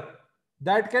vapor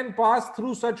that can pass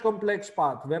through such complex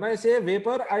path. When I say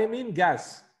vapor, I mean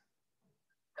gas.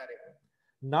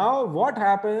 Now what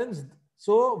happens?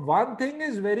 So one thing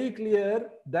is very clear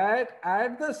that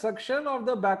at the suction of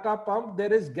the backup pump,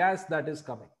 there is gas that is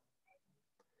coming.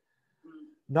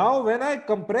 Now when I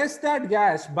compress that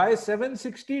gas by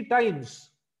 760 times,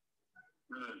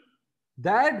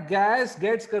 that gas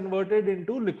gets converted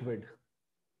into liquid.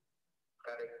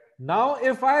 Now,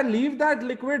 if I leave that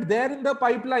liquid there in the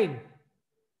pipeline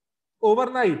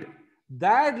overnight,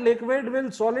 that liquid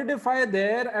will solidify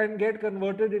there and get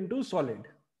converted into solid.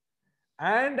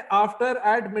 And after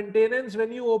at maintenance,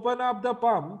 when you open up the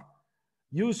pump,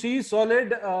 you see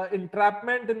solid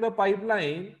entrapment in the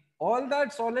pipeline. All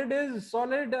that solid is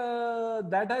solid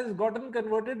that has gotten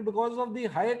converted because of the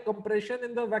high compression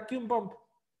in the vacuum pump.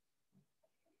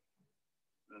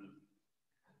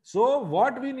 So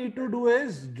what we need to do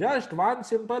is just one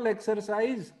simple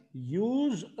exercise.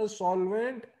 Use a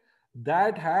solvent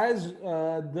that has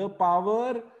the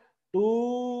power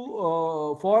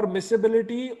to for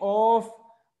miscibility of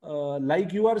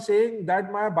like you are saying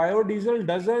that my biodiesel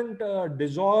doesn't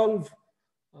dissolve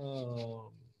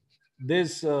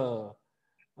this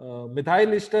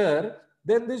methyl ester,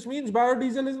 then this means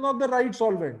biodiesel is not the right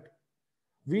solvent.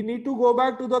 We need to go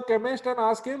back to the chemist and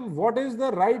ask him what is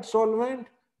the right solvent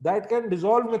that can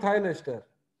dissolve methyl ester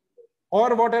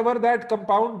or whatever that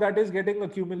compound that is getting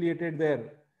accumulated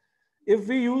there. If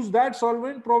we use that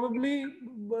solvent, probably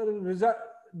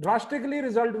drastically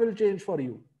result will change for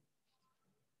you.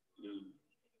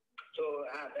 So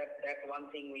that's one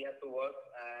thing we have to work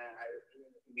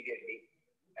immediately.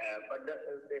 But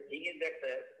the thing is that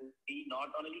we not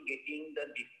only getting the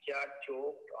discharge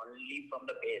choked only from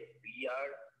the base. We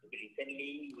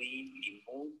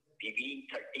removed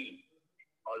PB30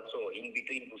 also in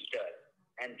between booster,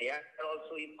 And there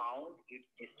also we found its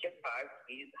discharge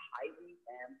is highly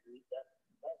damped with the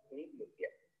same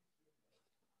material.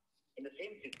 In the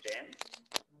same system,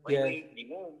 when we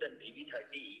remove the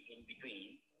DB30 in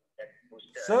between that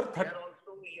booster, there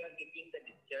also we are getting the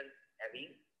discharge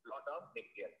having lot of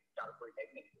material, charcoal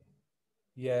type material.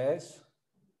 Yes.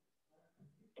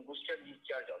 Booster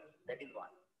discharge also, that is one.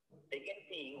 Second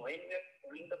thing, when we are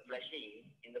doing the flushing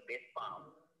in the base pump,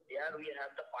 there we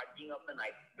have the parting of the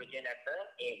nitrogen at the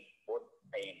end, both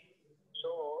ends. So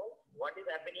what is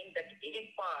happening, that end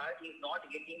part is not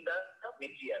getting the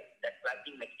material, that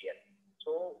flushing material.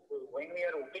 So when we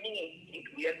are opening it,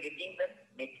 we are getting the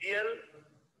material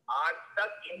are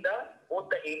stuck in the both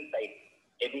the end side.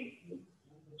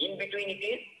 In between it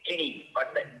is cleaning,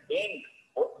 but the end,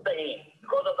 both the end,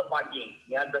 because of the parting,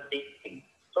 we are the same thing.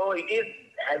 So it is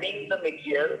having the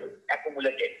material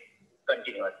accumulated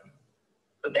continuously.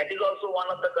 So that is also one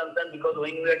of the concerns, because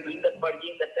when we are doing the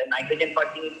purging, the nitrogen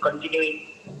purging is continuing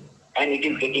and it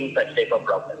is getting such type of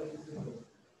problem.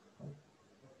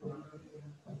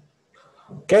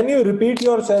 Can you repeat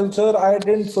yourself, sir? I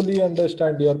didn't fully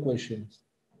understand your question.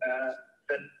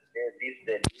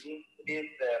 This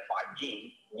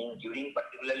purging means during,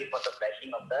 particularly for the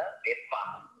flashing of the base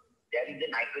pump, there is a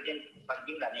nitrogen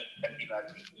purging running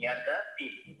continuously near the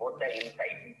seal, both the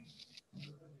inside.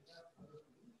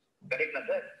 Correct,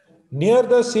 sir? Near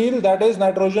the seal, that is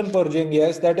nitrogen purging.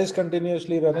 Yes, that is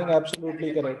continuously running.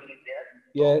 Absolutely correct.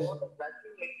 Yes. So the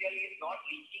plastic material is not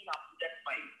reaching up to that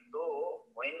point. So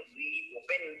when we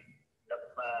open the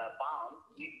pump,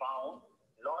 we found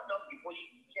lot of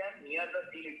deposition near the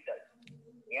seal itself,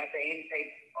 near the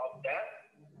inside of the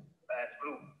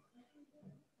screw.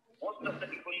 Most of the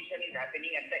deposition is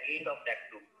happening at the end of that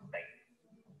screw, right?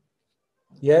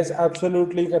 Yes,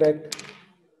 absolutely correct.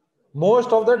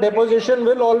 Most of the deposition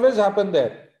will always happen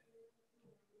there.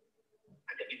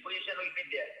 The deposition will be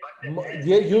there.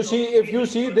 But You see, if you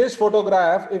see this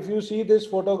photograph,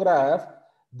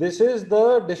 this is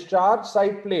the discharge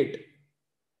side plate.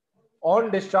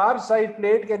 On discharge side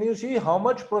plate, can you see how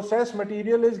much process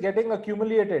material is getting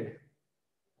accumulated?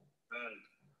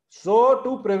 So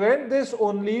to prevent this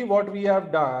only, what we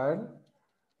have done,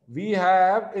 we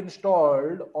have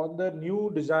installed on the new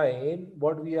design,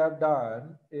 what we have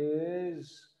done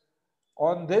is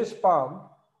on this pump,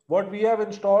 what we have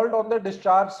installed on the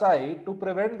discharge side to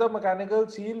prevent the mechanical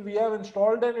seal, we have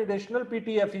installed an additional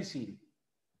PTFE seal.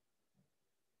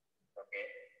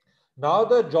 Now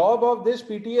the job of this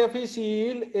PTFE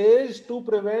seal is to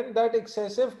prevent that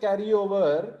excessive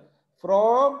carryover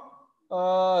from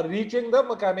reaching the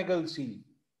mechanical seal.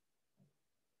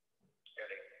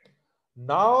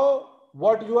 Now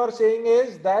what you are saying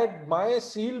is that my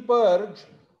seal purge,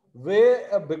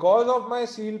 because of my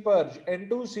seal purge,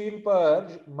 N2 seal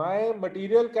purge, my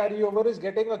material carryover is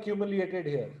getting accumulated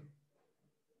here.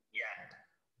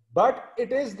 But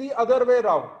it is the other way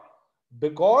around.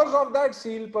 Because of that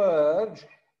seal purge,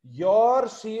 your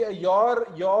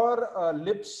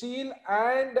lip seal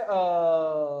and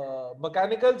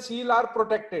mechanical seal are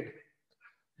protected.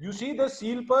 You see the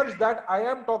seal purge that I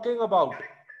am talking about.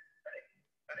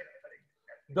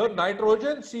 The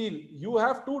nitrogen seal, you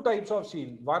have two types of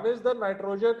seal. One is the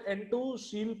nitrogen N2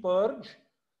 seal purge,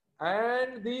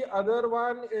 and the other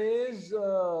one is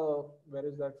where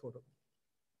is that photo?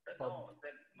 No,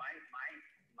 my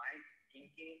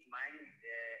thinking,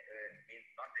 is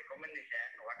not recommendation.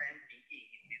 What I am thinking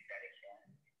in this direction,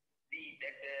 see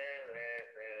that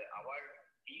our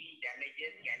seal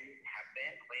damages can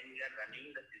happen when we are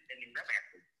running the system in the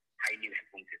vacuum, highly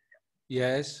vacuum system.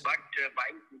 Yes. But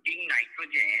by putting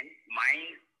nitrogen, my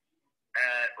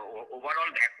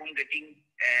overall vacuum getting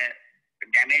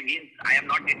damage means I am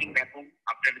not getting vacuum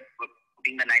after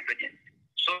putting the nitrogen.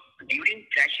 So during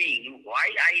flashing, why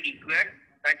I require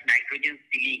such nitrogen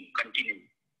sealing continue?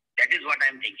 That is what I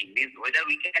am thinking. Means whether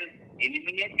we can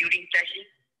eliminate during flashing.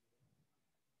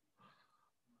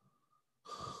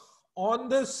 On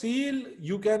the seal,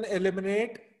 you can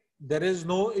eliminate. There is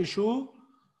no issue.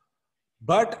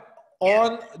 But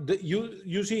on the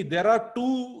you see there are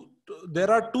two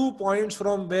points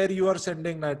from where you are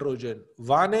sending nitrogen.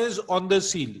 One is on the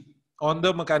seal, on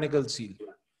the mechanical seal.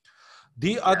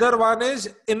 The other one is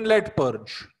inlet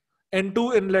purge,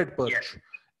 N2 inlet purge.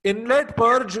 Inlet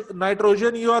purge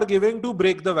nitrogen you are giving to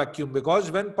break the vacuum,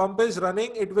 because when pump is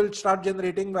running, it will start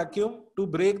generating vacuum. To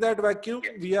break that vacuum,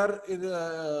 we are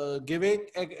giving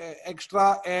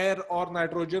extra air or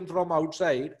nitrogen from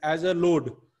outside as a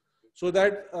load, so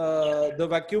that the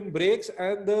vacuum breaks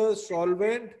and the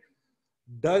solvent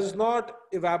does not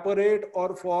evaporate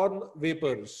or form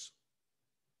vapors.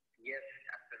 Yes,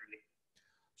 absolutely.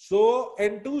 So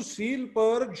N2 seal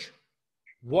purge,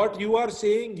 what you are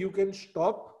saying, you can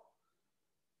stop,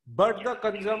 but the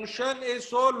consumption is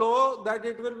so low that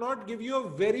it will not give you a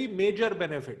very major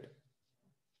benefit.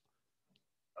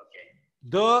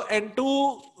 The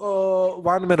N2,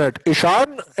 1 minute.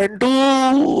 Ishan,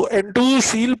 N2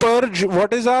 seal purge,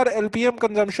 what is our LPM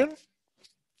consumption?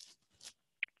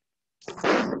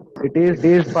 It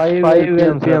is 5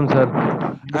 LPM, sir.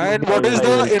 And what is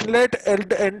the inlet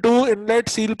N2 inlet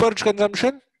seal purge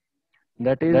consumption?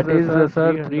 That is,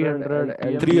 sir, 300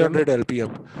 LPM. 300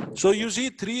 LPM. So you see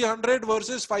 300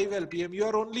 versus 5 LPM.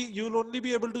 You'll only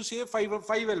be able to save 5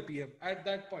 LPM at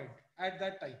that point, at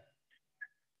that time.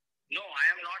 No, I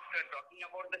am not talking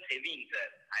about the saving, sir.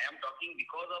 I am talking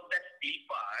because of that steel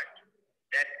part,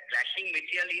 that flashing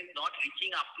material is not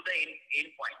reaching up to the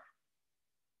end point.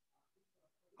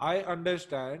 I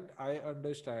understand.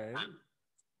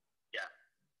 Yeah.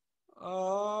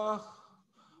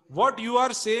 What you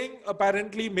are saying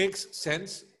apparently makes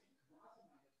sense.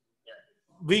 Yeah.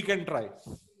 We can try.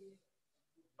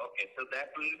 Okay, so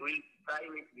that we'll try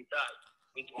with Vital.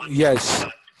 With one Yes.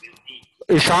 We'll see.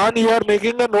 Ishan, you are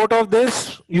making a note of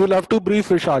this. You'll have to brief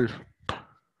Vishal. And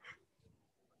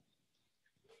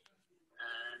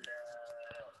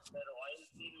the oil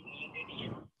seal related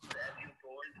issues, as you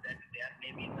told that there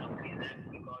may be some reason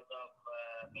because of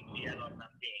material or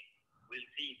something. We'll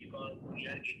see, because we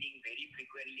are getting very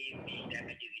frequently the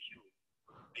damages issue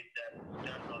with the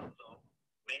boosters also,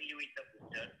 mainly with the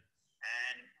boosters,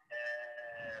 and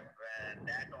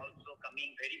that also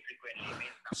coming very frequently.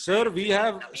 Sir, we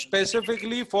have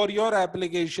specifically for your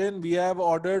application, we have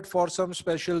ordered for some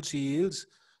special seals,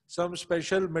 some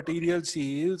special material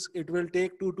seals. It will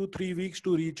take 2 to 3 weeks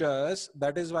to reach us.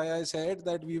 That is why I said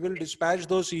that we will dispatch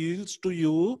those seals to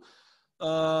you,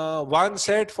 one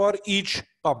set for each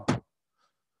pump. Okay.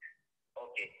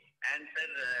 And sir,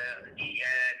 we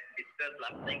discussed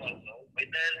last time also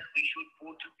whether we should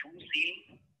put 2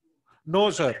 seals. No,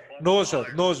 sir. No, sir.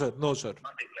 No, sir. No, sir.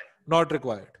 Not required. Not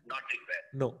required. Not required.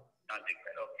 No. Not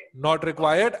required. Okay. Not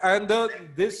required. And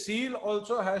this seal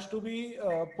also has to be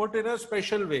put in a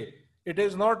special way. It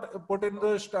is not put in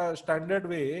the standard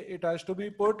way. It has to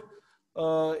be put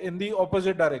in the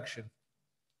opposite direction.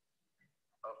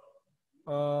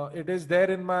 It is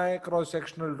there in my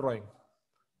cross-sectional drawing.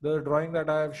 The drawing that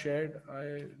I have shared,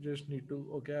 I just need to,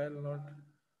 okay, I'll not.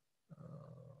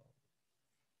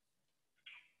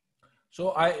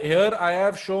 So I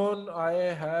have shown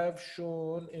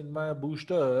in my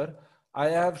booster, I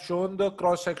have shown the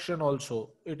cross section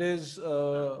also. It is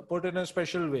put in a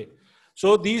special way.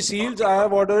 So these seals I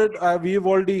have ordered, we've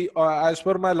already, as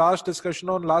per my last discussion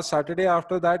on last Saturday,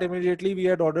 after that immediately we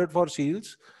had ordered for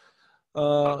seals.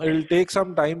 It'll take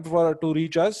some time to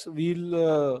reach us.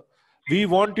 We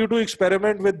want you to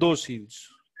experiment with those seals.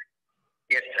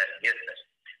 Yes, sir. Yes, sir.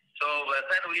 So,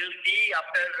 sir, we'll see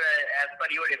after, as per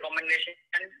your recommendation,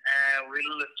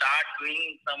 we'll start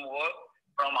doing some work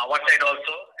from our side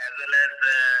also, as well as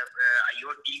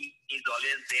your team is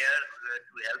always there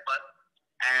to help us.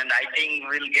 And I think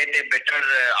we'll get a better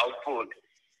output.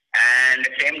 And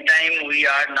same time, we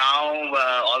are now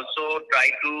also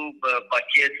try to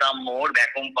purchase some more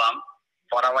vacuum pumps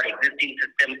for our existing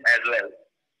system as well,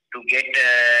 to get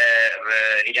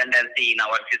redundancy in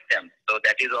our system. So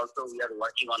that is also, we are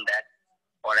working on that.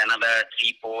 For another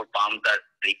 3-4 pumps are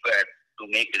required to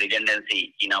make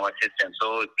redundancy in our system.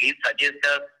 So please suggest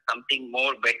us something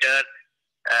more better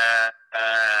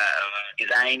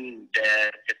designed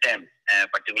system,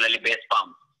 particularly base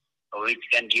pump, which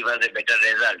can give us a better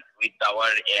result with our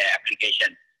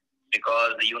application.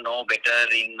 Because you know better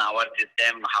in our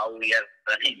system how we are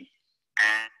running.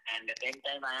 And at the same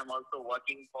time, I am also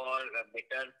working for a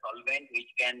better solvent,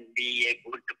 which can be a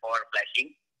good for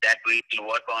flashing. That we will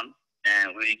work on.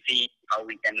 We'll see how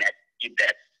we can achieve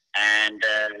that. And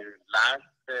last,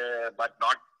 but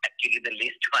not actually the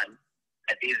least one,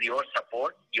 that is your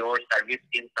support. Your service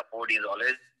team support is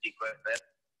always required.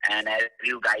 And as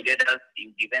you guided us,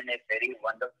 you've given a very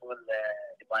wonderful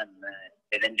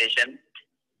presentation.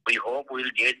 We hope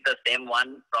we'll get the same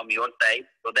one from your side,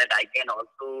 so that I can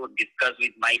also discuss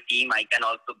with my team. I can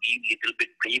also give little bit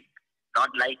brief, not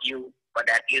like you, but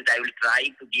at least I will try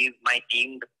to give my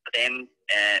team the same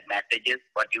messages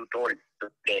what you told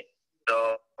today.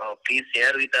 So please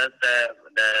share with us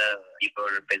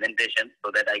your presentation,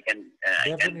 so that I can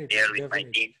share with my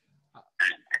team.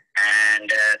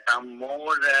 And some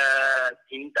more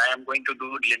things I am going to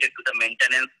do related to the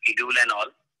maintenance schedule and all.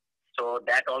 So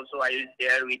that also I will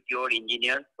share with your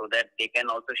engineers, so that they can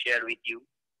also share with you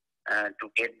to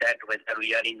get that whether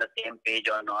we are in the same page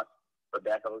or not. So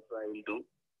that also I will do.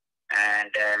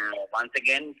 And once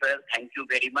again, sir, thank you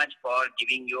very much for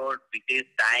giving your precious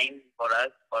time for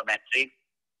us, for Matrix.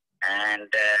 And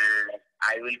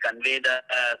I will convey the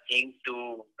things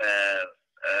to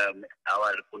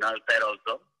our Kunal sir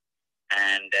also.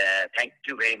 And thank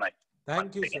you very much.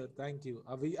 Thank you, sir. Thank you.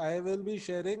 I will be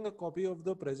sharing a copy of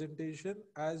the presentation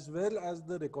as well as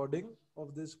the recording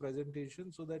of this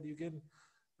presentation so that you can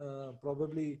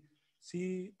probably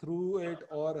see through it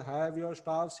or have your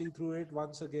staff see through it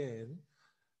once again.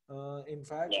 In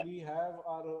fact, we have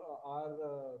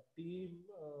our team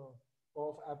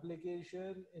of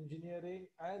application, engineering,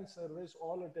 and service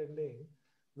all attending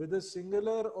with a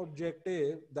singular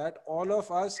objective that all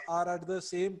of us are at the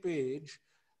same page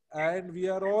and we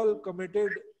are all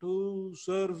committed to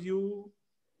serve you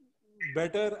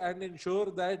better and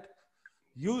ensure that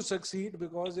you succeed,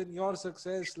 because in your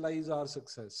success lies our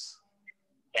success.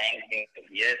 Thank you.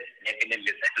 Yes,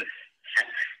 definitely, sir.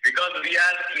 Because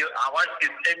our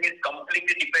system is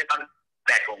completely dependent on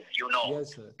vacuum, you know.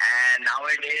 Yes, sir. And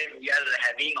nowadays we are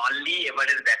having only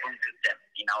EverestVacuum system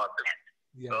in our plant.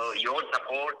 Yes. So your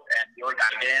support and your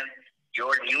guidance,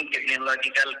 your new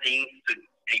technological things should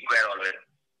require always.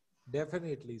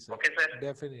 Definitely, sir. Okay, sir.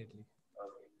 Definitely.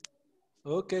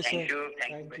 Okay, Thank sir. you.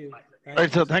 Thank you.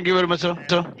 Right, sir. Thank you very much, sir.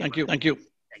 Thank you. Thank you.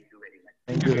 Thank you very much.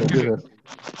 Thank you, sir.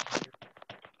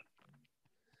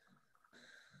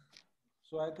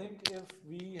 So I think if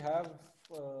we have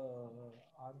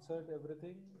answered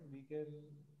everything, we can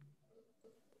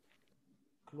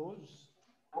close.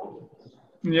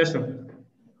 Yes, sir.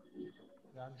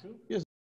 Ranshu? Yes.